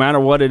 everyone, no matter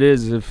what it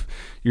is, if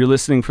you're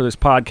listening for this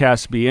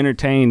podcast to be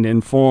entertained,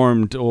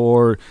 informed,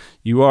 or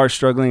you are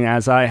struggling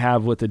as I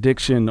have with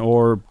addiction,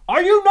 or...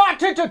 Are you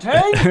not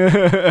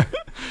entertained?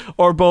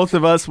 Or both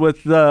of us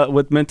with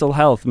mental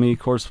health. Me, of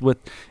course, with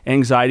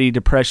anxiety,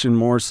 depression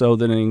more so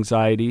than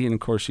anxiety. And,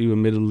 of course, you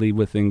admittedly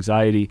with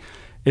anxiety.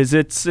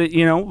 It's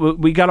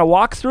we got to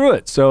walk through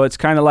it. So it's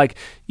kind of like,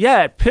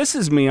 yeah, it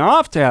pisses me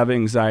off to have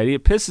anxiety.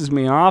 It pisses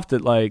me off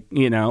that, like,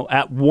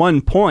 at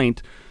one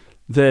point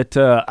that,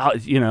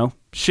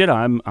 shit,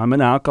 I'm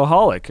an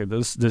alcoholic.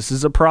 This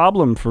is a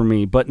problem for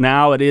me, but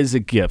now it is a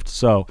gift.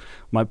 So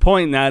my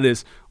point in that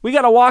is we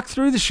got to walk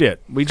through the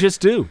shit. We just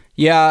do.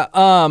 Yeah.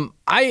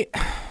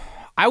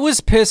 I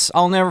was pissed.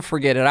 I'll never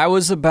forget it. I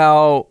was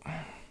about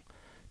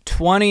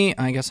 20,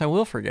 I guess I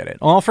will forget it.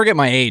 Well, I'll forget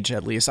my age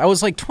at least. I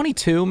was like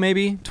 22,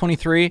 maybe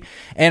 23.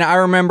 And I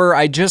remember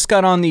I just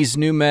got on these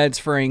new meds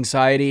for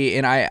anxiety,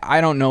 and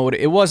I don't know,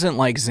 it wasn't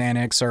like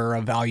Xanax or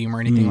a Valium or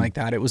anything like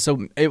that. It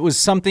was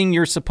something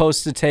you're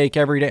supposed to take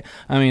every day.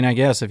 I mean, I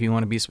guess if you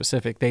want to be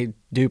specific, they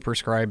do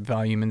prescribe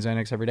Valium and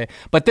Xanax every day.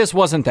 But this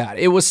wasn't that.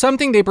 It was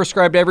something they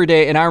prescribed every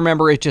day, and I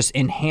remember it just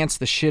enhanced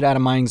the shit out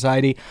of my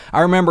anxiety.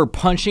 I remember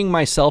punching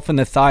myself in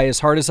the thigh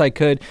as hard as I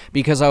could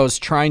because I was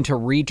trying to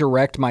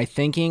redirect my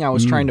thinking. I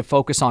was trying to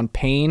focus on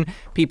pain.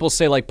 People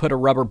say, like, put a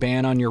rubber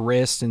band on your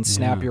wrist and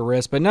snap your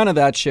wrist, but none of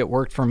that shit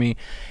worked for me.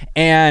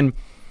 And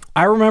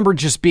I remember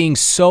just being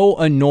so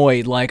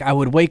annoyed. Like, I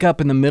would wake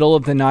up in the middle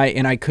of the night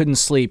and I couldn't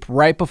sleep.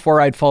 Right before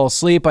I'd fall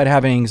asleep, I'd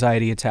have an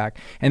anxiety attack.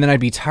 And then I'd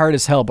be tired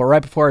as hell. But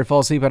right before I'd fall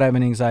asleep, I'd have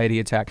an anxiety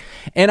attack.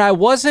 And I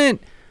was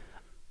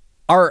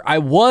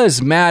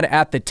mad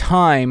at the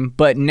time,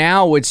 but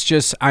now it's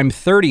just, I'm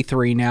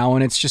 33 now,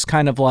 and it's just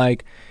kind of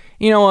like,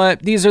 you know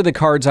what? These are the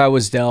cards I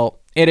was dealt.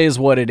 It is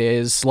what it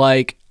is.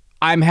 Like,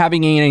 I'm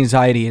having an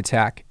anxiety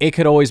attack. It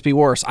could always be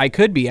worse. I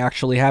could be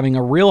actually having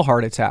a real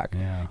heart attack.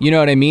 Yeah. You know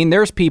what I mean?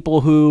 There's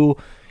people who,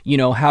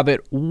 have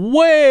it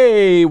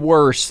way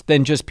worse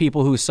than just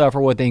people who suffer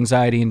with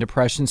anxiety and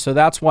depression. So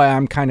that's why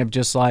I'm kind of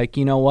just like,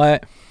 you know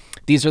what?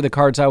 These are the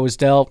cards I was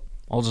dealt.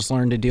 I'll just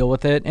learn to deal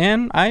with it.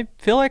 And I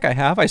feel like I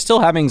have. I still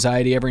have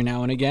anxiety every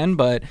now and again,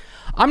 but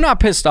I'm not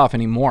pissed off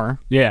anymore.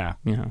 Yeah.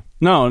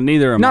 No,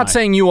 neither am I. Not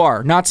saying you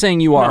are.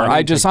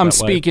 I'm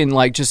speaking way.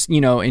 Like just,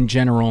 in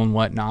general and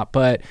whatnot.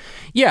 But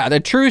yeah,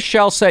 the truth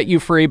shall set you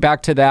free.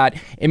 Back to that.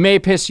 It may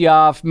piss you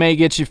off, may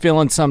get you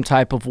feeling some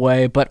type of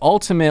way, but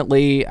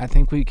ultimately, I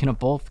think we can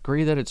both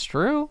agree that it's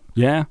true.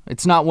 Yeah.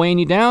 It's not weighing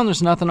you down.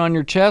 There's nothing on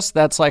your chest.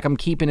 That's like, I'm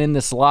keeping in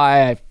this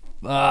lie.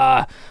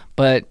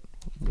 But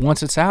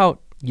once it's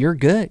out, you're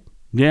good.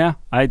 Yeah,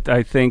 I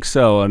think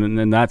so,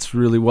 and that's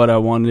really what I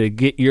wanted to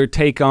get your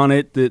take on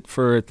it, that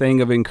for a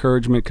thing of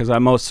encouragement, because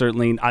I'm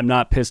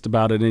not pissed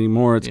about it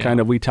anymore. It's kind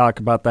of, we talk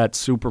about that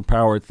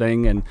superpower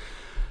thing, and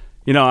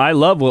I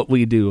love what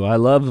we do. I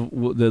love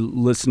the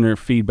listener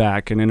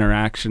feedback and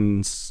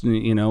interactions,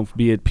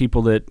 be it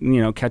people that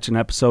catch an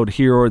episode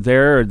here or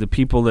there, or the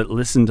people that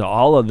listen to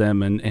all of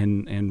them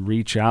and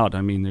reach out.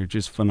 I mean, they're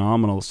just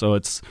phenomenal. So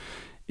it's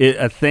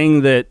a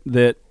thing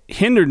that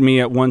hindered me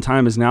at one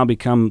time has now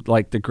become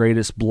like the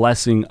greatest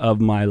blessing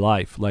of my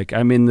life. Like,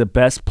 I'm in the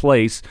best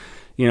place,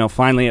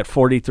 finally at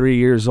 43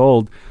 years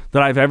old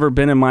that I've ever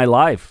been in my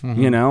life,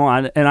 and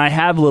I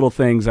have little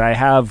things. I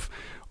have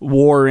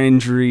war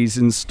injuries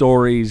and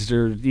stories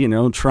or,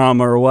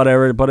 trauma or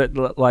whatever,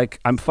 but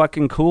I'm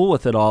fucking cool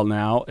with it all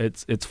now.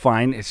 It's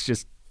fine. It's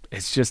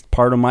just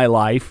part of my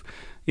life.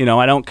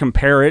 I don't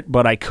compare it,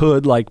 but I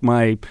could, like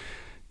my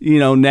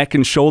neck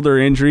and shoulder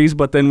injuries,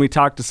 but then we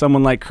talk to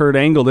someone like Kurt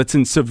Angle that's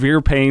in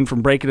severe pain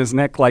from breaking his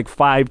neck like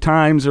 5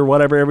 times or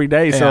whatever every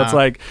day. So it's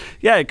like,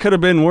 yeah, it could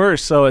have been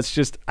worse. So it's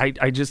just,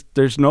 I just,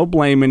 there's no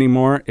blame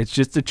anymore. It's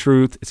just the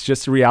truth. It's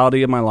just the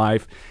reality of my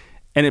life.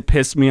 And it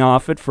pissed me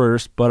off at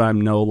first, but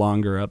I'm no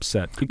longer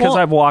upset because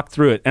I've walked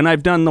through it and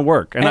I've done the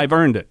work and I've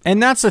earned it.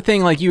 And that's the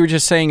thing, like you were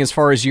just saying, as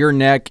far as your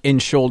neck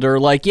and shoulder,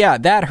 like, yeah,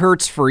 that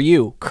hurts for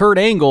you. Kurt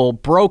Angle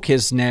broke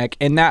his neck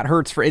and that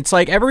hurts it's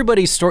like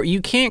everybody's story.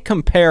 You can't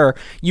compare,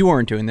 you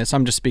weren't doing this,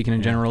 I'm just speaking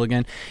in general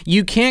again.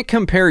 You can't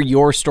compare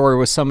your story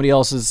with somebody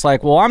else's. It's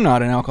like, well, I'm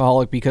not an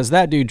alcoholic because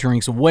that dude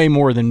drinks way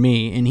more than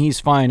me and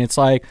he's fine. It's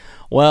like,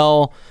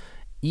 well,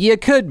 you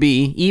could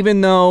be, even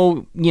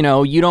though,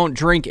 you don't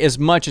drink as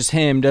much as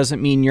him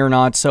doesn't mean you're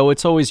not. So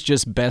it's always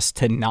just best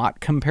to not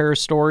compare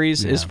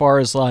stories as far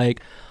as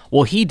like,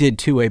 well, he did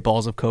 2 8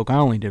 balls of coke. I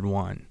only did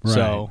 1. Right.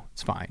 So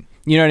it's fine.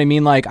 You know what I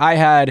mean? Like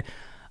I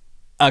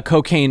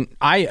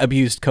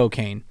abused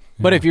cocaine.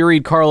 But if you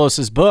read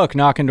Carlos's book,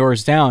 Knocking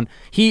Doors Down,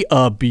 he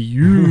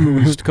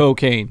abused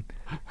cocaine.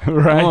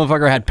 Right. The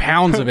motherfucker had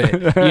pounds of it. You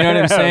know what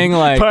I'm saying?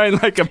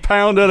 Like a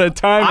pound at a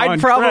time. I'd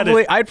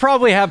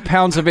probably have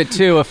pounds of it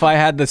too if I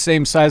had the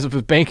same size of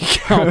his bank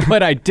account,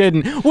 but I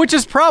didn't, which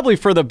is probably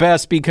for the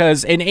best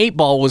because an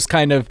 8-ball was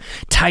kind of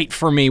tight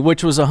for me,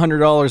 which was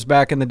 $100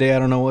 back in the day. I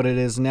don't know what it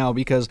is now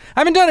because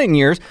I haven't done it in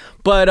years,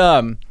 but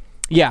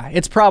yeah,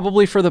 it's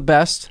probably for the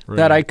best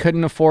that I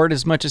couldn't afford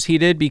as much as he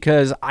did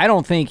because I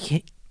don't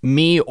think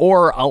me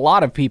or a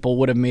lot of people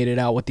would have made it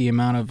out with the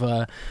amount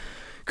of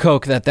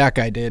coke that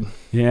guy did.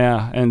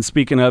 Yeah, and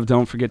speaking of,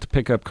 don't forget to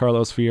pick up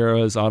Carlos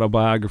Vieira's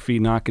autobiography,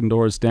 Knocking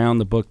Doors Down,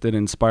 the book that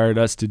inspired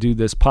us to do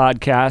this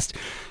podcast.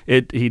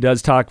 He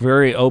does talk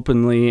very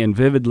openly and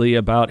vividly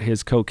about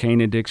his cocaine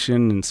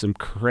addiction and some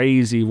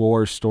crazy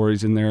war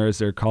stories in there, as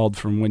they're called,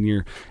 from when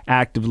you're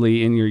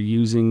actively and you're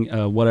using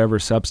whatever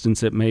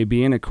substance it may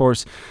be. And of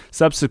course,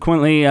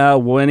 subsequently,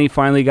 when he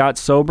finally got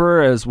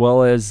sober, as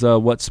well as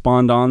what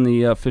spawned on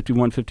the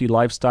 5150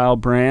 lifestyle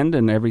brand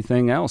and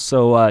everything else.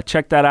 So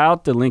check that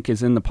out. The link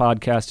is in the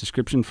podcast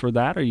description for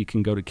that, or you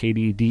can go to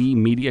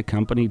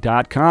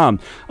kddmediacompany.com.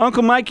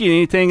 Uncle Mikey,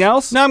 anything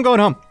else? No, I'm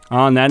going home.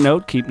 On that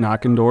note, keep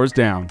knocking doors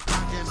down.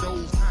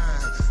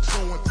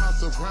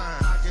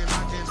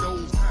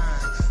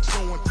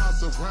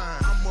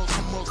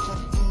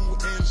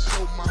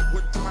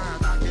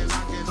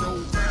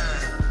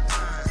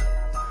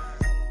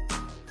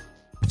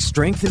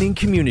 Strengthening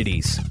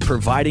communities,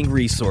 providing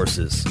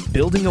resources,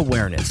 building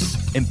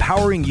awareness,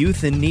 empowering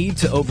youth in need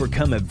to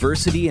overcome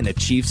adversity and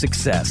achieve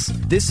success.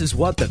 This is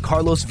what the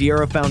Carlos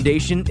Vieira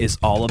Foundation is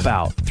all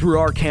about. Through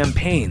our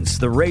campaigns,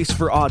 the Race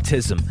for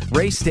Autism,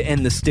 Race to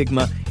End the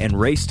Stigma, and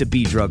Race to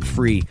Be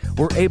Drug-Free,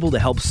 we're able to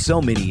help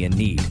so many in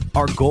need.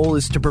 Our goal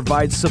is to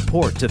provide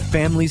support to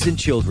families and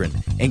children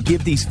and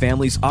give these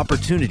families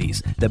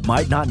opportunities that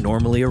might not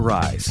normally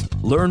arise.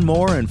 Learn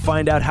more and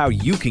find out how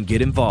you can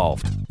get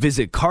involved.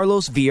 Visit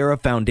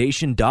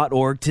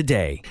carlosvierafoundation.org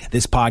today.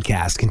 This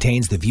podcast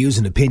contains the views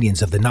and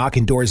opinions of the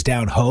Knocking Doors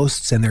Down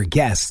hosts and their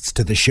guests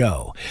to the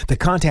show. The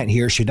content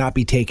here should not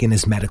be taken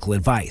as medical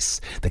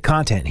advice. The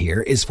content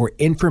here is for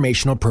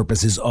informational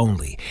purposes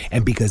only,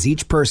 and because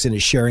each person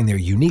is sharing their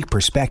unique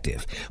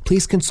perspective,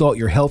 please consult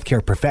your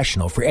healthcare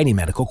professional for any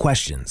medical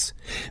questions.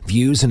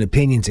 Views and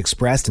opinions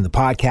expressed in the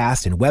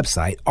podcast and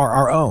website are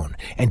our own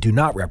and do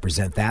not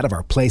represent that of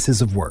our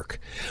places of work.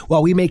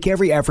 While we make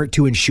every effort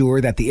to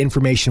ensure that the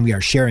information we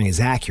are sharing is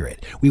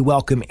accurate, we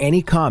welcome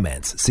any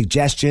comments,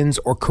 suggestions,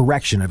 or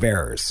correction of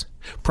errors.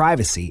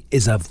 Privacy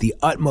is of the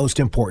utmost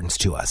importance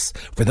to us.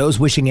 For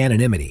those wishing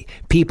anonymity,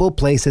 people,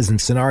 places,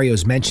 and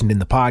scenarios mentioned in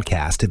the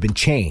podcast have been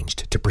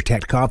changed to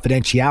protect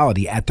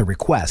confidentiality at the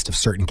request of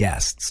certain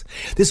guests.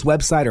 This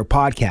website or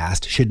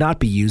podcast should not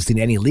be used in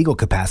any legal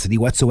capacity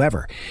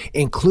whatsoever,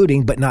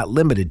 including but not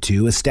limited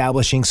to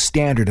establishing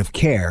standard of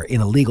care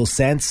in a legal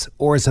sense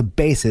or as a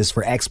basis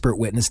for expert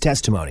witness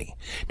testimony.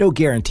 No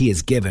guarantee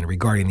is given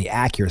regarding the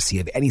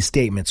accuracy of any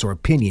statements or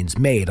opinions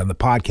made on the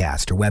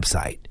podcast or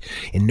website.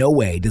 In no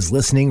way does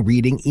listening,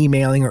 reading,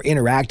 emailing, or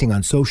interacting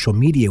on social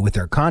media with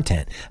our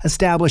content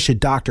establish a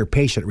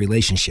doctor-patient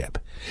relationship.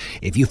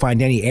 If you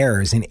find any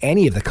errors in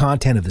any of the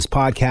content of this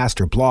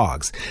podcast or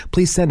blogs,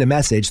 please send a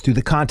message through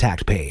the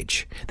contact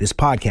page. This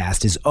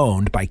podcast is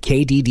owned by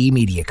KDD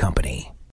Media Company.